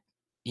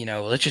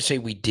let's just say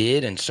we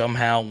did and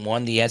somehow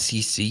won the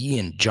SEC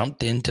and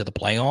jumped into the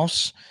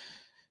playoffs.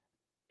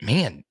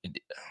 Man,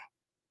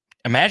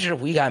 imagine if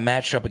we got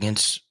matched up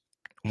against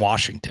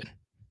Washington.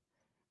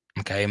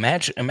 Okay,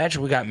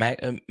 imagine we got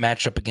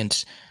matched up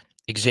against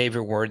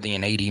Xavier Worthy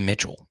and A.D.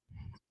 Mitchell.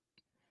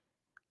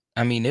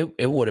 I mean,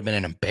 it would have been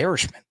an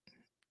embarrassment.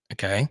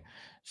 Okay,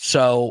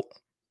 so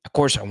of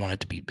course I want it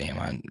to beat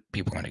Bama.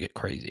 People are going to get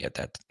crazy at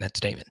that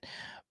statement,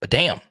 but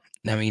damn,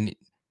 I mean,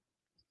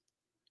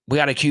 we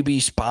got a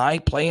QB spy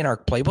play in our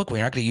playbook.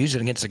 We're not going to use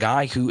it against a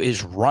guy who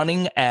is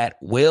running at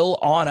will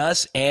on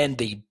us, and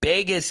the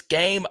biggest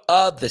game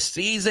of the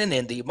season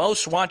and the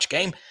most watched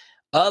game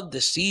of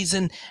the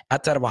season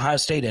outside of Ohio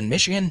State and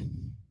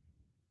Michigan.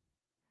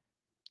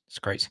 It's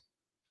crazy.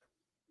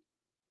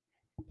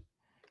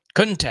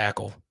 Couldn't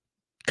tackle.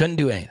 Couldn't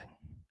do anything.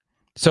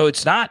 So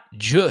it's not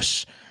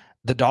just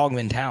the dog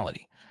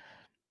mentality.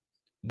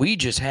 We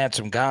just had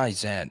some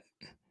guys that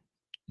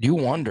you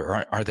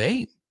wonder, are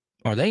they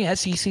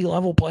SEC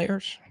level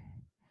players?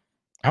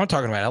 I'm not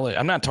talking about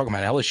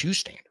LSU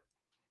standard.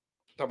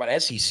 I'm talking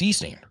about SEC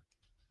standard.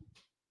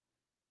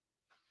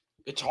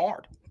 It's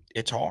hard.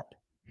 It's hard.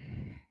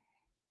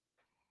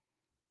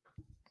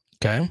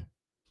 Okay.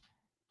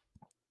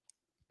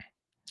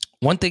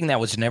 One thing that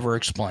was never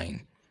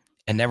explained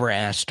and never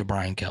asked to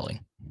Brian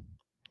Kelly.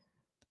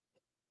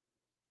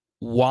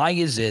 Why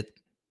is it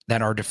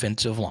that our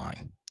defensive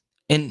line,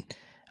 and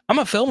I'm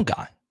a film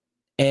guy,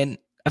 and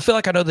I feel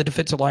like I know the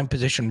defensive line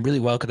position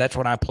really well because that's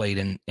what I played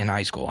in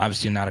high school.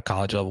 Obviously not a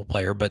college level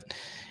player, but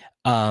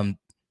I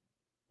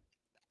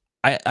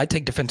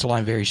take defensive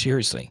line very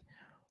seriously.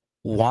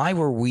 Why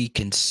were we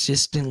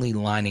consistently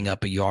lining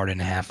up 1.5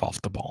 yards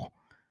off the ball?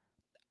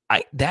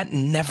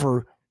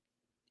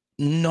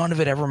 None of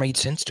it ever made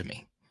sense to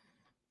me.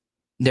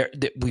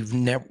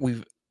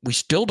 We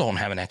still don't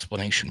have an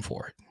explanation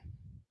for it.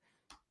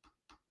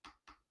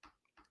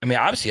 I mean,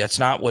 obviously, that's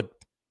not what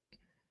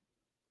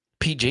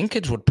Pete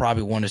Jenkins would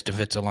probably want his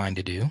defensive line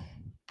to do,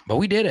 but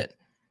we did it.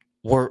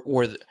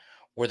 Were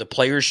the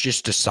players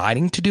just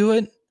deciding to do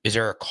it? Is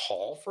there a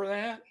call for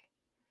that?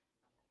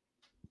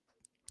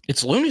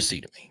 It's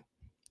lunacy to me.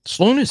 It's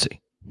lunacy.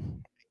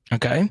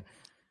 Okay?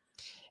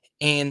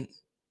 And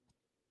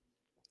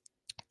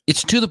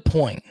it's to the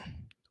point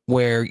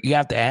where you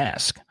have to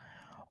ask,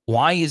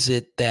 why is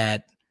it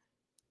that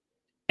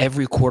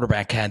every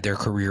quarterback had their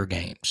career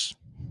games?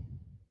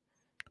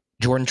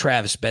 Jordan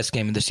Travis, best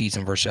game of the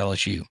season versus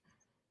LSU.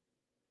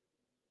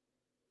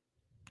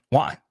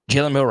 Why?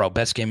 Jalen Milroe,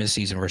 best game of the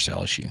season versus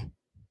LSU.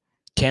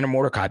 Tanner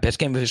Mordecai, best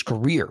game of his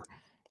career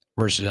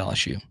versus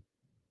LSU.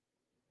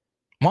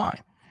 Why?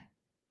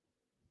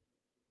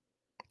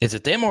 Is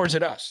it them or is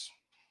it us?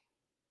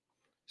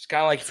 It's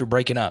kind of like if you're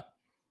breaking up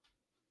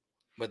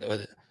with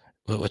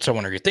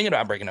someone, or you're thinking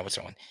about breaking up with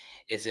someone.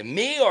 Is it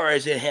me or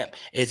is it him?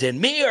 Is it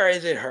me or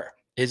is it her?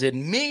 Is it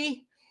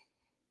me?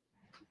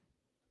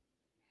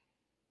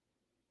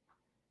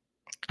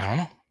 I don't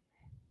know.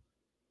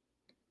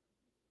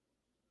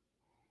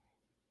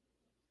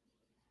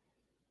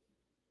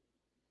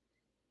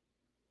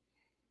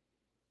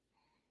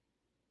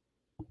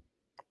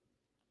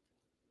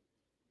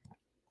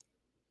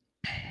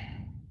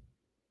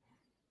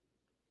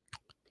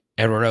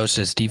 Edward O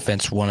says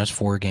defense won us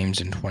 4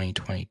 games in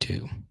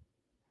 2022.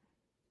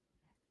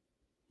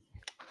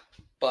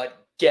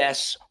 But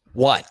guess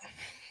what?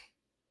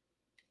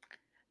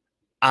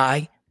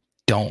 I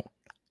don't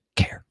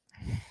care.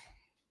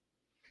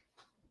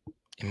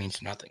 It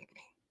means nothing to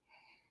me.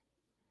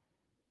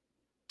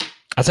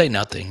 I say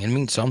nothing. It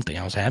means something.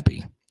 I was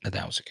happy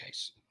that was the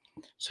case.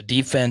 So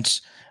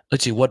defense,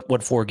 let's see,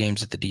 what 4 games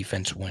did the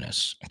defense win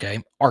us?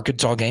 Okay.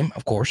 Arkansas game,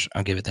 of course.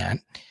 I'll give it that.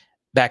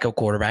 Backup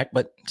quarterback,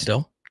 but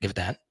still, give it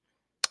that.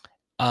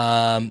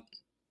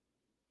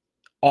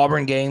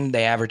 Auburn game,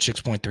 they averaged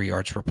 6.3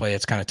 yards per play.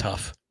 It's kind of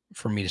tough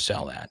for me to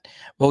sell that.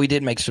 But we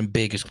did make some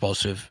big,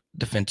 explosive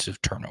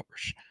defensive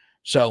turnovers.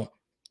 So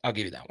I'll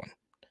give you that one.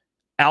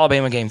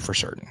 Alabama game for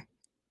certain.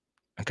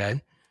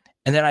 Okay.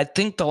 And then I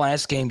think the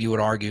last game you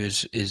would argue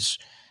is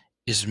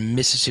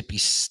Mississippi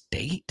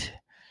State.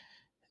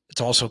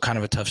 It's also kind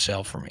of a tough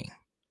sell for me.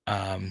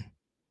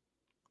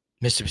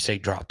 Mississippi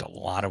State dropped a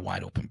lot of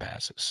wide open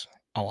passes.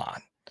 A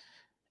lot.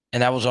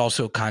 And that was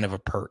also kind of a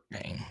perk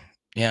game.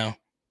 Yeah.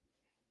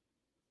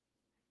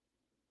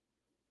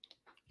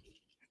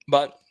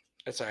 But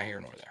that's not here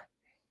nor there.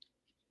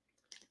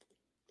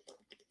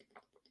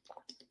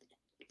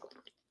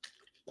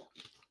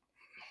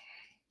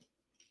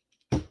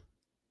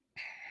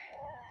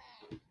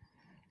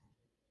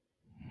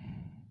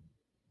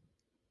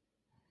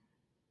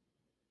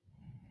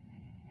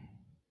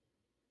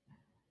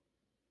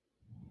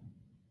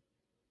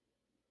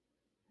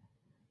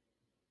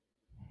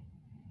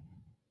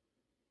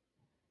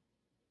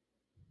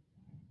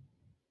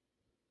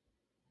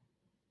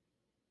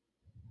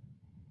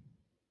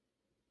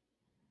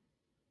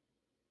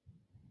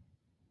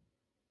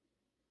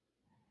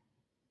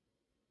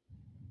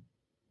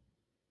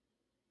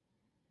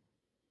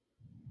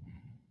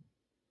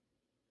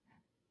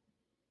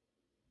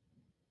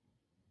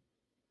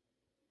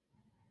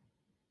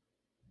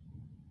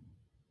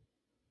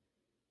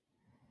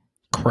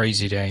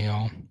 Crazy day,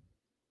 y'all.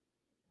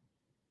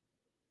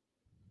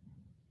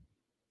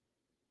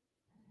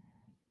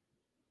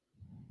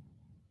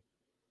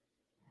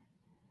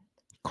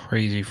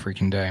 Crazy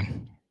freaking day.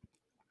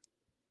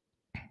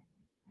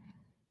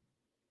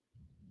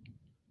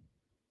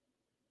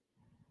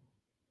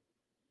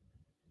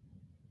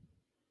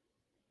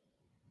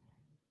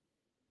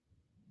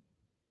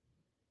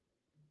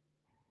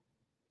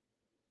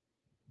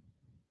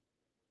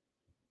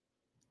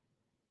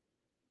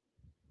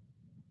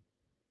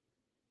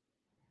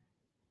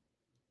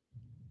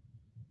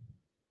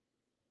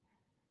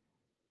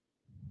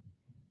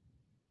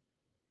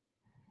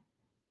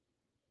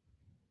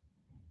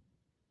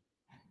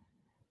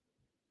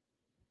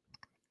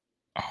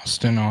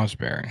 Austin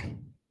Osbury.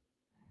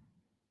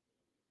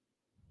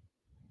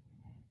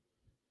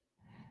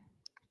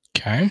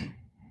 Okay.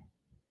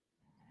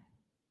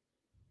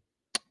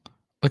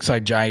 Looks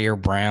like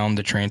Jair Brown,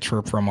 the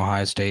transfer from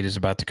Ohio State, is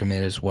about to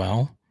commit as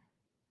well.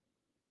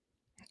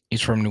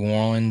 He's from New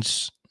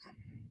Orleans.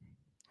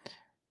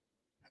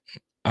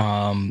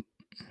 I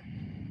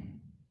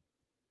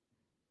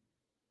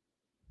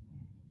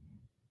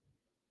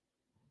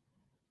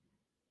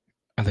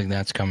think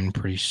that's coming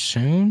pretty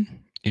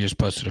soon. He just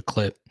posted a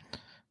clip,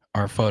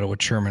 our photo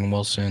with Sherman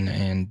Wilson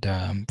and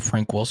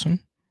Frank Wilson.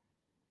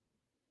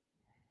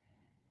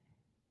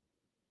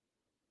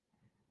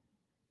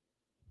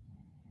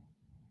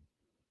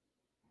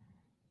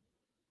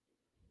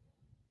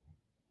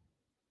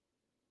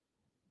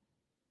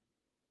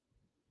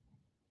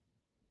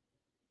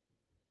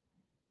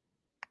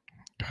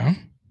 Okay.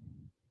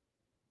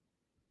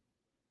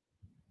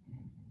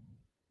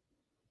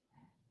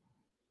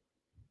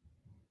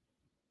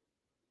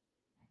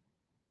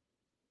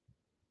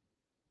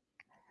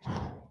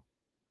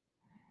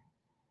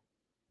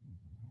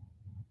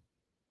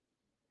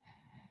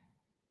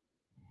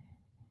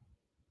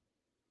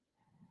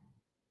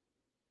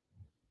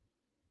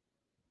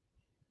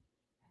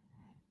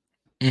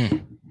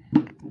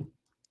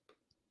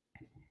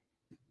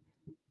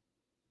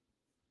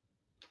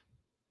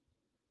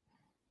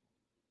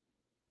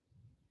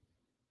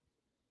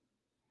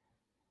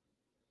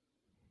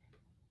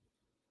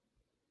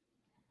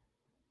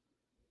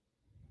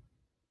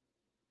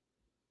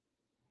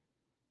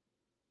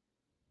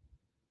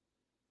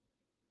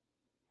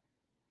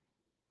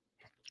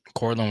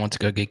 Cortland wants to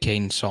go get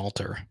Caden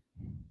Salter.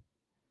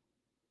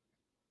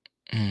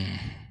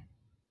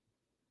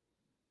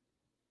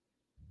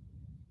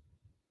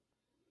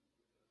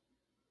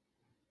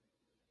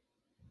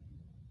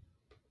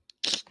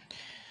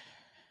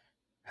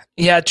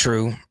 Yeah,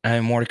 true.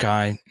 And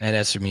Mordecai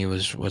at SMU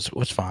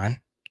was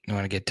fine. You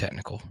want to get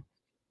technical?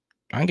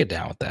 I can get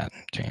down with that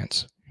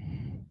chance.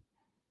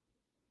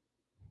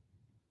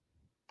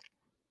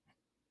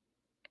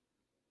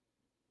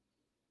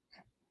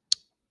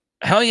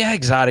 Hell yeah,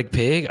 exotic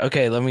pig.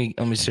 Okay, let me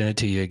send it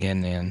to you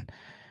again, man.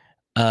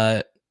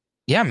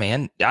 Yeah,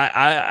 man.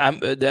 I'm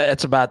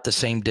that's about the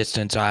same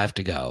distance I have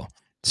to go,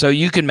 so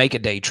you can make a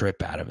day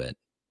trip out of it.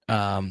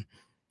 I'll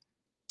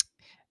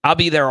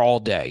be there all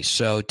day,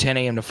 so 10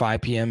 a.m. to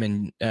 5 p.m.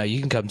 and you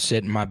can come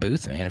sit in my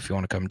booth, man, if you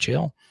want to come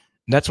chill.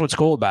 That's what's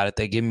cool about it.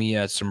 They give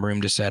me some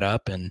room to set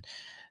up, and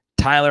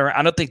Tyler.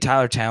 I don't think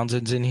Tyler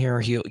Townsend's in here.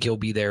 He'll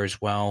be there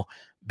as well.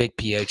 Big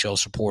PHL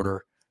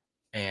supporter,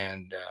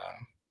 and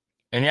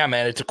yeah,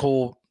 man,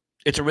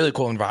 it's a really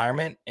cool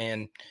environment,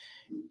 and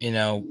you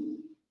know,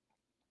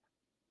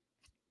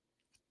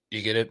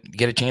 you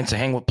get a chance to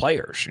hang with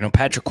players. You know,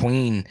 Patrick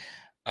Queen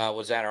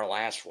was at our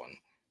last one,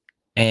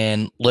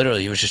 and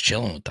literally he was just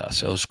chilling with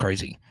us. It was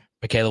crazy.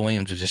 Michaela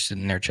Williams was just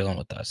sitting there chilling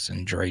with us,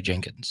 and Dre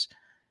Jenkins.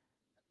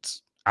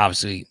 It's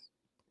obviously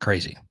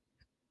crazy.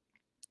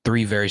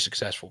 3 very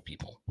successful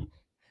people,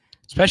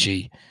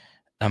 especially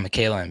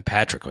Michaela and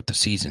Patrick with the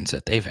seasons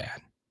that they've had.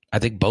 I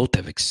think both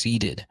have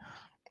exceeded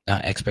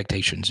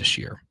expectations this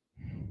year.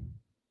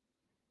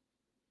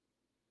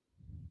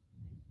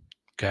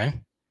 Okay.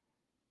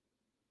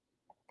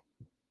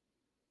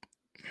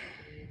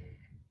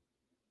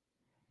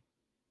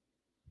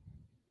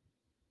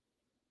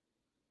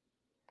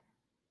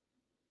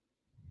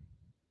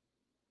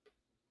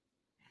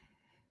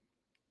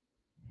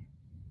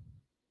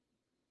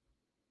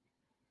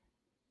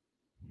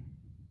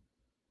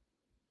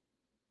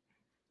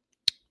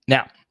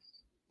 Now,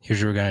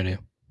 here's what we're going to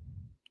do.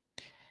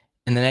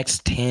 In the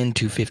next 10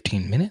 to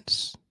 15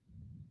 minutes,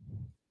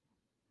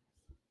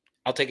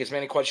 I'll take as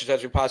many questions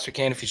as we possibly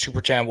can. If you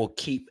super chat, we'll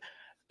keep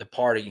the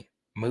party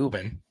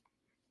moving.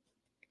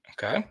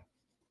 Okay.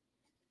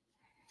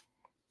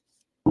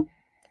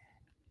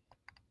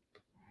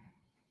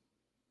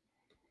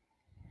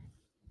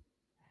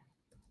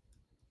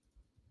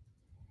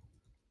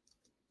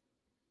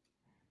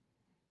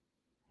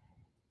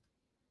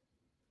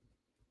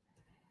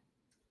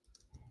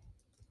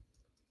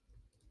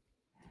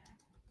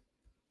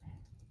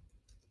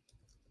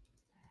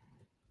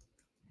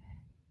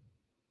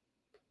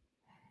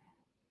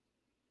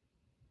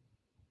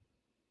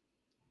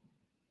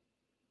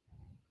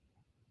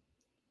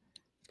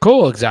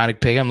 Cool,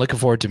 Exotic Pig. I'm looking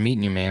forward to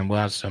meeting you, man. We'll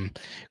have some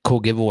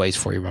cool giveaways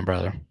for you, my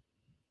brother.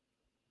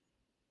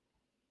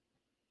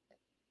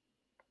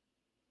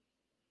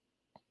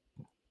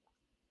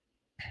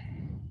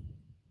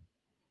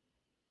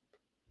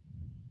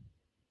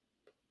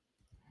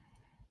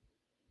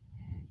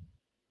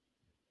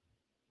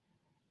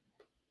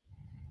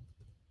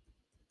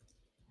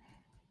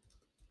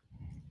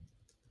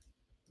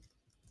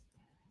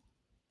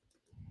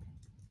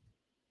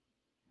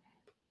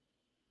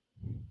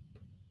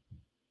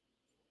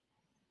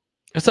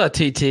 What's up,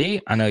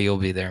 TT? I know you'll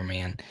be there,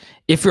 man.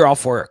 If you're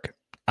off work,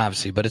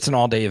 obviously, but it's an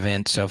all-day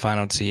event, so if I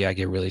don't see you, I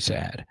get really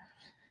sad.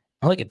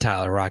 I look at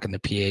Tyler rocking the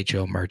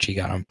PHO merch he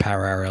got on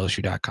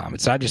powerhourlsu.com.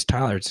 It's not just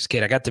Tyler, it's his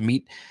kid. I got to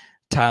meet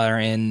Tyler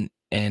and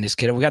his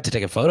kid. We got to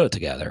take a photo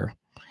together,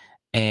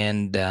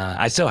 and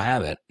I still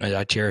have it.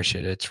 I cherish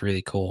it. It's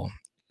really cool.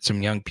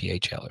 Some young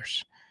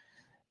PHLers.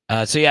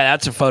 So, yeah,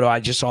 that's a photo I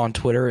just saw on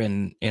Twitter,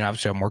 and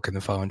obviously I'm working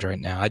the phones right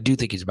now. I do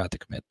think he's about to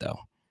commit, though.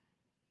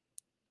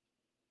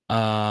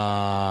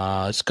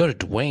 Let's go to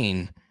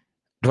Dwayne.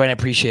 Dwayne, I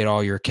appreciate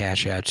all your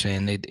cash outs,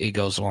 and it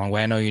goes a long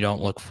way. I know you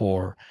don't look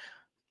for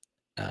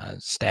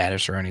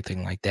status or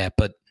anything like that,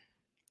 but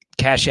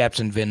cash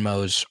apps and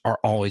Venmos are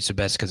always the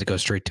best because it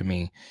goes straight to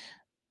me,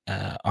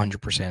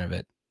 100% of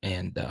it,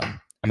 and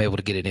I'm able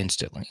to get it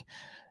instantly.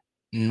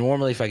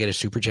 Normally, if I get a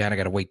super chat, I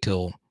got to wait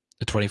till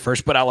the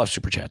 21st, but I love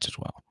super chats as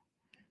well,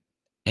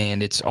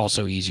 and it's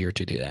also easier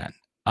to do that.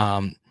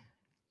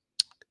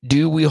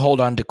 Do we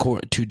hold on to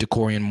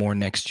DeCorian more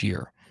next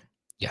year?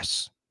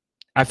 Yes.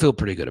 I feel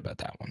pretty good about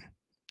that one.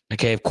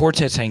 Okay, if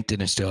Cortez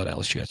Hankton is still at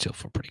LSU, I still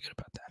feel pretty good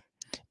about that.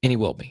 And he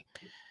will be.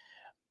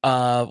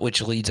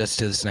 Which leads us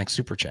to this next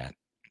super chat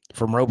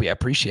from Roby. I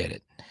appreciate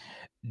it.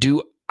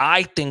 Do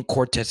I think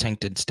Cortez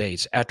Hankton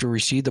stays? After we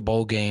receive the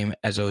bowl game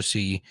as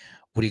OC,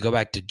 would he go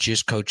back to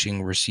just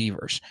coaching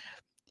receivers?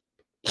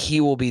 He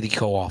will be the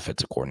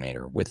co-offensive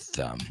coordinator with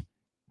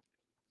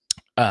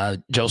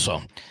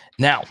Joso.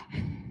 Now,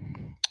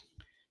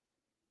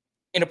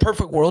 in a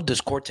perfect world, does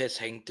Cortez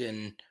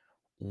Hankton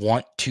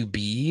want to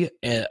be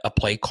a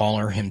play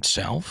caller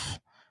himself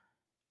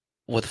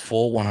with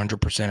full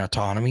 100%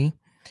 autonomy?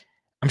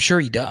 I'm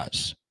sure he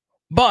does.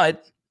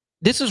 But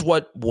this is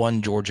what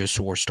one Georgia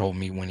source told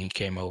me when he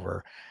came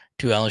over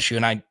to LSU,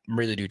 and I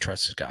really do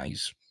trust this guy.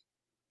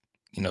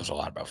 He knows a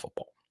lot about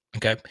football.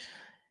 Okay.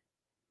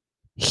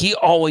 He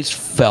always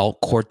felt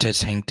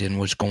Cortez Hankton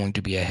was going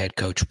to be a head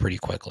coach pretty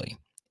quickly.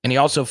 And he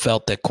also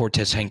felt that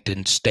Cortez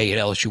Hankton's stay at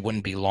LSU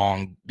wouldn't be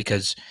long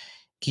because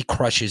he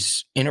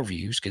crushes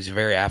interviews because he's a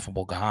very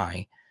affable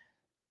guy.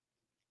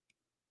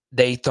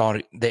 They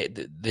thought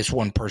this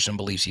one person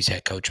believes he's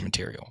head coach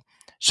material.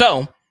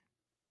 So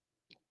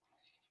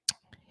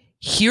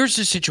here's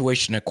the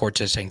situation that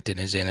Cortez Hankton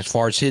is in as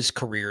far as his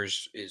career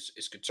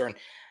is concerned.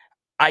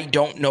 I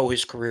don't know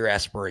his career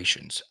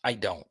aspirations. I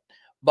don't.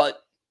 But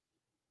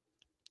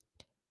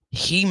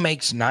he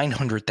makes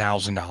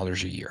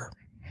 $900,000 a year.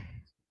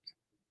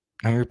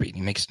 I'm repeating,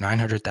 he makes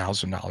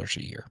 $900,000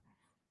 a year.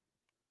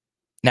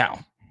 Now,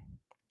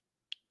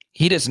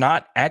 he does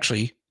not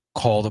actually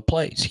call the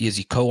plays. He is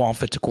the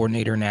co-offensive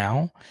coordinator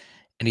now,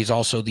 and he's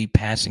also the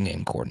passing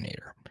game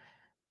coordinator.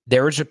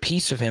 There is a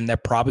piece of him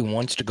that probably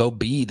wants to go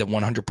be the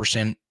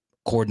 100%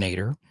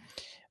 coordinator,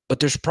 but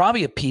there's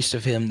probably a piece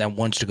of him that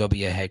wants to go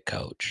be a head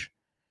coach.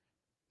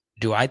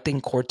 Do I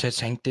think Cortez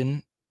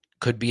Hankton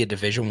could be a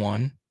Division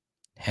I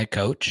head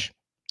coach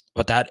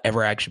without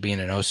ever actually being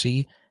an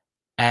OC?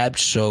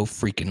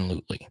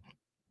 Abso-freaking-lutely.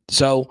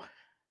 So,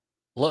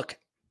 look,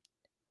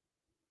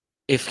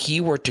 if he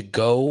were to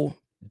go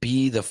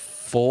be the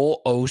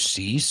full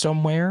OC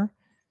somewhere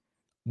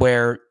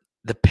where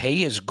the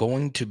pay is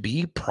going to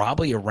be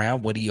probably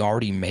around what he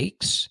already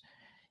makes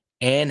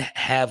and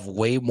have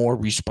way more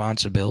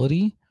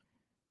responsibility,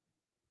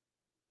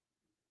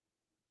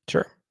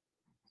 sure,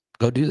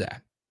 go do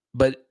that.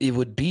 But it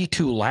would be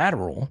too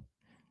lateral,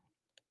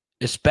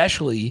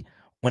 especially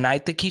when I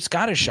think he's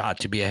got a shot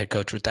to be a head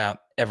coach without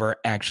ever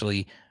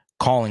actually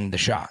calling the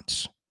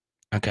shots.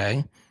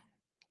 Okay?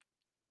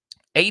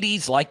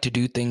 ADs like to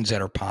do things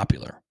that are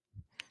popular.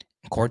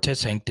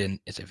 Cortez Hankton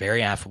is a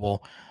very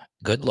affable,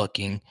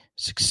 good-looking,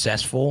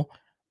 successful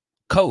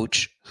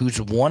coach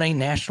who's won a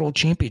national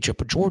championship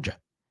with Georgia.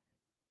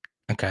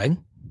 Okay?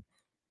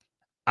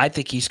 I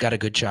think he's got a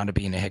good shot of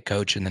being a head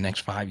coach in the next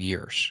 5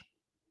 years.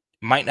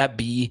 Might not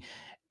be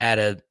at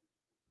a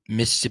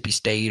Mississippi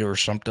State or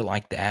something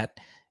like that.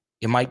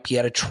 It might be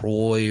at a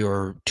Troy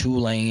or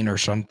Tulane or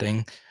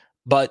something,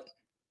 but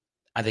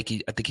I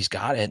think he's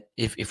got it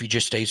if he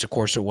just stays the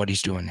course of what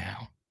he's doing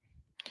now.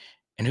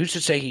 And who's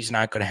to say he's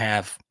not going to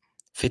have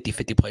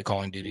 50-50 play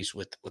calling duties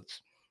with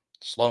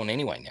Sloan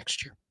anyway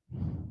next year?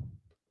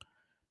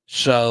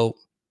 So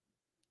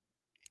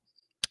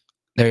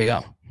there you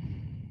go.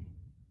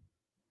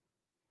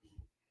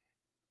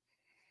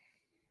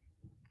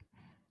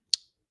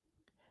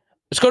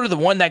 Let's go to the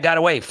one that got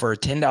away for a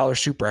 $10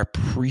 super. I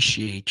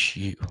appreciate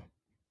you.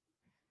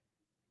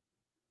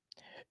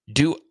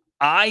 Do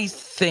I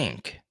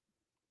think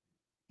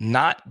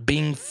not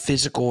being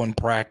physical in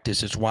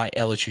practice is why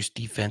LSU's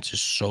defense is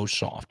so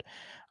soft.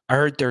 I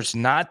heard there's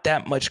not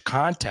that much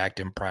contact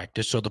in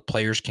practice, so the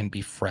players can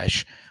be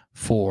fresh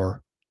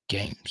for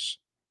games.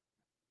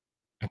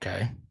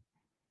 Okay.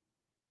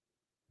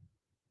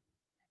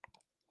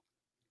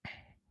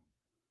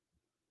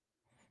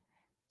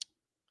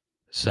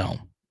 So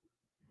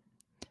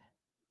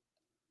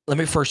let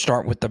me first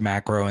start with the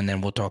macro, and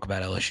then we'll talk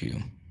about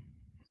LSU.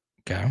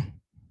 Okay.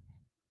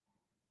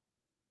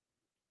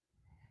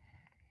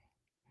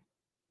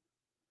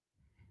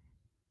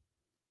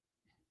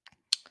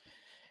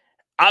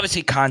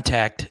 Obviously,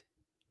 contact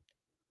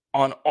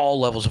on all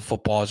levels of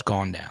football has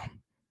gone down.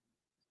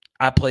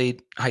 I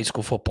played high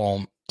school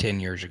football 10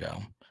 years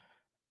ago,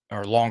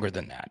 or longer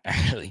than that,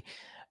 actually.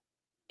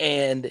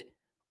 And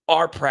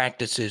our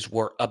practices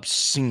were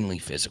obscenely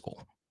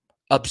physical.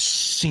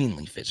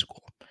 Obscenely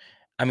physical.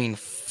 I mean,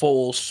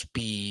 full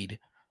speed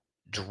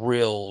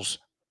drills,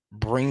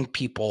 bring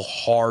people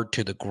hard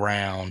to the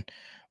ground.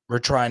 We're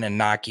trying to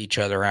knock each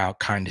other out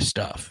kind of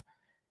stuff.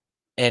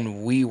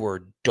 And we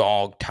were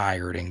dog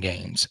tired in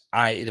games.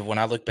 When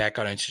I look back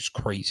on it, it's just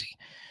crazy.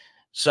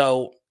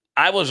 So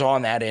I was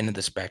on that end of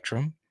the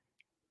spectrum.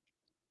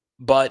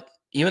 But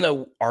even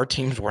though our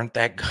teams weren't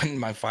that good in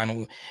my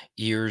final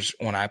years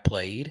when I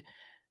played,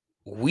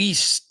 we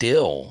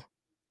still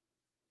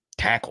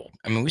tackled.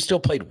 I mean, we still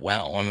played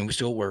well. I mean, we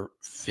still were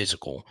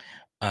physical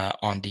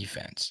on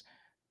defense,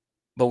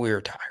 but we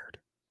were tired.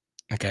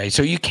 Okay,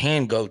 so you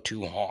can go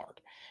too hard.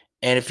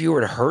 And if you were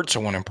to hurt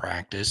someone in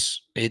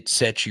practice, it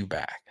sets you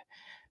back.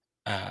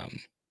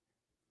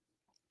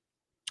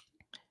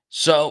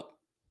 So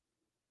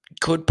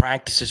could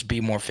practices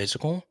be more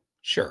physical?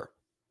 Sure.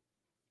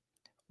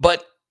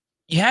 But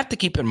you have to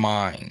keep in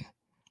mind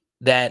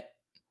that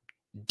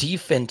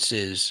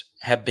defenses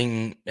have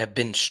been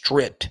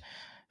stripped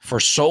for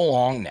so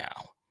long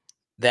now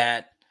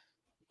that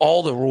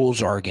all the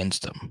rules are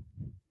against them.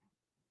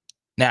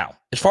 Now,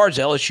 as far as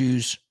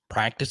LSU's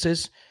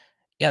practices,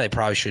 yeah, they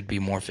probably should be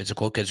more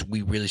physical because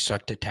we really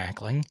sucked at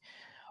tackling.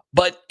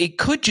 But it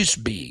could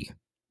just be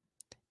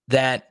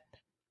that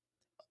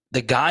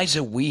the guys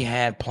that we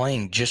had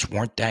playing just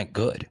weren't that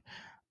good.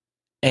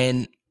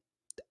 And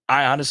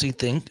I honestly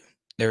think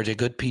there's a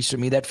good piece of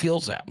me that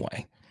feels that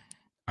way.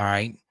 All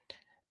right.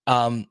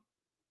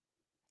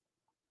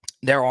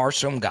 There are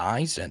some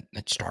guys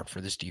that start for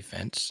this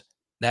defense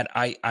that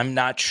I'm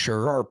not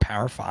sure are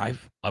Power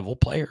 5 level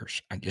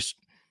players. I just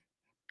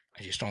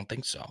don't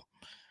think so.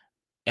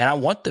 And I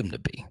want them to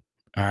be.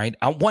 All right.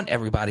 I want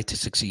everybody to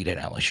succeed at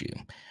LSU.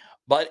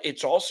 But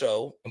it's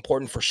also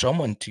important for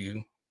someone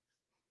to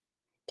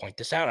point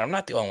this out. I'm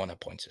not the only one that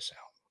points this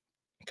out.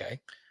 Okay.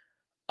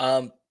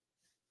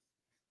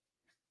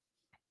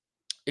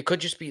 It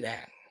could just be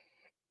that.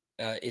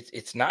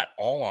 It's not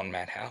all on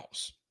Matt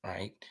House,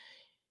 right?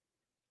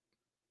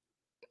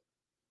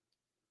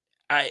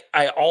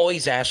 I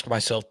always ask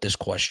myself this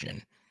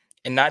question,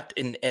 and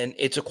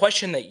it's a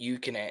question that you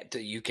can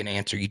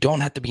answer. You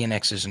don't have to be an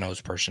X's and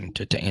O's person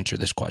to answer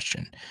this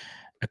question.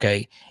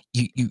 Okay,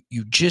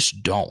 you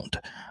just don't.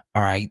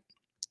 All right.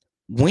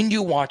 When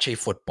you watch a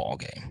football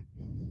game,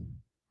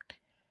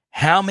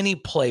 how many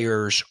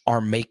players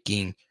are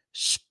making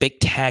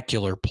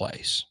spectacular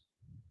plays?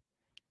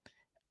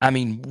 I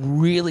mean,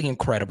 really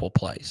incredible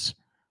plays.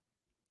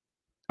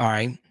 All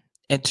right.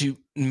 And to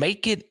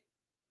make it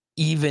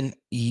even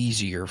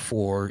easier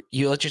for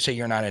you, let's just say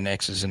you're not an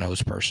X's and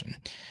O's person.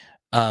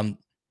 A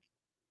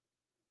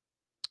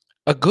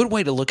good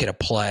way to look at a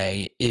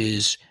play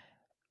is,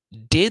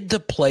 did the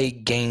play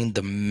gain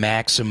the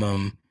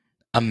maximum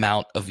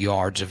amount of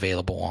yards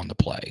available on the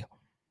play?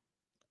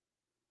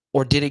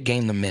 Or did it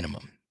gain the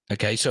minimum?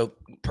 Okay, so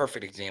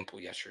perfect example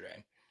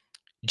yesterday.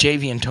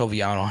 Javian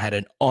Toviano had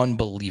an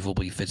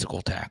unbelievably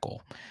physical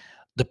tackle.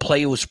 The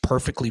play was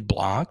perfectly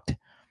blocked,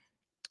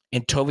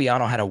 and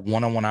Toviano had a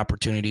one-on-one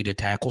opportunity to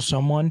tackle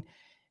someone.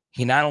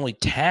 He not only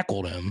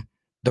tackled him,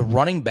 the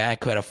running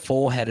back, who had a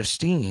full head of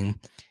steam,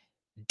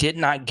 did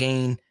not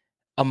gain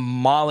a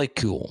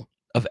molecule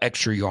of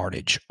extra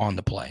yardage on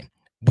the play.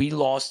 We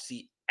lost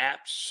the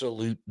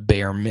absolute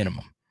bare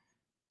minimum.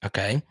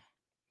 Okay?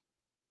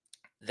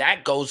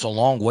 That goes a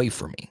long way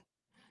for me.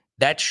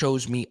 That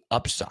shows me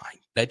upside.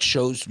 That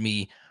shows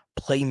me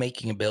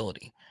playmaking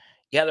ability.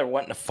 Yeah, there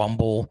wasn't a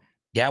fumble.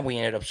 Yeah, we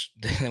ended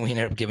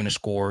up giving a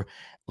score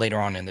later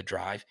on in the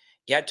drive.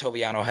 Yeah,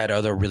 Toviano had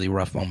other really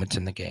rough moments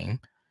in the game.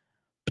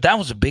 But that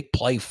was a big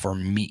play for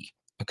me,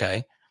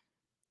 okay?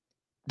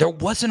 There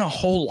wasn't a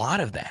whole lot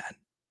of that.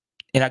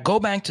 And I go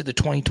back to the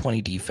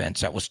 2020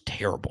 defense. That was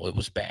terrible. It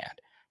was bad.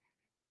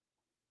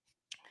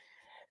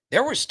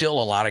 There were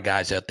still a lot of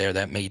guys out there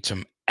that made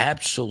some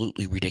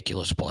absolutely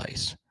ridiculous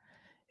plays.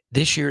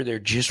 This year, there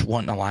just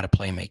wasn't a lot of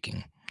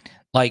playmaking.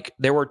 Like,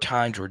 there were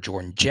times where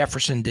Jordan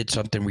Jefferson did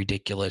something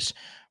ridiculous.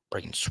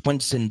 Braden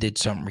Swinson did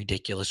something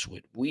ridiculous.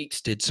 Whit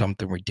Weeks did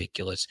something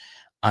ridiculous.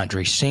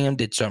 Andre Sam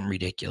did something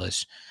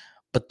ridiculous.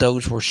 But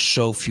those were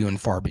so few and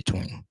far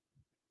between.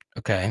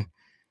 Okay?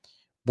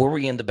 Were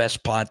we in the best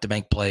spot to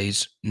make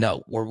plays?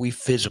 No. Were we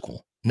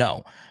physical?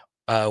 No.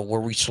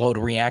 Were we slow to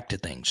react to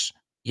things?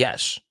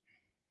 Yes.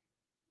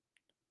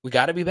 We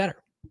got to be better.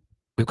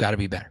 We've got to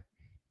be better.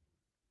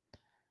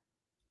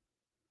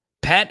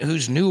 Pat,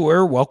 who's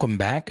newer, welcome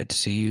back. Good to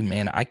see you,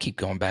 man. I keep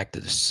going back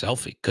to the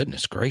selfie.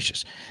 Goodness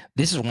gracious.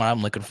 This is what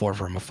I'm looking for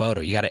from a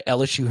photo. You got an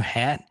LSU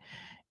hat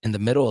in the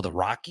middle of the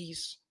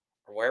Rockies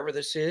or wherever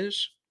this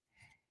is.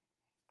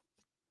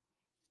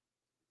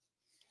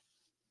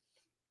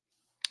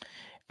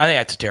 I think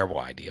that's a terrible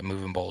idea,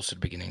 moving bowls at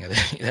the beginning of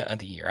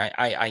the year.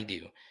 I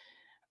do.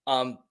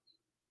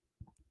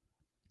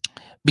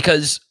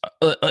 Because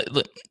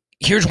look,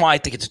 here's why I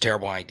think it's a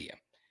terrible idea.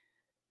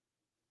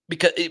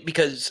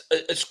 Because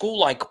a school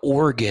like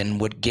Oregon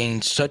would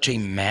gain such a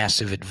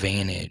massive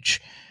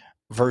advantage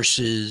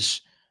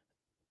versus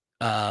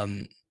a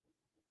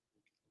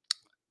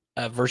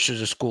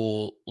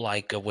school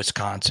like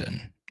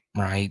Wisconsin,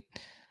 right?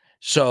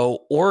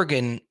 So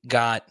Oregon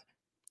got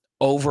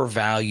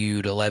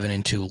overvalued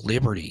 11-2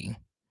 Liberty,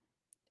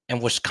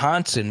 and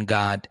Wisconsin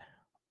got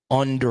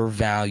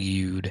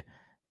undervalued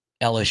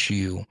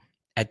LSU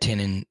at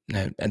 10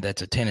 and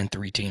that's a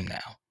 10-3 team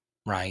now,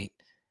 right?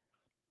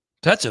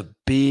 So that's a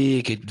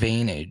big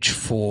advantage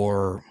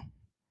for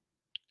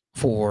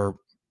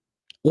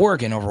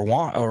Oregon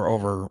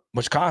over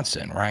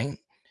Wisconsin, right?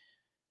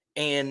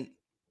 And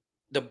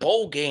the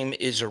bowl game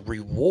is a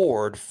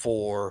reward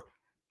for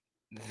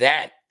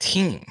that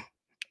team,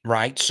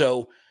 right?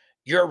 So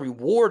you're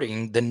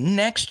rewarding the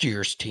next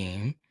year's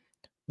team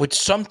with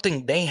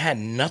something they had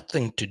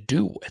nothing to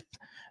do with.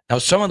 Now,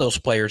 some of those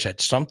players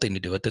had something to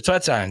do with it, so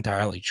that's not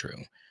entirely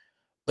true.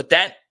 But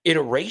that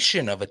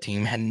iteration of a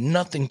team had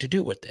nothing to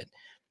do with it.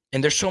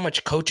 And there's so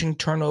much coaching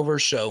turnover.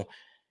 So,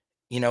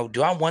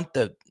 do I want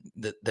the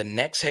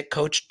next head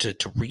coach to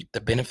reap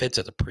the benefits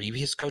of the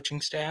previous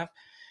coaching staff?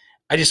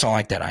 I just don't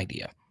like that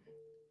idea.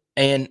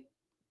 And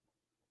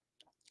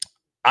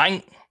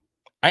I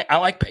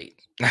like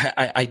Pate.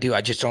 I do.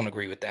 I just don't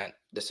agree with that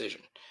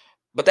decision.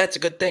 But that's a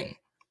good thing.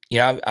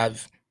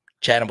 I've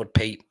chatted with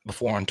Pate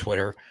before on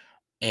Twitter,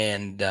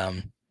 and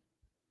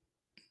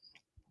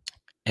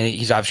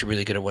he's obviously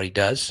really good at what he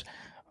does.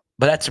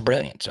 But that's the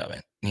brilliance of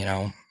it,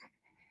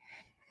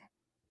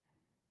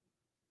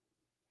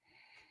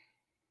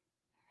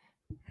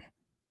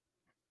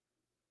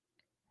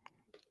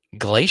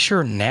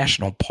 Glacier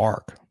National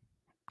Park.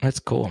 That's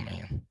cool,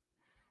 man.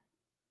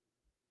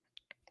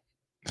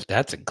 If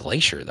that's a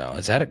glacier, though,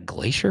 is that a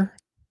glacier?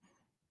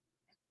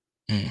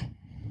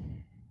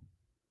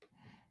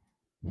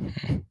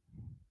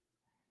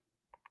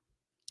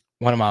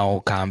 One of my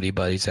old comedy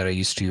buddies that I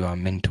used to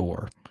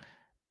mentor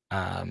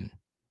had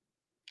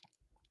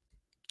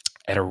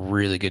a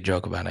really good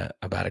joke about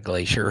a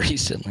glacier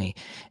recently,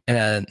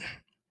 and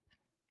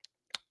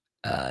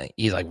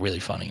he's like really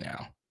funny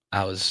now.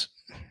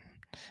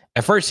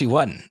 At first he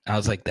wasn't. I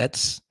was like,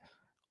 that's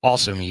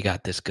awesome. You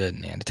got this good,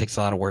 man. It takes a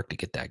lot of work to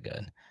get that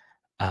good.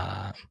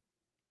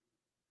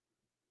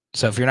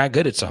 So if you're not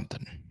good at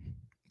something,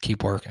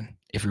 keep working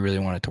if you really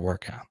want it to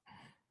work out.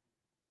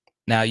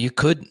 Now, you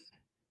could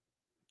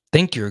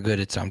think you're good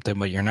at something,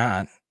 but you're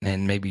not,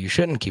 and maybe you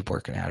shouldn't keep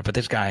working at it. But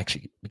this guy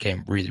actually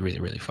became really, really,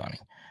 really funny.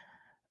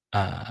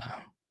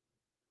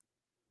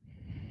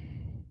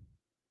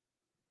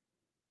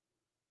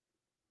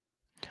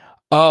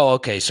 Oh,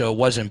 okay. So it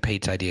wasn't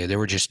Pate's idea. They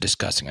were just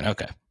discussing it.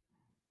 Okay.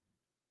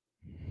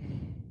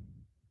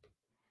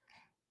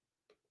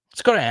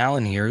 Let's go to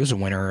Alan here. He was a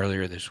winner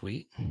earlier this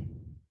week.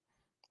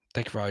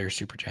 Thank you for all your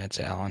super chats,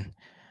 Alan.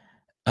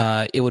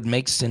 It would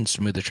make sense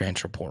to move the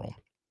transfer portal.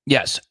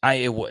 Yes,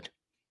 it would.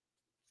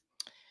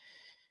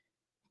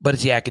 But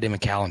it's the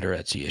academic calendar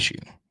that's the issue.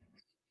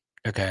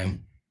 Okay.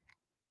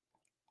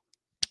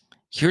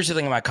 Here's the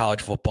thing about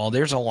college football.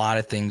 There's a lot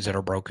of things that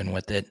are broken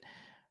with it.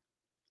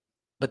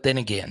 But then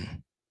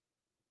again,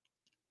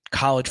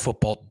 college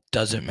football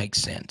doesn't make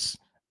sense.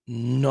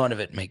 None of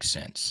it makes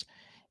sense.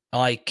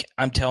 Like,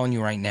 I'm telling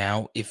you right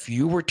now, if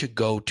you were to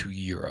go to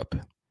Europe,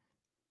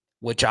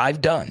 which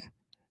I've done,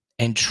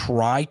 and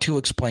try to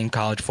explain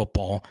college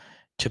football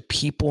to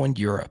people in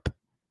Europe,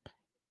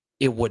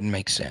 it wouldn't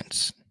make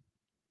sense.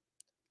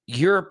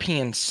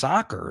 European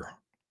soccer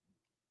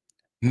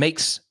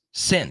makes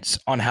sense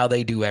on how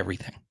they do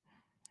everything.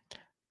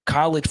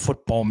 College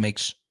football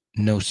makes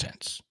no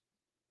sense.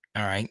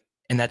 All right?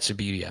 And that's the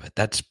beauty of it.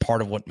 That's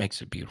part of what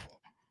makes it beautiful.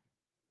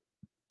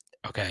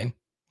 Okay?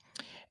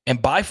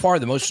 And by far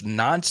the most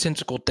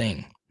nonsensical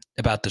thing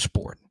about the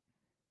sport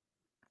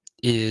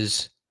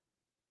is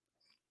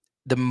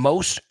the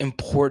most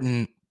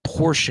important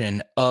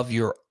portion of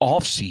your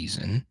off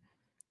season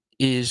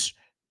is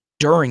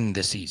during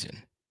the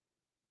season.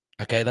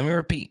 Okay, let me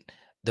repeat.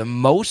 The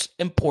most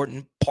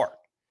important part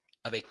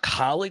of a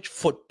college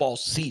football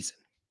season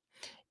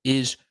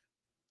is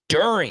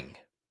during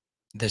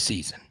the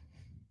season.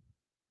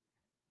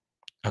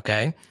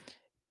 Okay?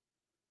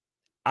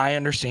 I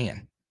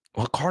understand.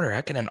 Well, Carter,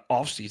 how can an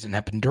off season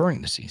happen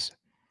during the season?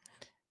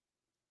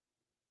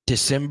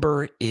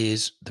 December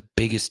is the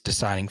biggest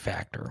deciding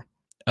factor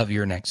of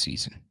your next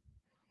season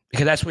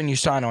because that's when you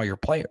sign all your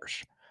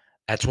players.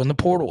 That's when the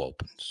portal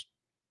opens.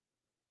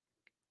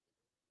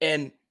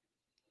 And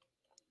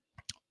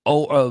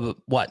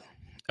what?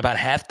 About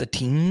half the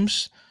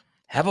teams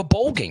have a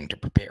bowl game to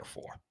prepare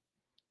for.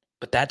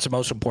 But that's the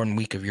most important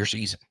week of your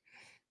season,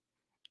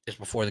 is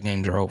before the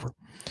games are over.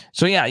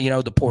 So, yeah,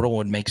 the portal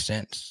would make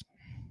sense.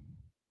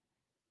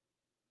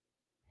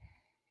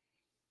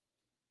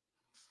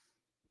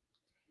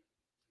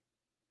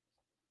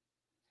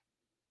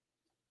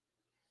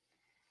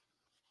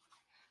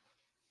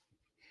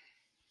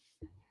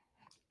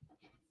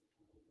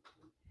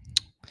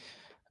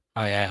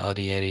 Oh, yeah,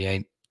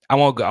 LD88. I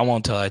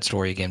won't tell that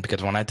story again,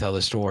 because when I tell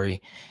the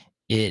story,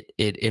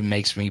 it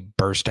makes me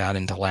burst out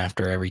into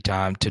laughter every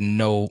time, to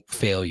no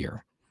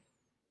failure.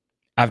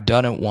 I've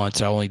done it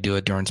once. I only do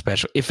it during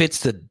special. If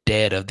it's the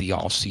dead of the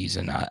off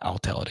season, I'll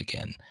tell it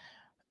again.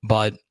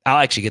 But I'll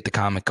actually get the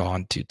comic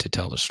on to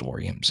tell the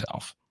story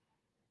himself.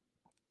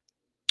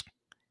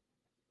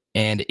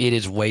 And it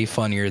is way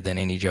funnier than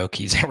any joke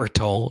he's ever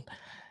told.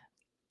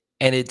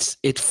 And it's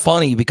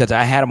funny because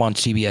I had him on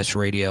CBS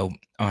Radio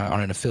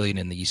on an affiliate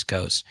in the East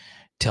Coast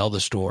tell the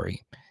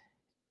story.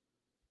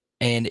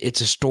 And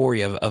it's a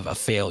story of a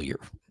failure.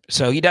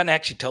 So he doesn't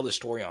actually tell the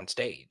story on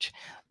stage.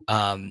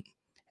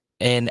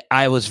 And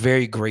I was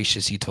very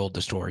gracious. He told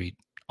the story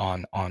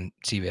on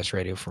CBS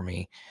Radio for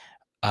me.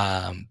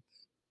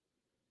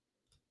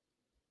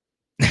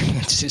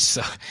 It's just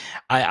so,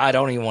 I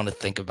don't even want to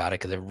think about it,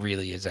 because it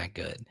really is that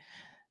good.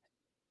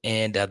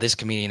 And this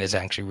comedian is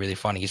actually really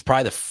funny. He's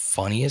probably the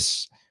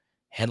funniest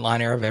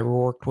headliner I've ever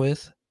worked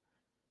with.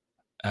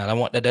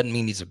 That doesn't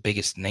mean he's the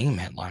biggest name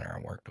headliner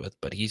I worked with,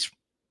 but he's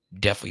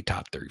definitely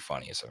top 3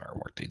 funniest I've ever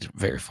worked with. He's a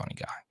very funny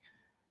guy.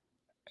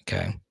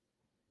 Okay.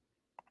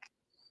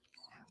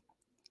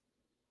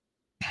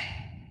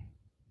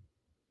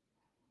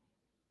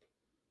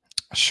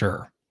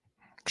 Sure.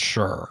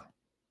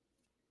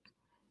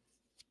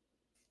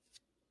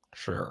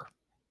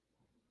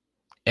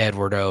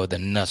 Edward O., the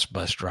nuts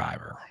bus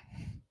driver.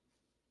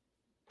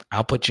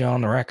 I'll put you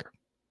on the record.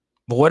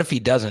 But what if he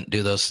doesn't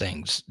do those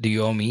things? Do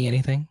you owe me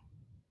anything?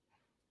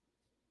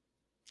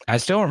 I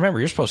still remember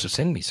you're supposed to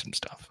send me some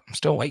stuff. I'm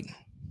still waiting.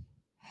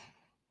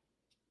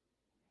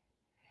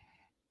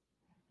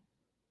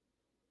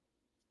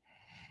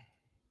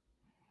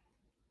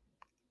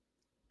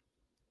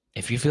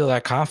 If you feel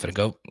that confident,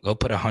 go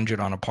put 100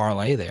 on a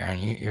parlay there,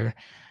 and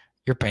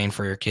you're paying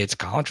for your kid's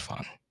college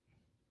fund.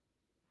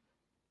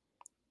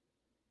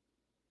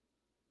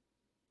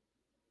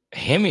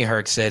 Hemi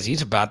Herc says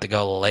he's about to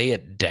go lay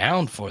it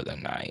down for the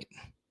night.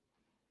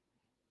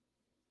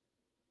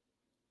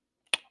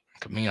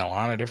 Could mean a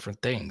lot of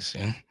different things.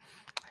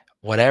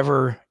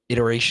 Whatever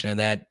iteration of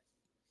that,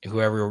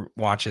 whoever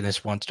watching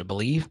this wants to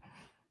believe,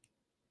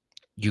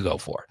 you go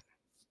for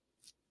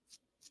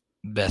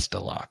it. Best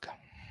of luck.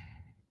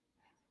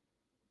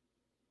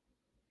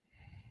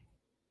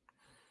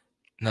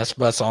 That's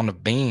bus on the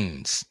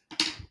beans.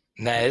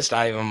 Nah, it's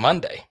not even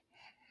Monday.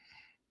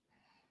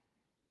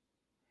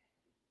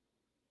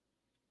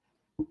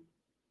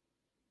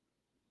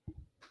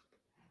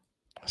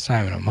 It's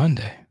not even a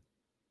Monday.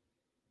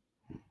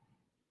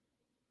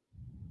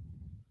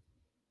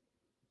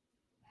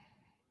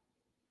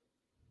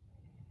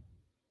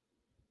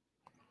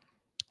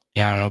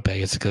 Yeah, I don't know,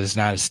 Peg. It's because it's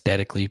not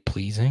aesthetically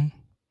pleasing.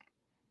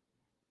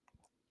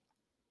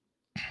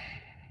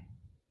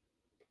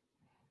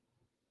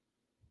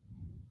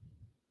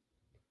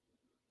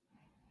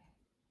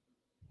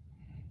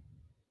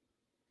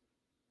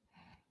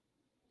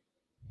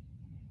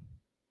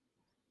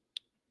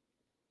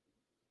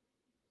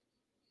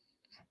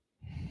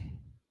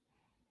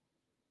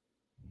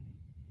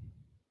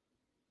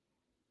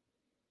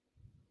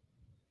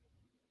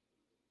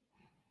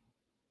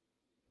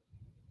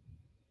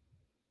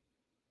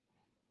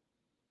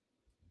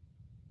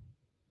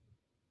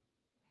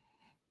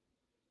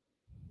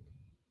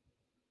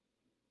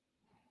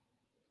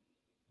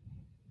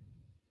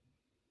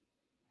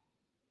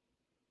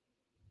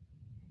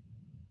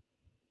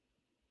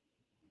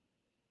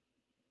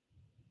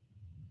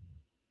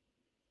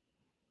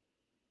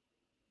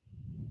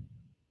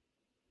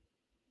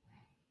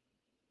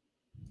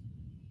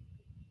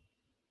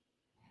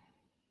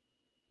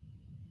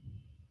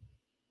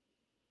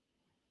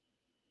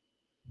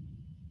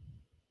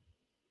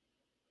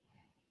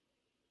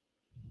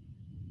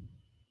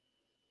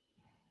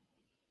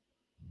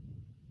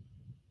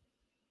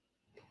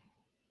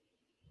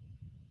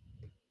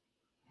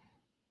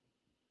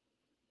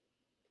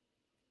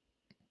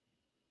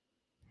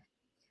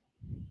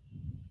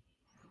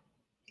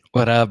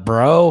 What up,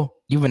 bro?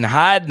 You've been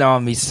hiding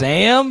on me,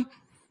 Sam.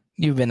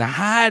 You've been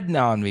hiding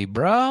on me,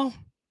 bro.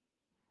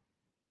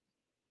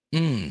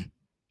 I'm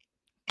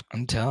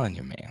telling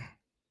you, man.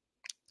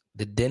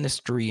 The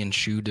dentistry and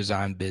shoe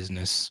design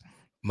business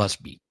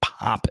must be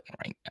popping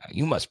right now.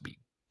 You must be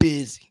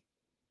busy.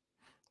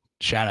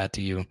 Shout out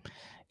to you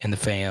and the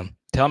fam.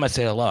 Tell them I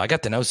said hello. I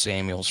got to know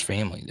Samuel's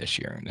family this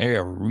year. They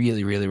are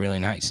really, really, really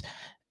nice.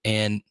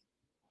 And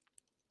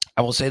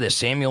I will say this,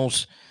 Samuel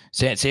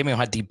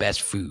had the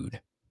best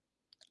food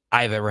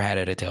I've ever had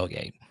at a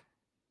tailgate.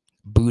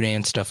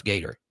 Boudin stuffed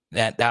gator.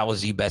 That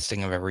was the best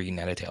thing I've ever eaten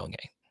at a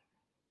tailgate.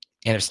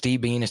 And if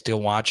Steve Bean is still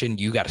watching,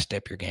 you got to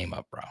step your game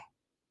up, bro.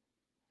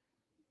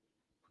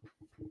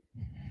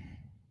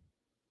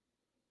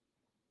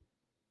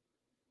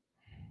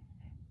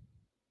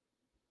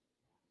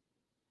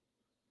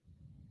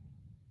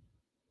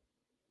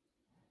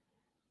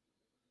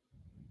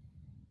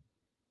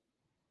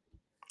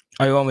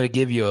 Oh, you want me to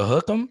give you a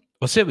hook 'em?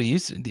 Well, Sibby,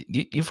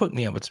 you hooked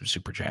me up with some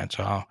super chats,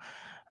 so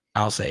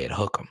I'll say it.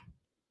 Hook 'em.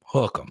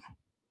 Hook 'em.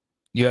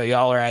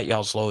 Y'all are at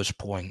y'all's lowest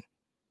point.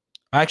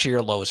 Actually,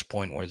 your lowest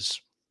point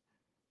was,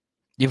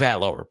 you've had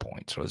lower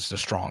points, was the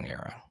Strong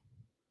era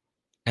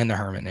and the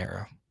Herman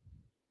era.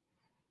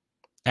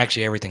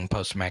 Actually, everything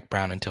post Mac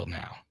Brown until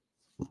now.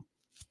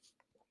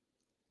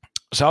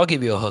 So I'll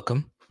give you a hook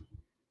 'em.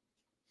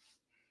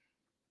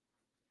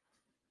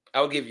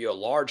 I'll give you a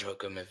large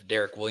hook 'em if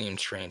Derek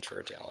Williams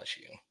transferred to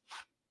LSU.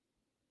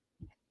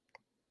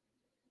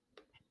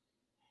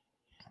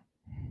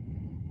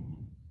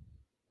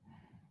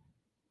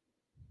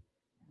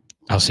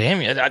 Oh,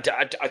 Samuel! I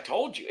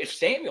told you, if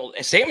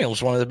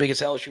Samuel's one of the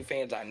biggest LSU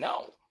fans I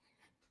know.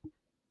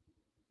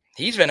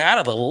 He's been out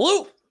of the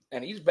loop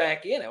and he's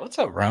back in it. What's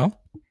up, bro?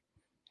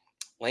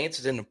 Lance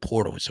is in the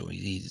portal, so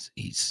he's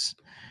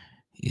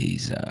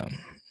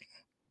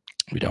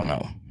we don't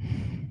know.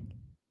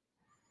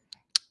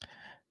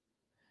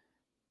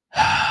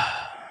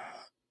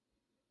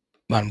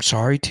 But I'm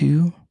sorry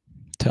to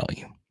tell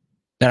you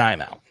that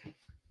I'm out.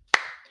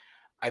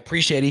 I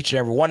appreciate each and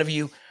every one of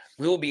you.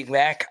 We will be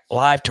back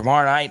live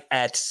tomorrow night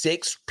at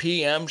 6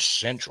 p.m.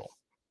 Central.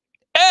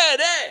 Ed.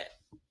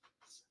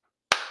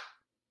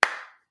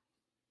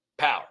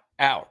 Power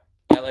Hour.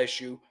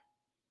 LSU.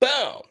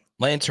 Boom.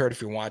 Lance Hurd,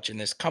 if you're watching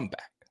this, come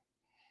back.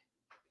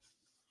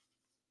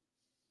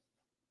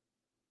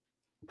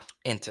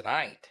 And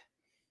tonight,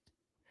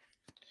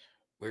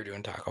 we're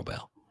doing Taco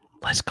Bell.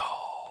 Let's go.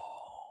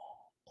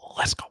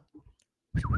 Let's go.